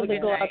won't be able to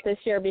go out this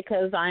year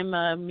because I'm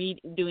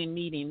doing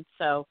meetings,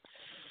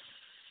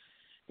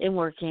 and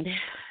working.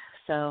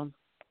 So.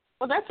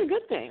 Well, that's a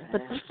good thing.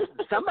 But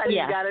somebody's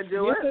got to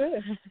do it.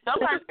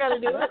 Somebody's got to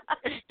do it.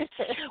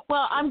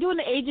 Well, I'm doing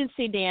the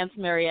agency dance,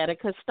 Marietta,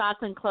 because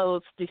Stockton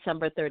closed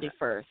December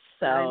 31st.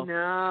 So I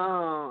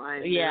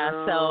know.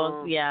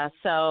 Yeah.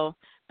 So,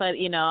 but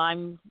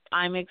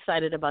I'm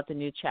excited about the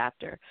new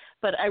chapter.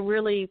 But I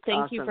really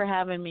thank you for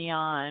having me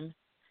on,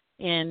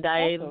 and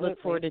I look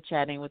forward to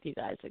chatting with you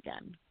guys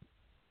again.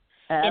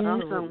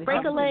 And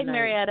break a leg,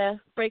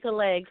 Marietta. Break a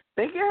leg.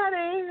 Thank you,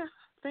 honey.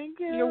 Thank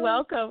you. You're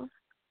welcome.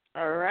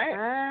 All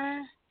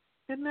right.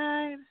 Good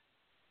night.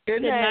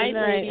 Good night,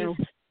 ladies.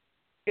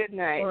 Good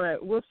night. All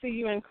right. We'll see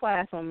you in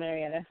class on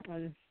Marietta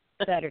on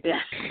Saturday.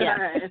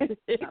 Yeah.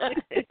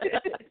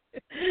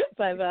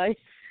 Bye-bye.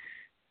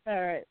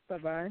 All right.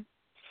 Bye-bye.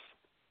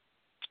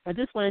 I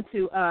just wanted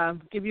to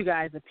give you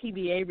guys a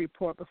PBA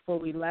report before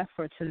we left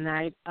for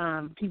tonight.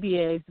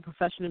 PBA is the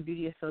Professional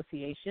Beauty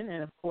Association,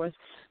 and, of course,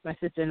 my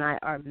sister and I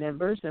are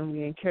members, and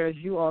we encourage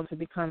you all to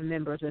become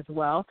members as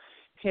well.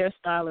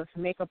 Hairstylists,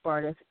 makeup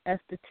artists,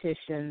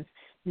 estheticians,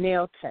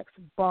 nail techs,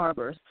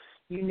 barbers,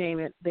 you name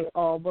it, they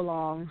all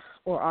belong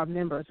or are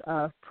members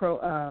of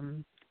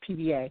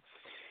PBA.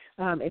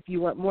 If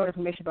you want more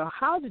information about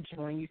how to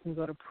join, you can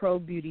go to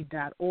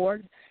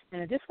probeauty.org.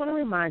 And I just want to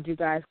remind you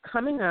guys,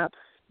 coming up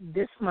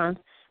this month,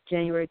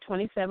 January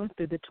 27th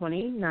through the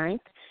 29th,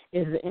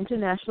 is the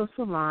International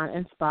Salon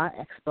and Spa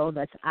Expo.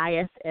 That's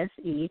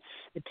ISSE.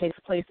 It takes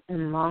place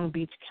in Long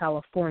Beach,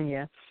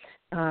 California.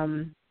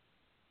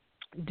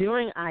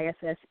 During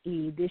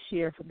ISSE this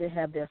year, they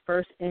have their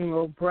first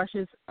annual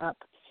Brushes Up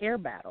Hair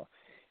Battle.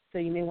 So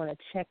you may want to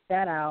check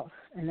that out,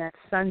 and that's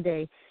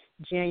Sunday,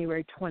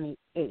 January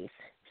 28th.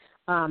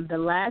 The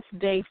last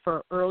day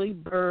for early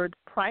bird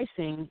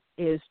pricing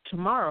is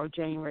tomorrow,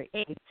 January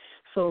 8th.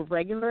 So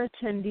regular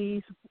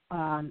attendees,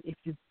 if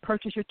you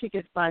purchase your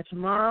tickets by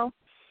tomorrow,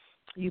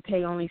 you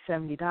pay only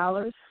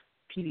 $70.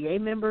 PBA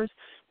members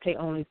pay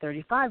only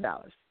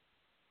 $35.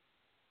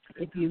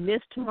 If you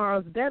miss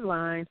tomorrow's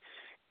deadline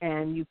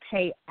and you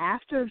pay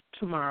after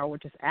tomorrow,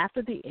 which is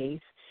after the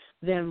 8th,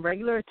 then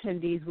regular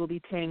attendees will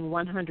be paying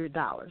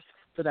 $100.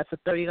 So that's a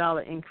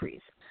 $30 increase.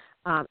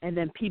 And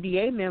then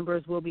PBA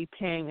members will be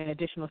paying an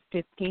additional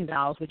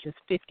 $15, which is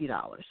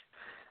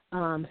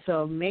 $50.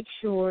 So make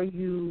sure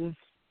you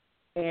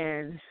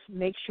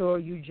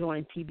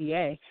join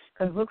PBA,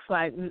 because it looks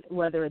like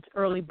whether it's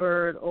early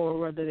bird or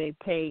whether they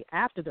pay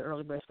after the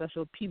early bird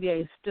special,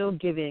 PBA is still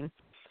giving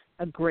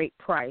a great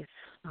price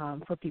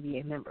for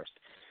PBA members.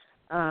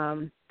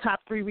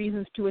 Top 3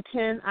 reasons to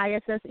attend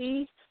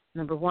ISSE.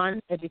 Number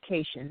 1,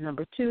 education.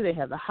 Number 2, they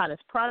have the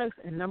hottest products.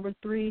 And number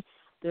 3,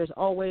 there's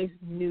always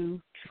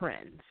new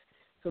trends.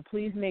 So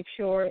please make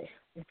sure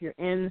if you're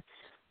in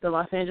the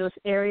Los Angeles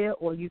area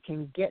or you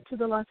can get to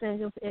the Los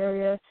Angeles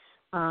area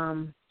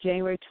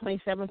January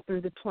 27th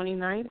through the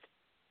 29th,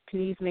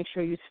 please make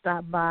sure you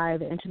stop by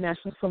the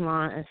International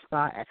Salon and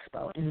Spa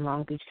Expo in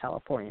Long Beach,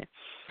 California.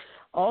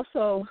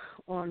 Also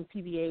on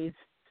PBA's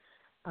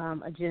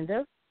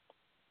agenda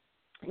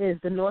is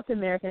the North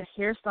American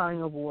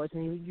Hairstyling Awards,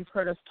 and you've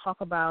heard us talk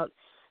about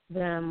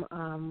them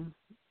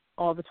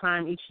all the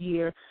time each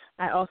year.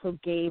 I also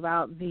gave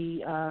out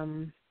the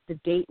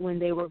date when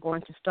they were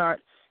going to start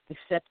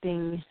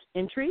accepting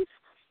entries.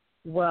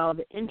 Well,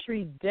 the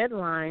entry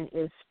deadline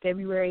is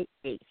February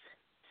 8th.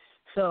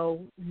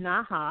 So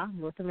NAHA,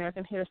 North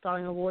American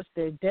Hairstyling Awards,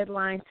 their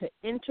deadline to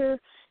enter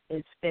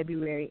is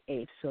February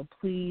 8th. So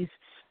please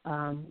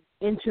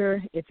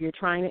enter. If you're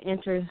trying to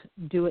enter,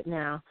 do it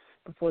now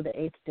before the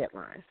 8th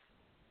deadline.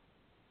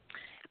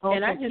 Also,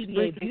 and I just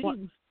briefly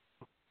want...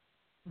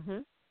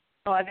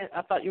 Oh,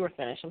 I thought you were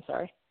finished. I'm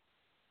sorry.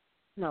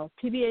 No,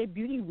 PBA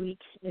Beauty Week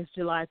is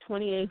July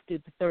 28th through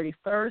the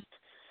 31st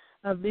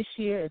of this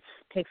year. It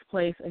takes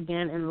place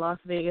again in Las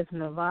Vegas,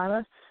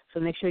 Nevada. So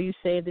make sure you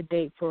save the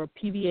date for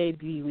PBA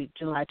Beauty Week,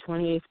 July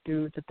 28th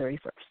through the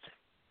 31st.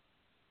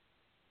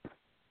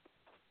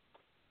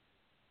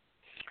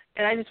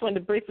 And I just wanted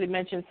to briefly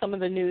mention some of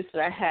the news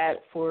that I had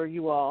for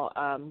you all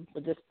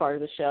for this part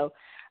of the show.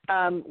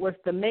 Was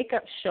the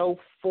Makeup Show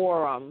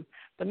Forum.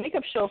 The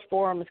Makeup Show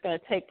Forum is going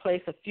to take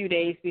place a few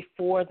days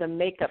before the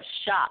Makeup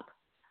Shop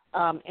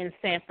in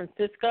San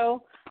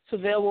Francisco. So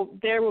there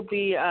will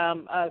be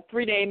a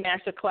 3-day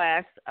master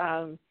class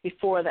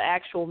before the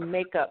actual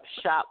Makeup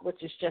Shop,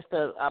 which is just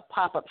a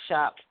pop-up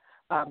shop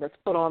that's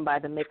put on by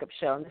the Makeup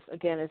Show. And this,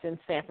 again, is in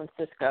San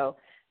Francisco.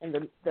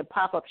 And the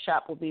pop-up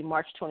shop will be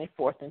March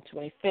 24th and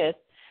 25th.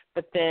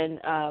 But then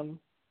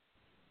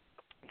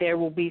there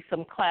will be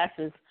some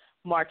classes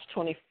March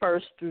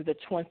 21st through the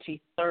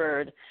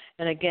 23rd.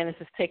 And, again, this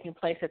is taking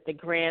place at the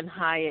Grand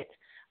Hyatt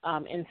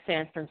in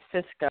San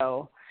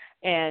Francisco.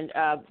 And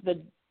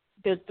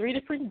there's 3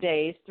 different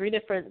days, 3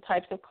 different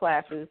types of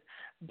classes.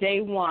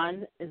 Day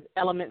 1 is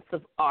Elements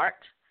of Art.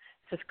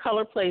 It says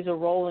color plays a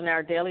role in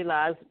our daily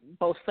lives,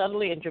 both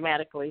subtly and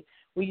dramatically.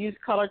 We use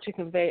color to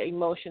convey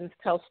emotions,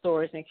 tell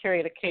stories, and carry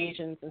out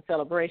occasions and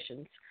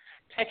celebrations.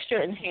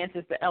 Texture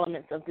enhances the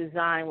elements of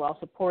design while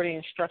supporting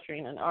and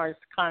structuring an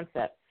artist's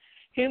concept.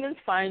 Humans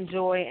find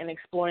joy in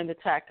exploring the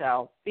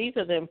tactile. These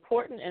are the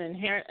important and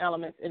inherent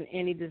elements in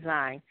any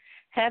design.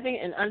 Having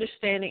an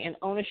understanding and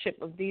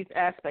ownership of these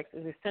aspects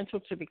is essential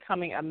to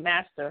becoming a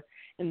master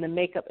in the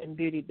makeup and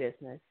beauty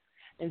business.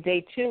 And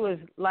day 2 is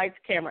Lights,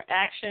 Camera,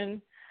 Action.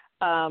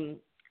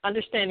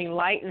 Understanding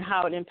light and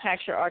how it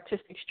impacts your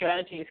artistic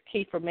strategy is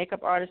key for makeup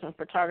artists and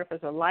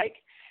photographers alike.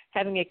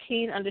 Having a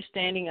keen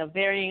understanding of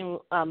varying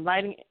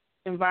lighting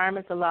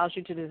environments allows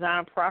you to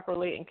design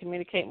properly and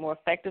communicate more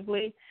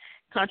effectively.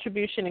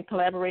 Contribution and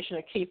collaboration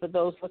are key for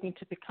those looking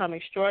to become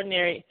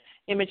extraordinary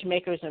image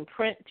makers in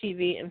print,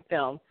 TV, and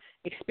film.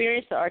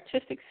 Experience the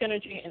artistic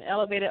synergy and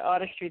elevated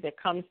artistry that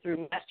comes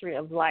through mastery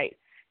of light,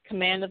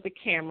 command of the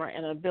camera,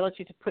 and an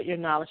ability to put your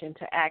knowledge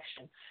into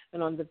action.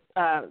 And on the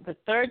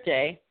third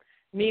day,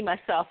 me,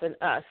 myself, and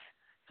us.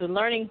 So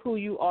learning who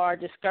you are,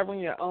 discovering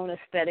your own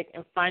aesthetic,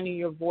 and finding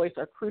your voice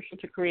are crucial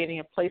to creating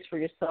a place for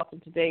yourself in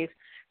today's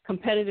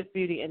competitive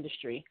beauty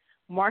industry.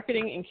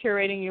 Marketing and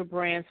curating your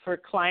brands for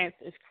clients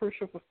is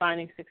crucial for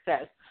finding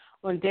success.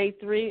 On day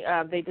 3,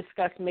 they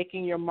discuss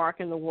making your mark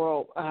in the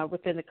world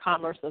within the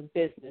commerce of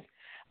business.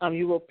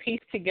 You will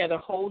piece together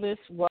wholeness,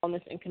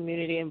 wellness, and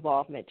community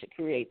involvement to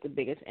create the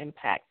biggest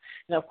impact.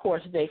 And, of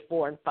course, day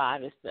 4 and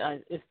 5 is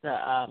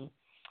the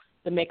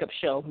makeup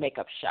show,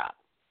 makeup shop.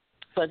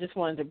 So I just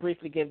wanted to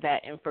briefly give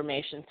that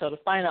information. So to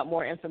find out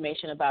more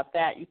information about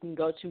that, you can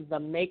go to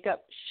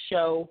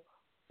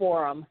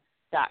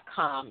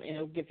themakeupshowforum.com, and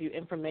it'll give you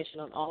information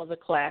on all of the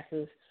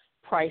classes,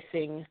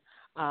 pricing,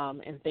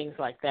 and things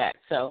like that.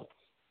 So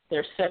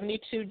there's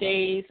 72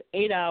 days,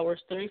 8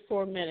 hours,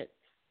 34 minutes,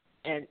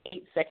 and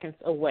 8 seconds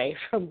away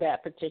from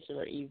that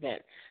particular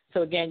event.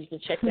 So, again, you can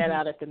check that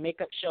out at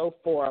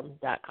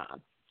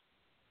themakeupshowforum.com.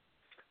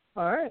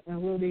 All right,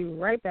 and we'll be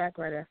right back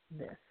right after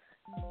this.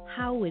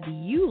 How would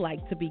you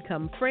like to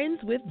become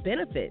friends with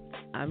benefits?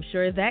 I'm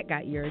sure that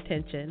got your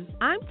attention.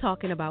 I'm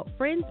talking about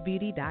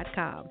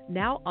friendsbeauty.com,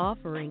 now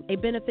offering a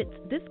benefits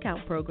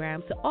discount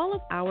program to all of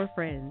our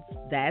friends.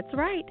 That's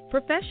right.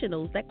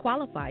 Professionals that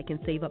qualify can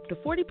save up to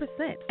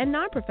 40% and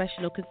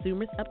non-professional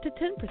consumers up to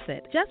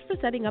 10% just for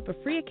setting up a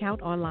free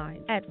account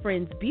online. At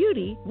Friends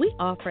Beauty, we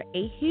offer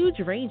a huge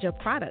range of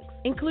products,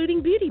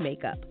 including beauty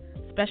makeup,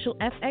 special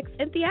FX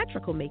and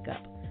theatrical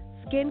makeup,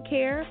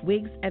 skincare,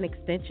 wigs and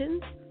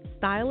extensions,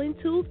 styling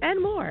tools, and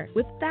more,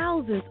 with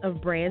thousands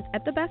of brands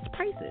at the best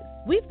prices.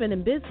 We've been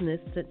in business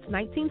since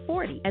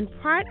 1940 and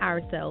pride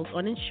ourselves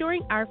on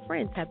ensuring our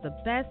friends have the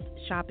best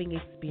shopping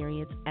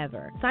experience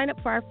ever. Sign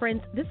up for our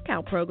Friends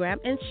discount program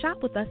and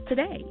shop with us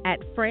today at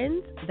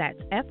Friends,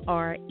 that's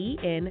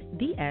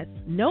FRENDS,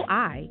 no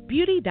I,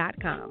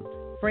 beauty.com.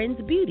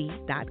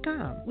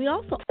 Friendsbeauty.com. We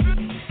also...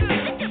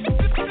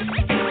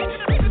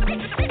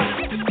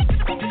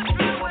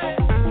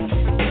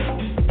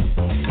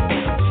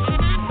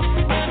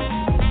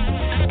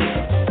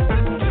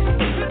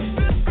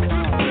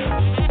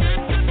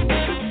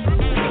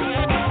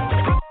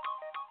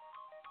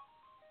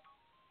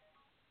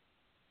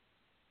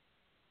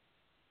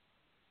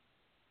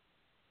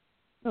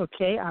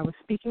 Okay, I was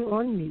speaking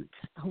on mute.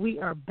 We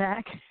are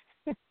back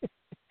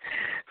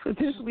for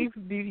this week's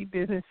beauty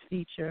business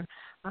feature.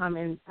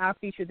 And our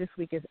feature this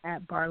week is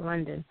At Bar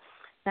London.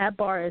 At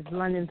Bar is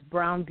London's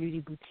brown beauty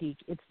boutique.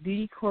 It's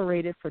beauty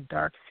curated for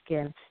dark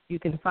skin. You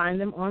can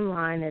find them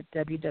online at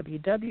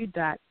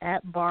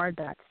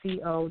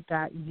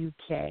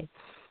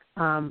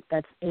www.atbar.co.uk.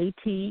 That's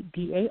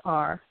atbar.co.uk.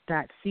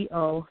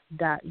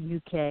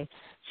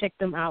 Check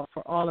them out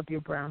for all of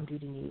your brown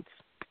beauty needs.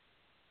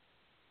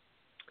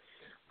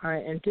 All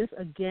right, and just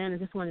again, I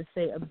just want to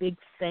say a big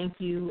thank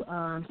you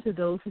to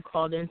those who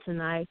called in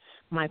tonight.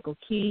 Michael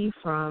Key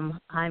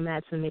from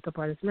IMATS and Makeup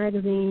Artist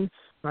Magazine,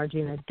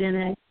 Margina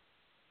Dennett,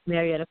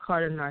 Marietta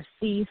Carter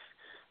Narcisse.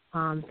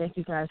 Thank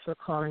you guys for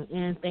calling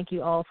in. Thank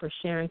you all for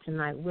sharing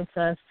tonight with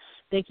us.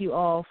 Thank you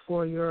all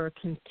for your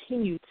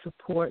continued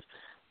support.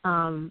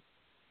 You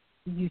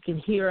can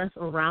hear us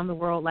around the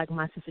world, like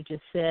my sister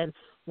just said.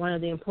 One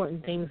of the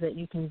important things that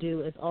you can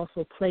do is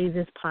also play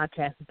this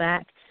podcast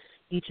back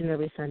each and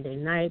every Sunday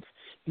night.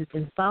 You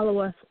can follow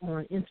us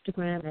on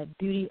Instagram at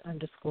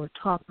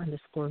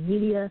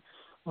beauty_talk_media,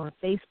 on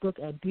Facebook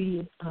at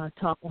Beauty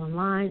Talk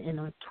Online, and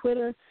on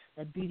Twitter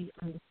at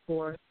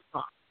beauty_talk.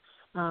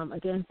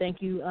 Again,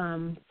 thank you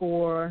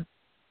for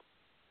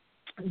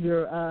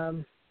your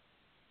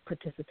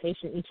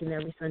participation each and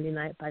every Sunday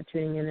night by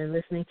tuning in and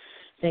listening.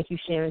 Thank you,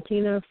 Sharon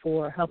Tina,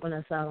 for helping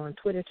us out on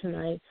Twitter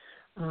tonight.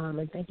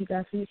 And thank you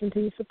guys for your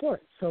continued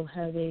support. So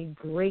have a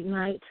great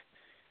night.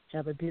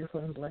 Have a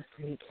beautiful and blessed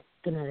week.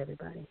 Good night,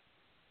 everybody.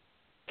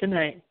 Good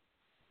night.